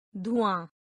 धुआं,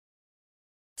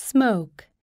 smoke,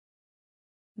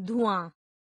 धुआं,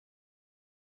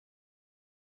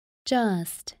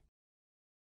 just,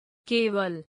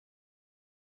 केवल,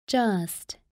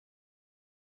 just,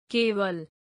 केवल,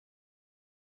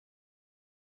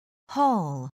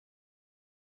 hole,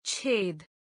 छेद,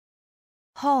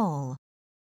 hole,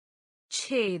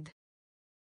 छेद,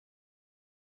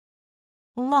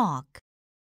 lock,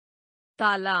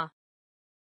 ताला,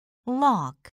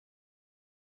 lock,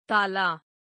 ताला,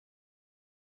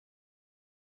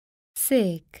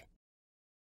 sick,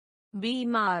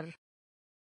 बीमार,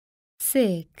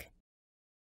 sick,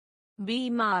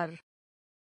 बीमार,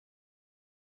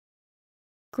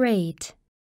 great,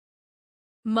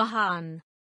 महान,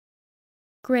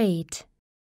 great,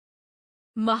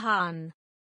 महान,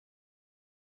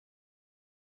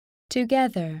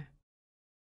 together,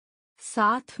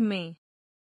 साथ में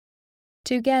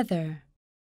together,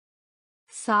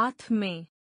 साथ में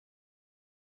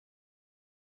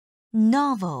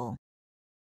novel,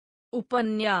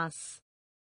 उपन्यास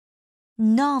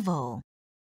novel,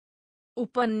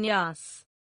 उपन्यास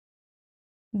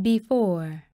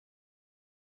before,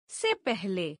 से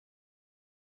पहले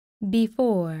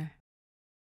before,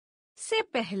 से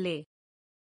पहले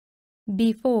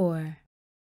before,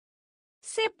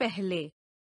 से पहले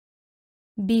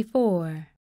before,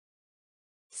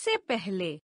 से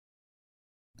पहले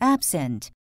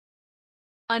absent,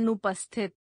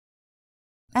 अनुपस्थित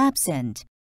absent,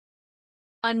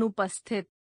 अनुपस्थित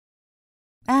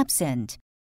absent,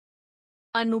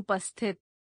 अनुपस्थित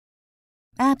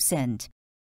absent,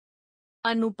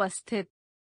 अनुपस्थित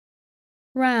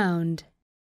round,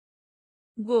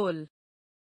 गोल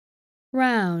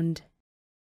round,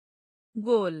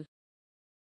 गोल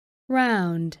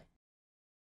round,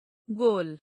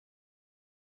 गोल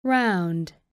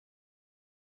round,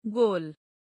 गोल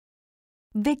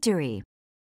victory,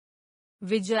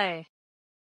 विजय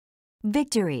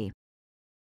victory,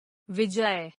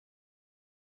 विजय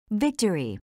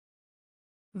victory,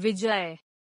 विजय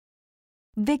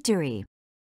victory,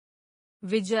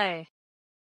 विजय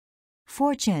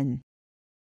fortune,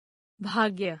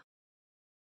 भाग्य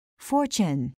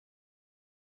fortune,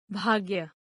 भाग्य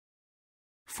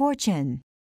fortune,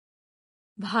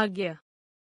 भाग्य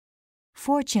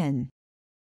fortune,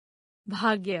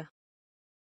 भाग्य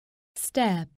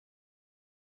step,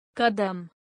 कदम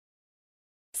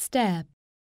step,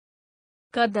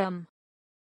 कदम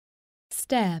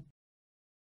step,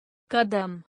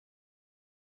 कदम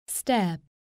step,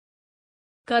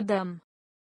 कदम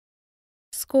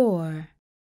score,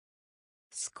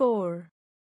 score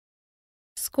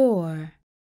score,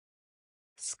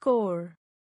 score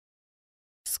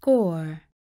score,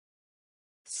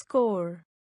 score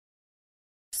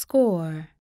score,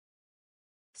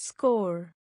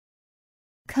 score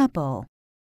couple,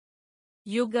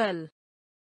 युगल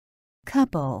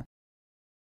couple,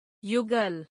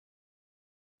 युगल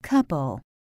couple,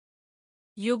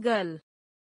 युगल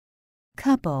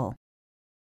couple,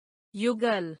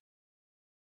 युगल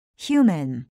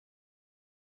human,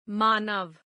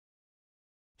 मानव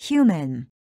human,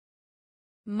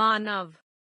 मानव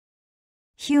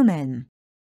human,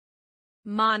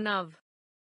 मानव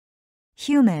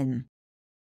human,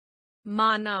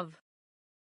 मानव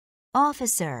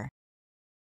officer,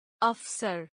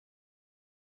 अफसर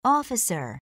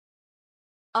officer,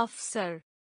 अफसर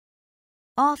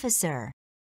officer,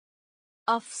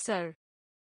 अफसर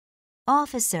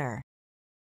officer,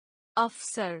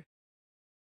 अफसर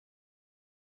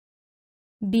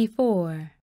before,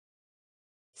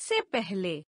 से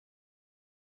पहले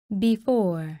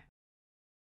before,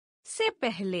 से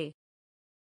पहले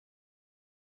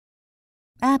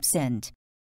absent,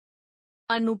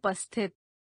 अनुपस्थित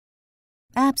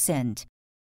absent,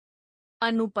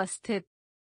 अनुपस्थित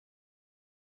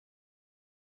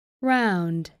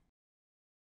round,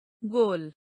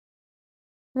 गोल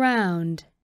round,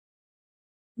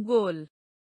 गोल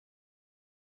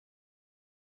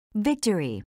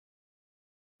victory,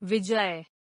 विजय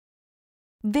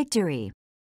victory,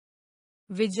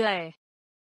 विजय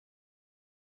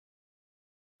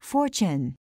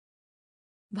fortune,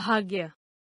 भाग्य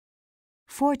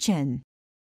fortune,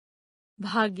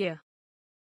 भाग्य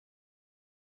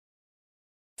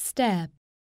step,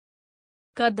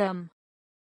 कदम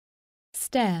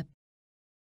step,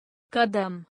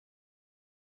 कदम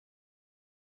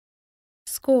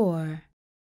score,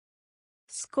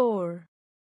 score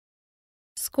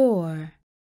score,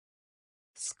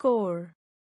 score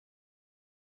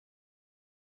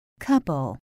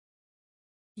couple,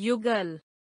 युगल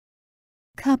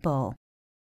couple,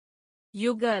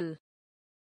 युगल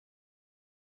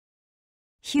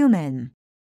human,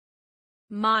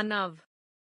 मानव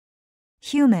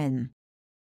human,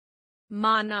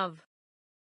 मानव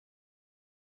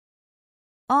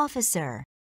officer,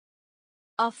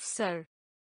 अफसर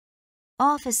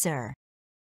officer,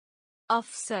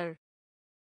 अफसर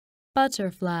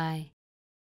butterfly,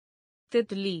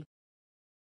 तितली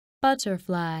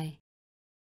butterfly,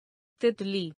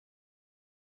 तितली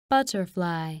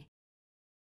butterfly,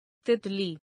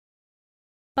 तितली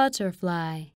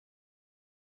butterfly,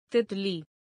 तितली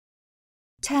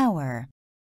tower,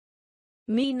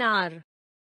 मीनार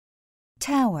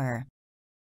tower,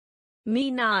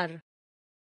 मीनार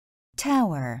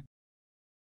tower,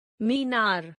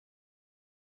 मीनार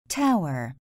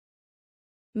tower,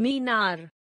 मीनार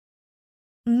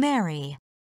marry,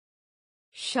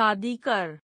 शादी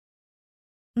कर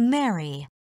marry,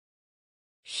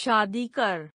 शादी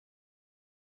कर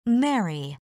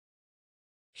marry,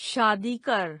 शादी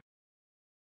कर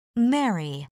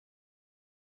marry,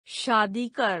 शादी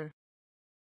कर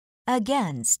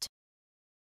against,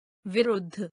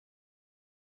 विरुद्ध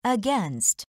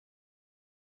against,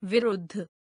 विरुद्ध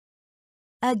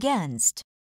against,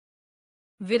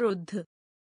 विरुद्ध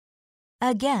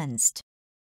against,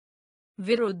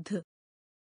 विरुद्ध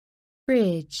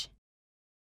bridge,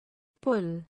 पुल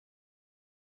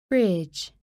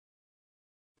bridge,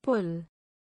 पुल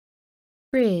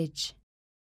bridge,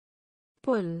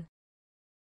 पुल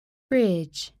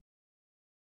bridge,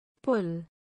 पुल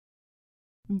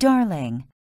darling,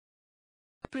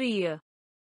 प्रिय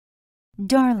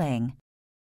darling,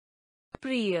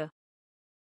 प्रिय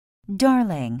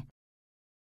darling,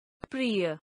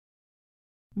 प्रिय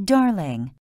darling,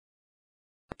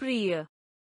 प्रिय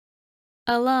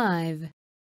alive,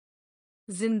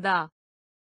 जिंदा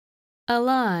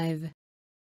alive,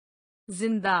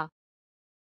 जिंदा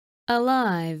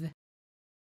alive,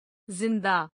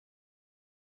 जिंदा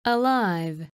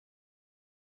alive,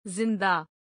 जिंदा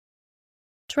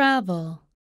travel,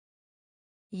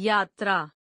 यात्रा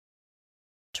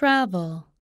travel,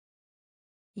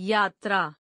 यात्रा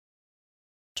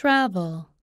travel,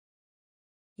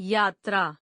 यात्रा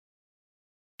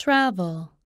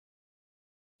travel,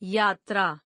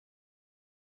 यात्रा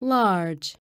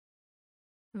large,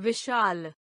 विशाल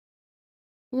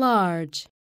large,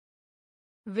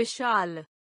 विशाल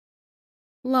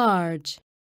large,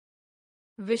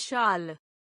 विशाल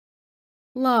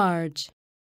large,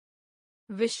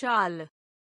 विशाल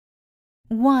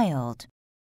wild,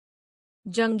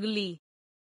 जंगली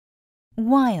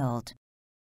wild,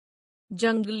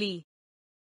 जंगली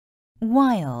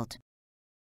wild,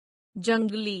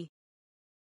 जंगली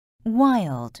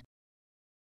wild,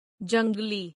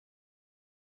 जंगली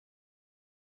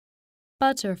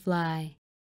butterfly,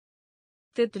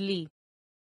 तितली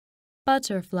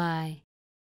butterfly,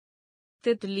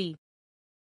 तितली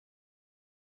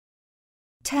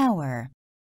tower,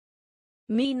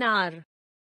 मीनार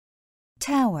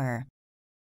tower,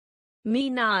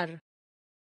 मीनार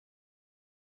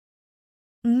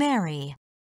marry,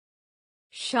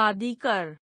 शादी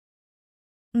कर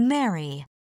marry,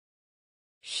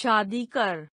 शादी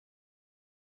कर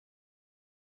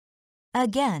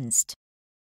against,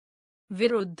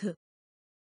 विरुद्ध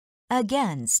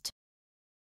against,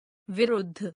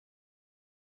 विरुद्ध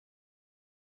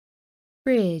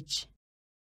bridge,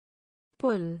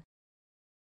 पुल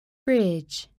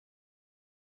bridge,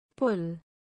 पुल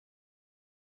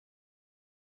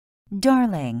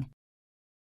darling,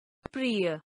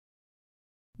 प्रिय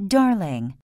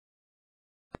darling,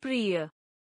 प्रिय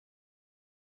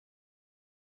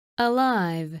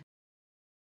alive,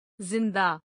 जिंदा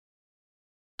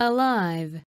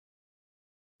alive,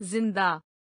 जिंदा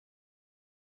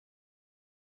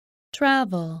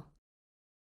travel,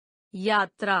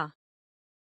 यात्रा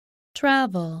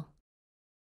travel,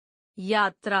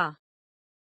 यात्रा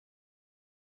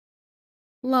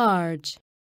large,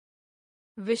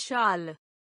 विशाल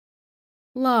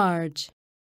large,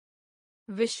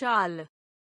 विशाल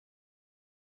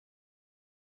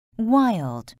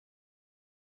wild,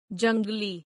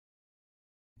 जंगली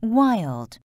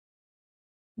wild,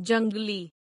 जंगली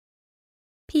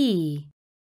pea,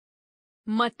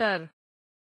 मटर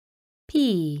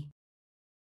pea,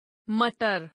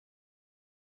 मटर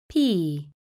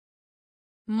pea,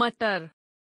 मटर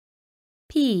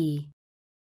pea,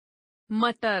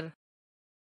 मटर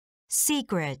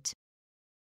secret,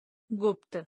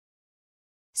 गुप्त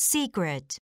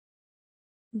secret,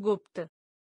 गुप्त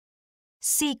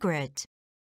secret,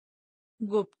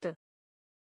 गुप्त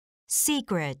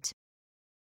secret,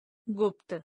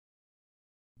 गुप्त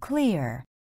clear,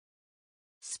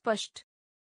 स्पष्ट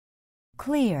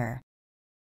clear,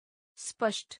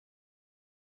 स्पष्ट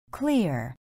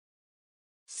clear,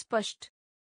 स्पष्ट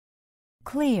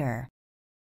clear,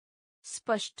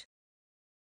 स्पष्ट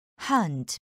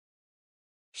hunt,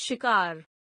 शिकार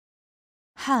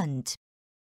hunt,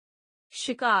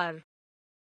 शिकार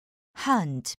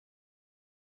hunt,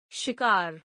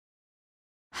 शिकार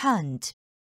hunt,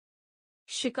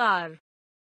 शिकार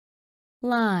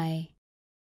lie,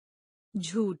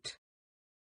 झूठ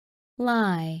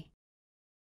lie,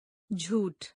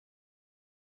 झूठ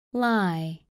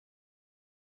lie,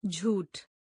 झूठ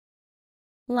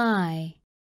lie,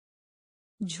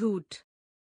 झूठ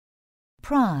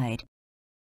pride,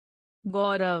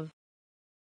 गौरव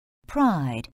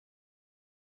pride,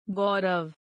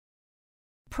 गौरव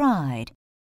pride,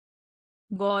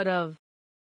 गौरव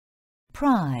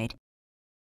pride,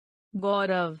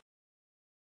 गौरव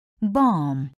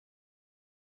bomb,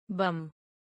 बम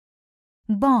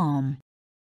bomb,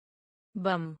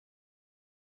 bum,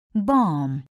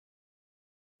 bomb,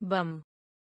 bum,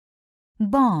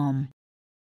 bomb,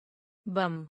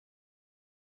 bum,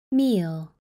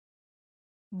 meal,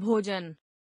 भोजन,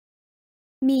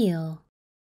 meal,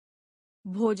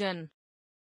 भोजन,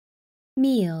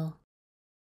 meal,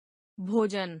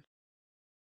 भोजन,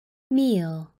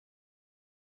 meal,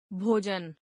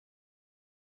 भोजन,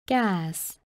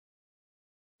 gas,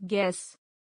 gas,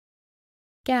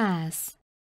 gas,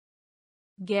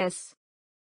 gas,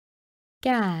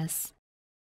 gas,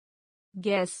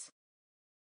 gas,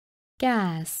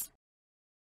 gas,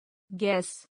 gas,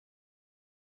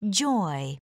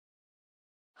 joy,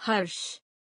 हर्ष,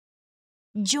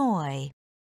 joy,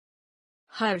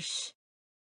 हर्ष,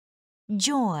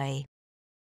 joy,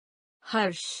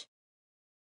 हर्ष,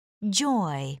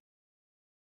 joy,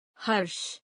 हर्ष,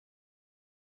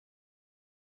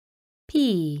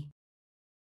 pea,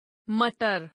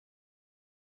 मटर,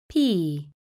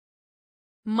 pea,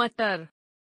 मटर,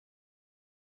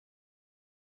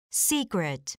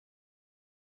 secret,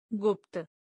 गुप्त,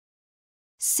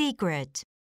 secret,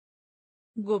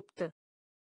 गुप्त,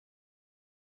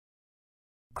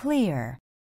 clear,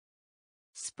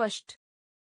 स्पष्ट,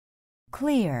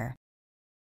 clear,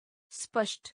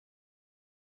 स्पष्ट,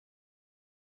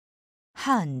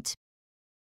 hunt,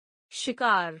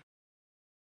 शिकार,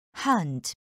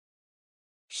 hunt,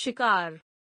 शिकार,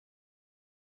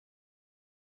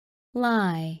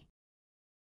 lie,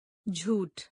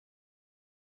 झूठ,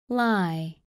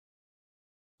 lie,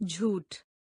 झूठ,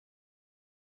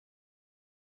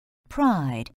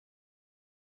 pride,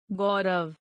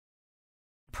 गौरव,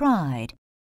 pride,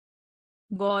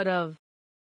 गौरव,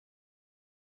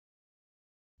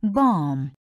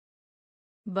 bomb,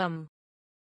 बम,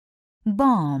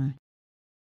 bomb,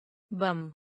 बम,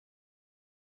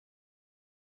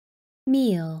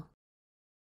 meal,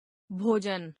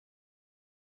 भोजन,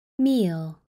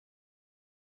 meal,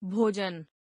 भोजन,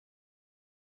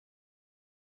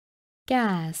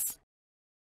 gas,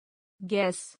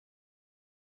 gas,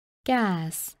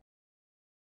 gas,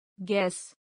 gas,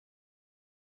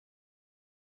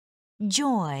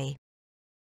 joy,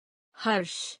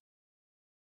 हर्ष,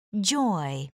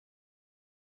 joy,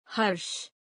 हर्ष,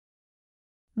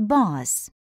 boss,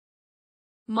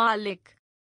 मालिक,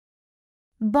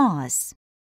 boss,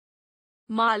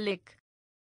 मालिक,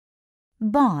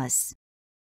 boss,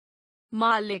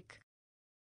 मालिक,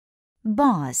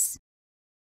 boss,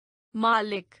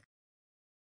 मालिक,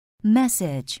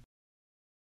 message,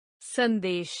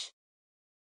 संदेश,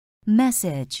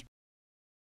 message,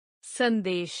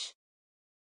 संदेश,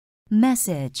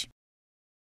 message,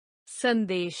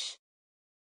 संदेश,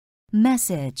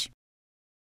 message,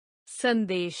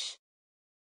 संदेश,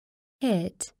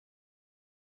 hit,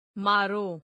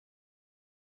 मारो,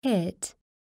 hit,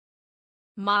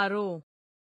 मारो,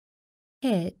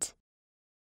 hit,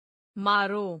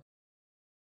 मारो,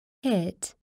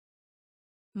 hit,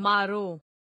 मारो,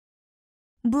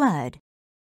 blood,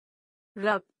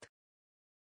 रक्त,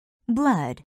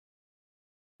 blood,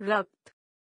 रक्त,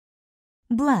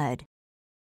 blood,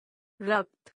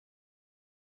 रक्त,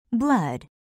 blood,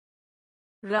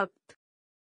 रक्त,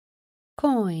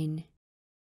 coin,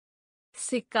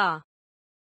 सिक्का,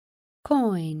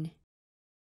 coin,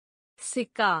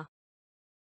 सिक्का,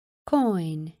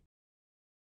 coin,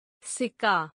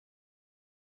 सिक्का,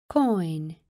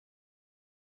 coin,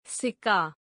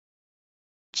 सिक्का,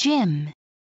 gym,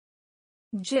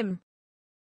 gym,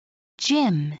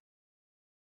 gym,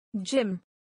 gym,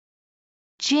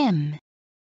 gym,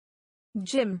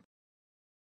 gym,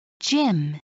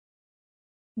 gym,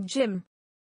 gym,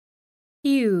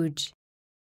 huge,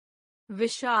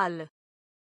 विशाल,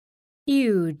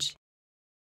 huge,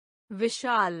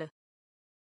 विशाल,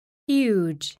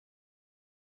 huge,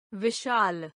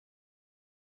 विशाल,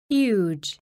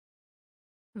 huge,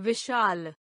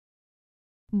 विशाल,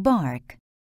 bark,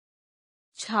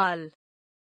 छाल,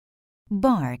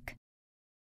 bark,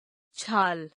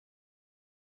 छाल,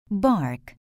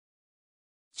 bark,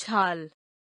 छाल,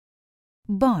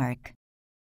 bark,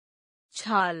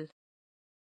 छाल,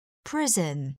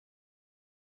 prison,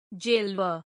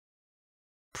 जेलवा,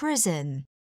 prison,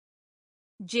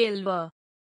 जेलवा,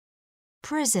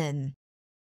 prison,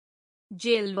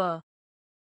 जेलवा,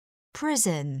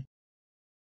 prison,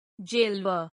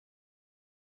 जेलवा,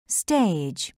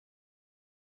 stage,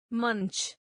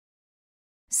 मंच,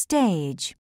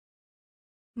 stage,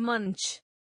 मंच,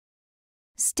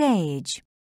 stage,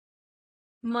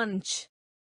 मंच,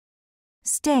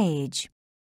 stage,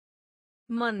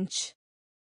 मंच,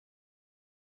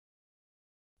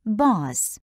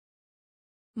 boss,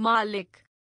 मालिक,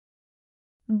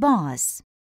 boss,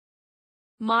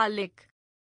 मालिक,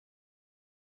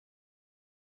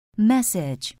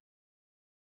 message,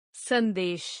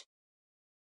 संदेश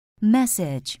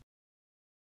message,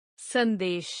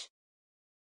 संदेश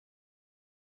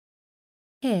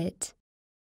hit,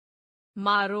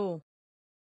 मारो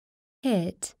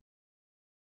hit,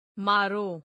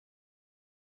 मारो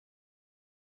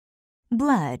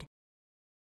blood,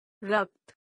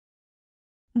 रक्त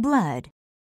blood,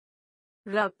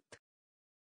 रक्त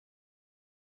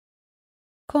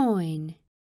coin,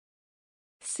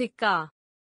 सिक्का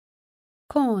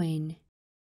coin,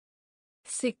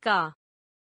 सिक्का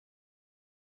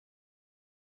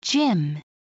gym,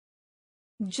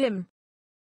 gym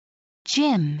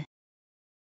gym,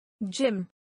 gym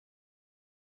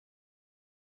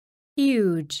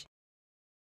huge,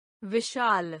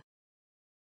 विशाल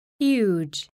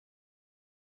huge,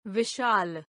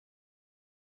 विशाल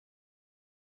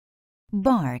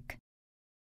bark,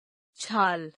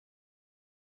 छाल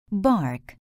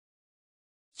bark,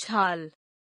 छाल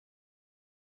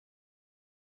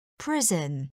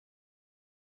prison,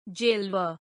 जेलवा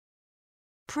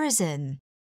prison,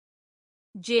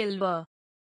 जेलवा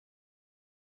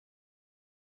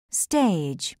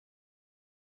stage,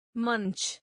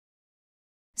 मंच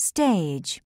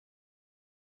stage,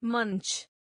 मंच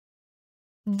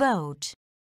vote,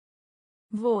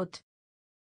 vote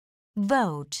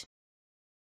vote,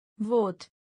 vote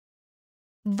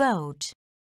vote,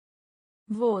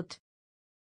 vote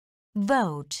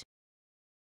vote,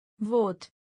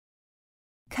 vote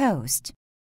coast,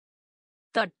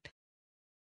 तट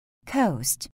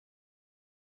coast,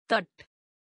 तट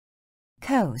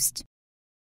coast,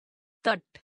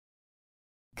 तट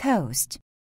coast,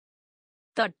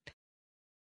 तट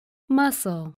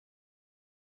muscle,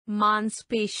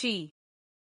 मांसपेशी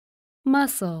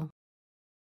muscle,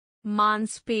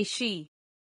 मांसपेशी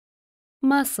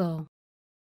muscle,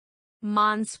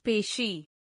 मांसपेशी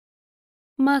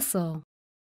muscle,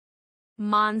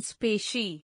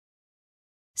 मांसपेशी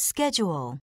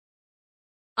schedule,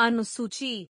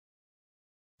 अनुसूची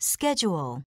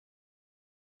schedule,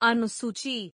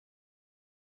 अनुसूची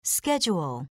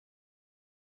schedule,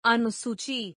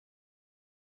 अनुसूची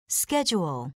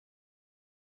schedule,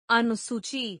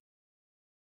 अनुसूची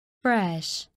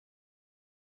fresh,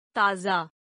 ताजा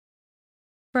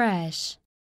fresh,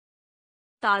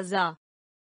 ताजा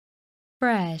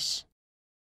fresh,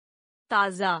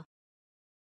 ताजा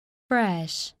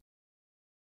fresh,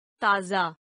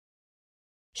 ताजा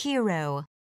hero,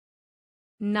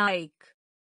 नायक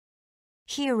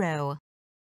hero,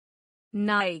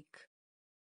 नायक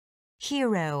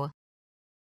hero,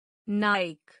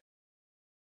 नायक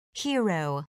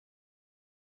hero,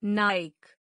 नायक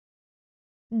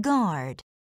guard,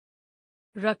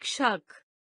 रक्षक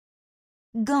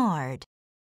guard,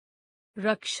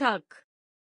 रक्षक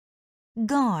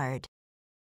guard,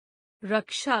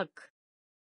 रक्षक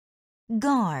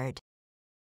guard,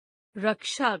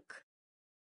 रक्षक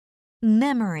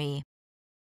memory,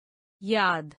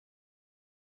 याद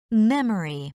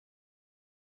memory,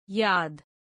 याद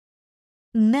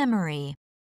memory,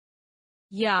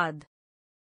 याद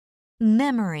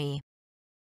memory,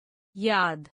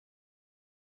 याद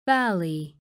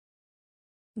valley,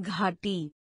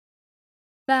 घाटी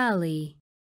valley,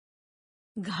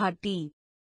 घाटी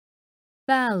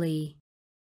valley,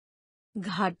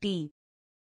 घाटी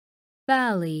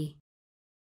valley,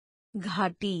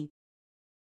 घाटी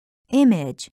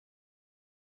image,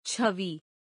 छवि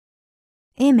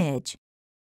image,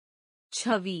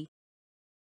 छवि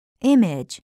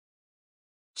image,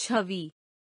 छवि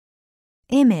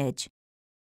image,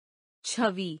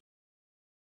 छवि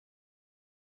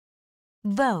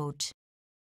vote,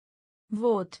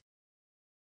 vote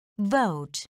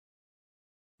vote,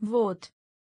 vote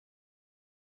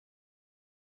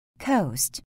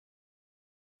coast,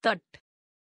 तट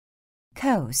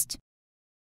coast,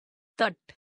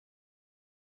 तट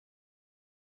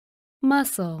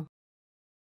muscle,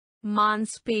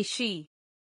 मांसपेशी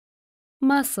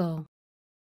muscle,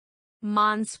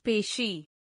 मांसपेशी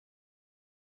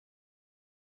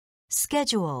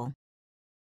schedule,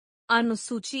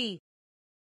 अनुसूची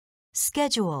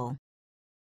schedule,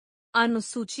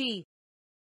 अनुसूची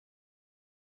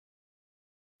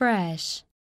fresh,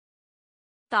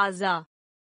 ताजा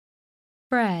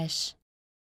fresh,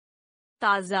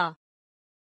 ताजा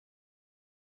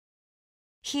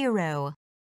hero,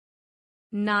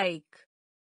 नायक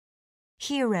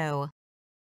hero,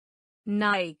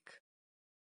 नायक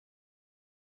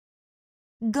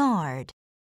guard,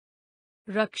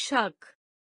 रक्षक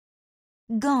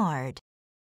guard,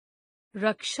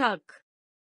 रक्षक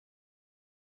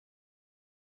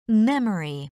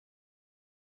memory,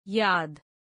 याद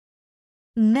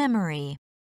memory,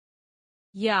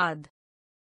 याद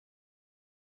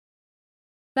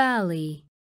valley,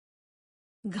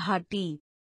 घाटी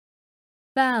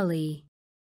valley,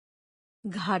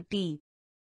 घाटी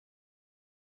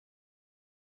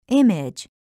image,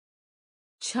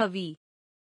 छवि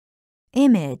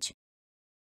image,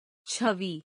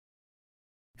 छवि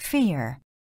fear,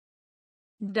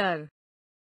 डर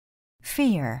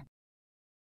fear,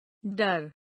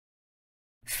 डर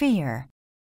fear,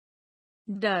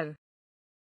 डर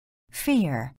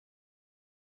fear,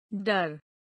 डर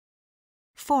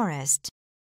forest,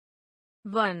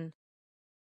 one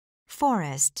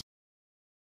forest,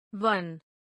 one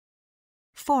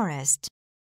forest,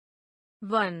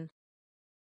 one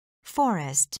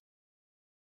forest,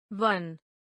 one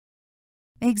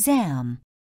exam,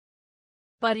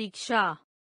 परीक्षा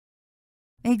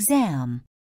exam,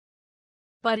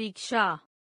 परीक्षा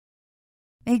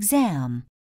exam,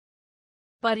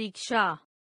 परीक्षा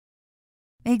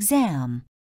exam,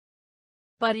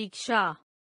 परीक्षा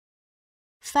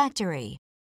factory,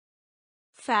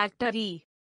 factory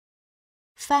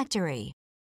factory,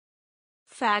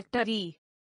 factory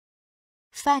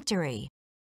factory,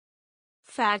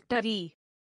 factory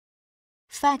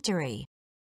factory,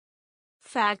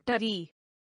 factory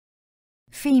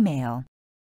female,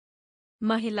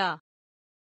 महिला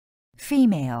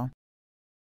female,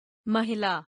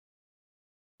 महिला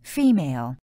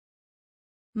female,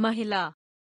 महिला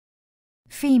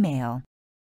female,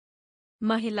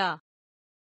 महिला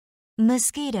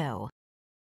mosquito,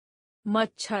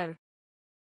 मच्छर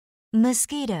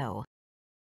mosquito,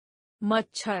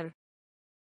 मच्छर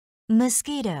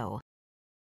mosquito,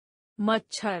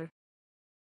 मच्छर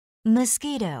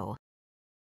mosquito,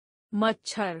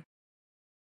 मच्छर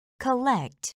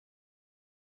collect,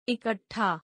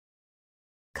 इकट्ठा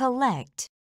collect,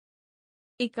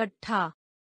 इकट्ठा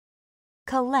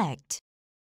collect,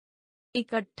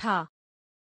 इकट्ठा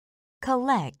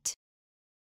collect,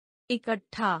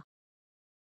 इकट्ठा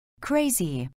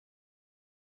crazy,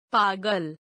 पागल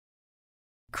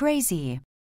crazy,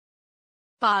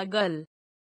 पागल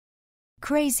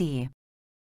crazy,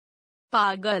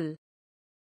 पागल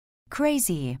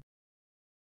crazy,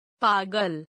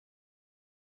 पागल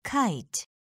kite,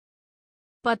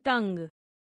 पतंग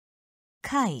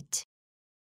kite,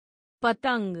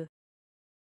 पतंग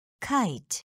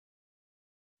kite,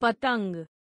 पतंग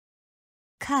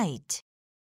kite,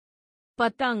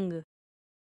 पतंग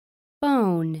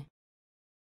bone,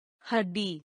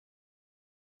 हड्डी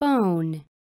bone,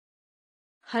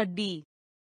 हड्डी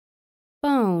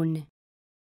bone,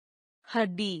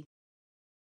 हड्डी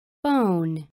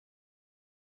bone,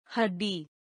 हड्डी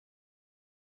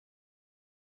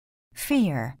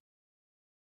fear,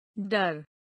 डर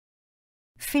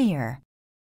fear,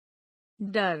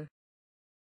 डर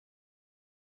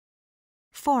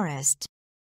forest,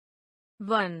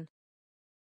 one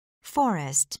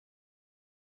forest,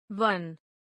 one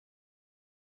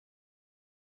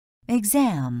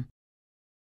exam,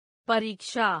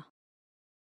 परीक्षा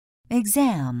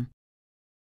exam,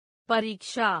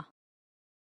 परीक्षा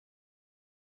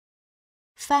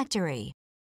factory,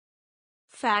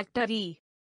 factory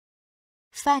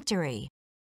factory,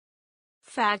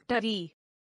 factory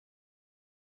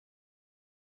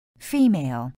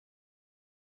female,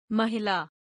 महिला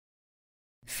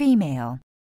female,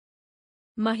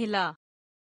 महिला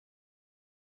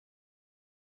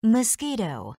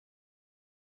mosquito,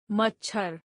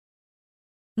 मच्छर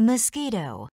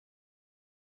mosquito,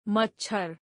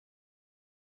 मच्छर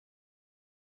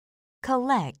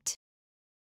collect,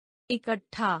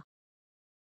 इकट्ठा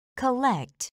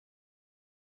collect,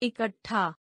 इकट्ठा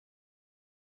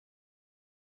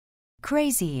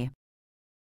crazy,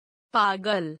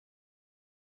 पागल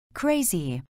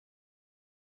crazy,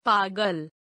 पागल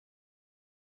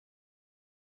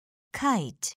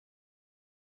kite,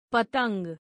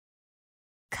 पतंग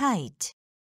kite,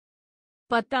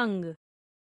 पतंग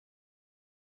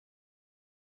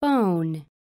bone,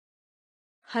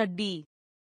 हड्डी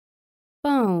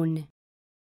bone,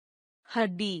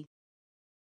 हड्डी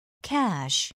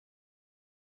cash,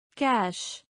 cash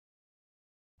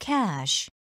cash,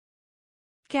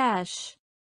 cash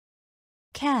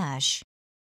cash,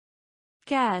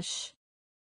 cash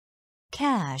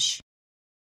cash,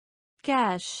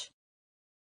 cash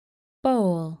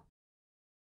bowl,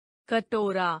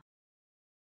 कटोरा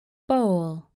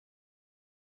bowl,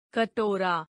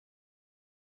 कटोरा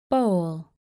bowl,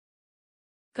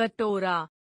 कटोरा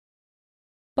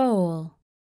bowl,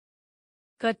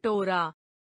 कटोरा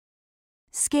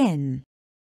skin,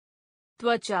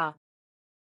 त्वचा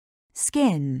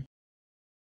skin,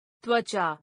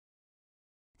 त्वचा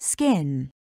skin,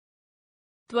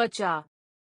 त्वचा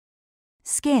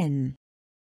skin,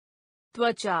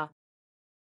 त्वचा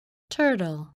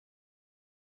turtle,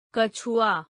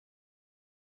 कछुआ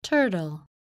turtle,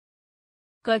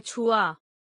 कछुआ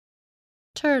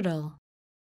turtle,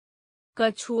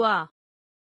 कछुआ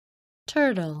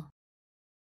turtle,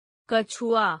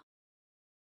 कछुआ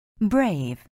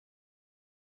brave,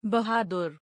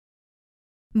 बहादुर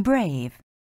brave,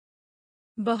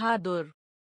 बहादुर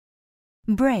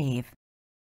brave,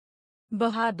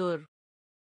 बहादुर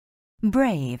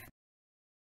brave,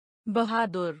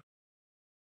 बहादुर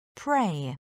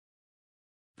pray,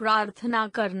 प्रार्थना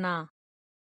करना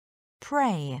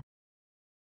pray,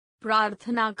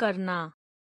 प्रार्थना करना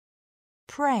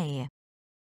pray,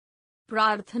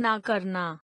 प्रार्थना करना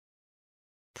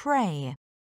pray,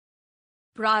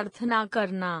 प्रार्थना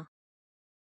करना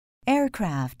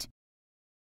aircraft,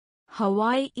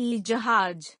 हवाई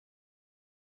जहाज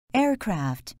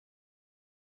aircraft,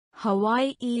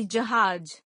 हवाई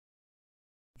जहाज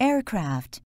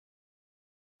aircraft,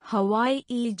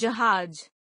 हवाई जहाज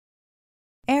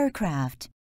aircraft,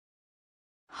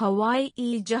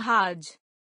 हवाई जहाज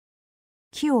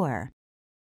cure,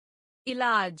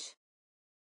 इलाज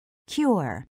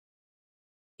cure,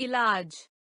 इलाज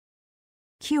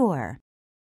cure,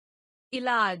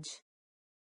 इलाज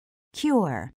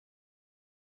cure,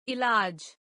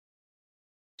 इलाज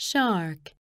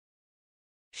shark,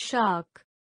 shark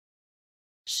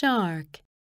shark,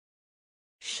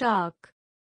 shark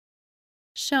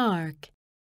shark,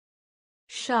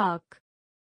 shark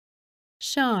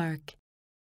shark,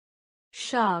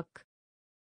 shark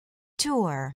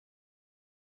tour,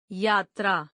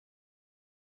 यात्रा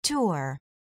tour,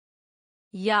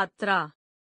 यात्रा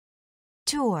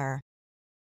tour,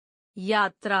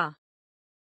 यात्रा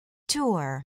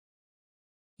tour,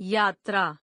 यात्रा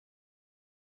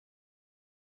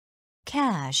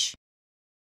cash,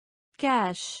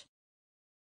 cash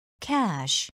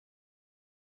cash,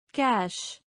 cash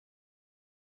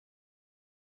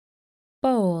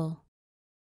bowl,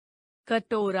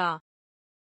 कटोरा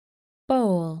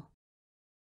bowl,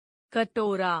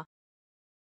 कटोरा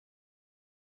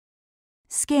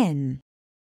skin,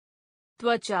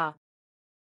 त्वचा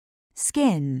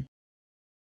skin,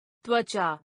 त्वचा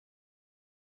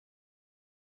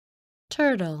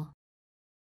turtle,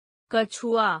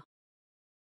 कछुआ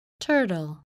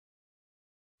turtle,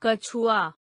 कछुआ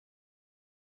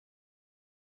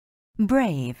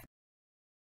brave,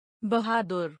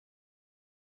 बहादुर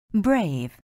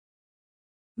brave,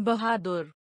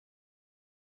 बहादुर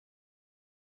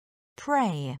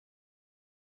pray,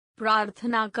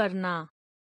 प्रार्थना करना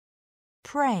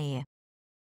pray,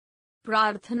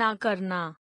 प्रार्थना करना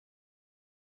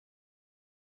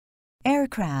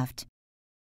aircraft,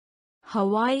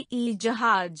 हवाई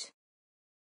जहाज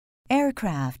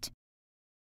aircraft,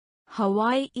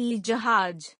 हवाई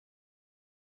जहाज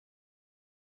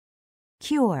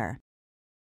cure,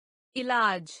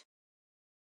 इलाज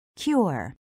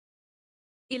cure,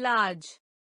 इलाज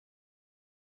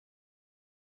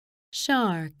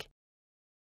shark,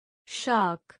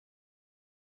 shark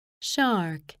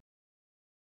shark,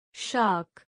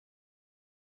 shark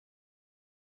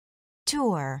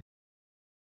tour,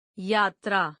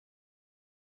 यात्रा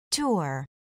tour,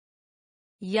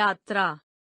 यात्रा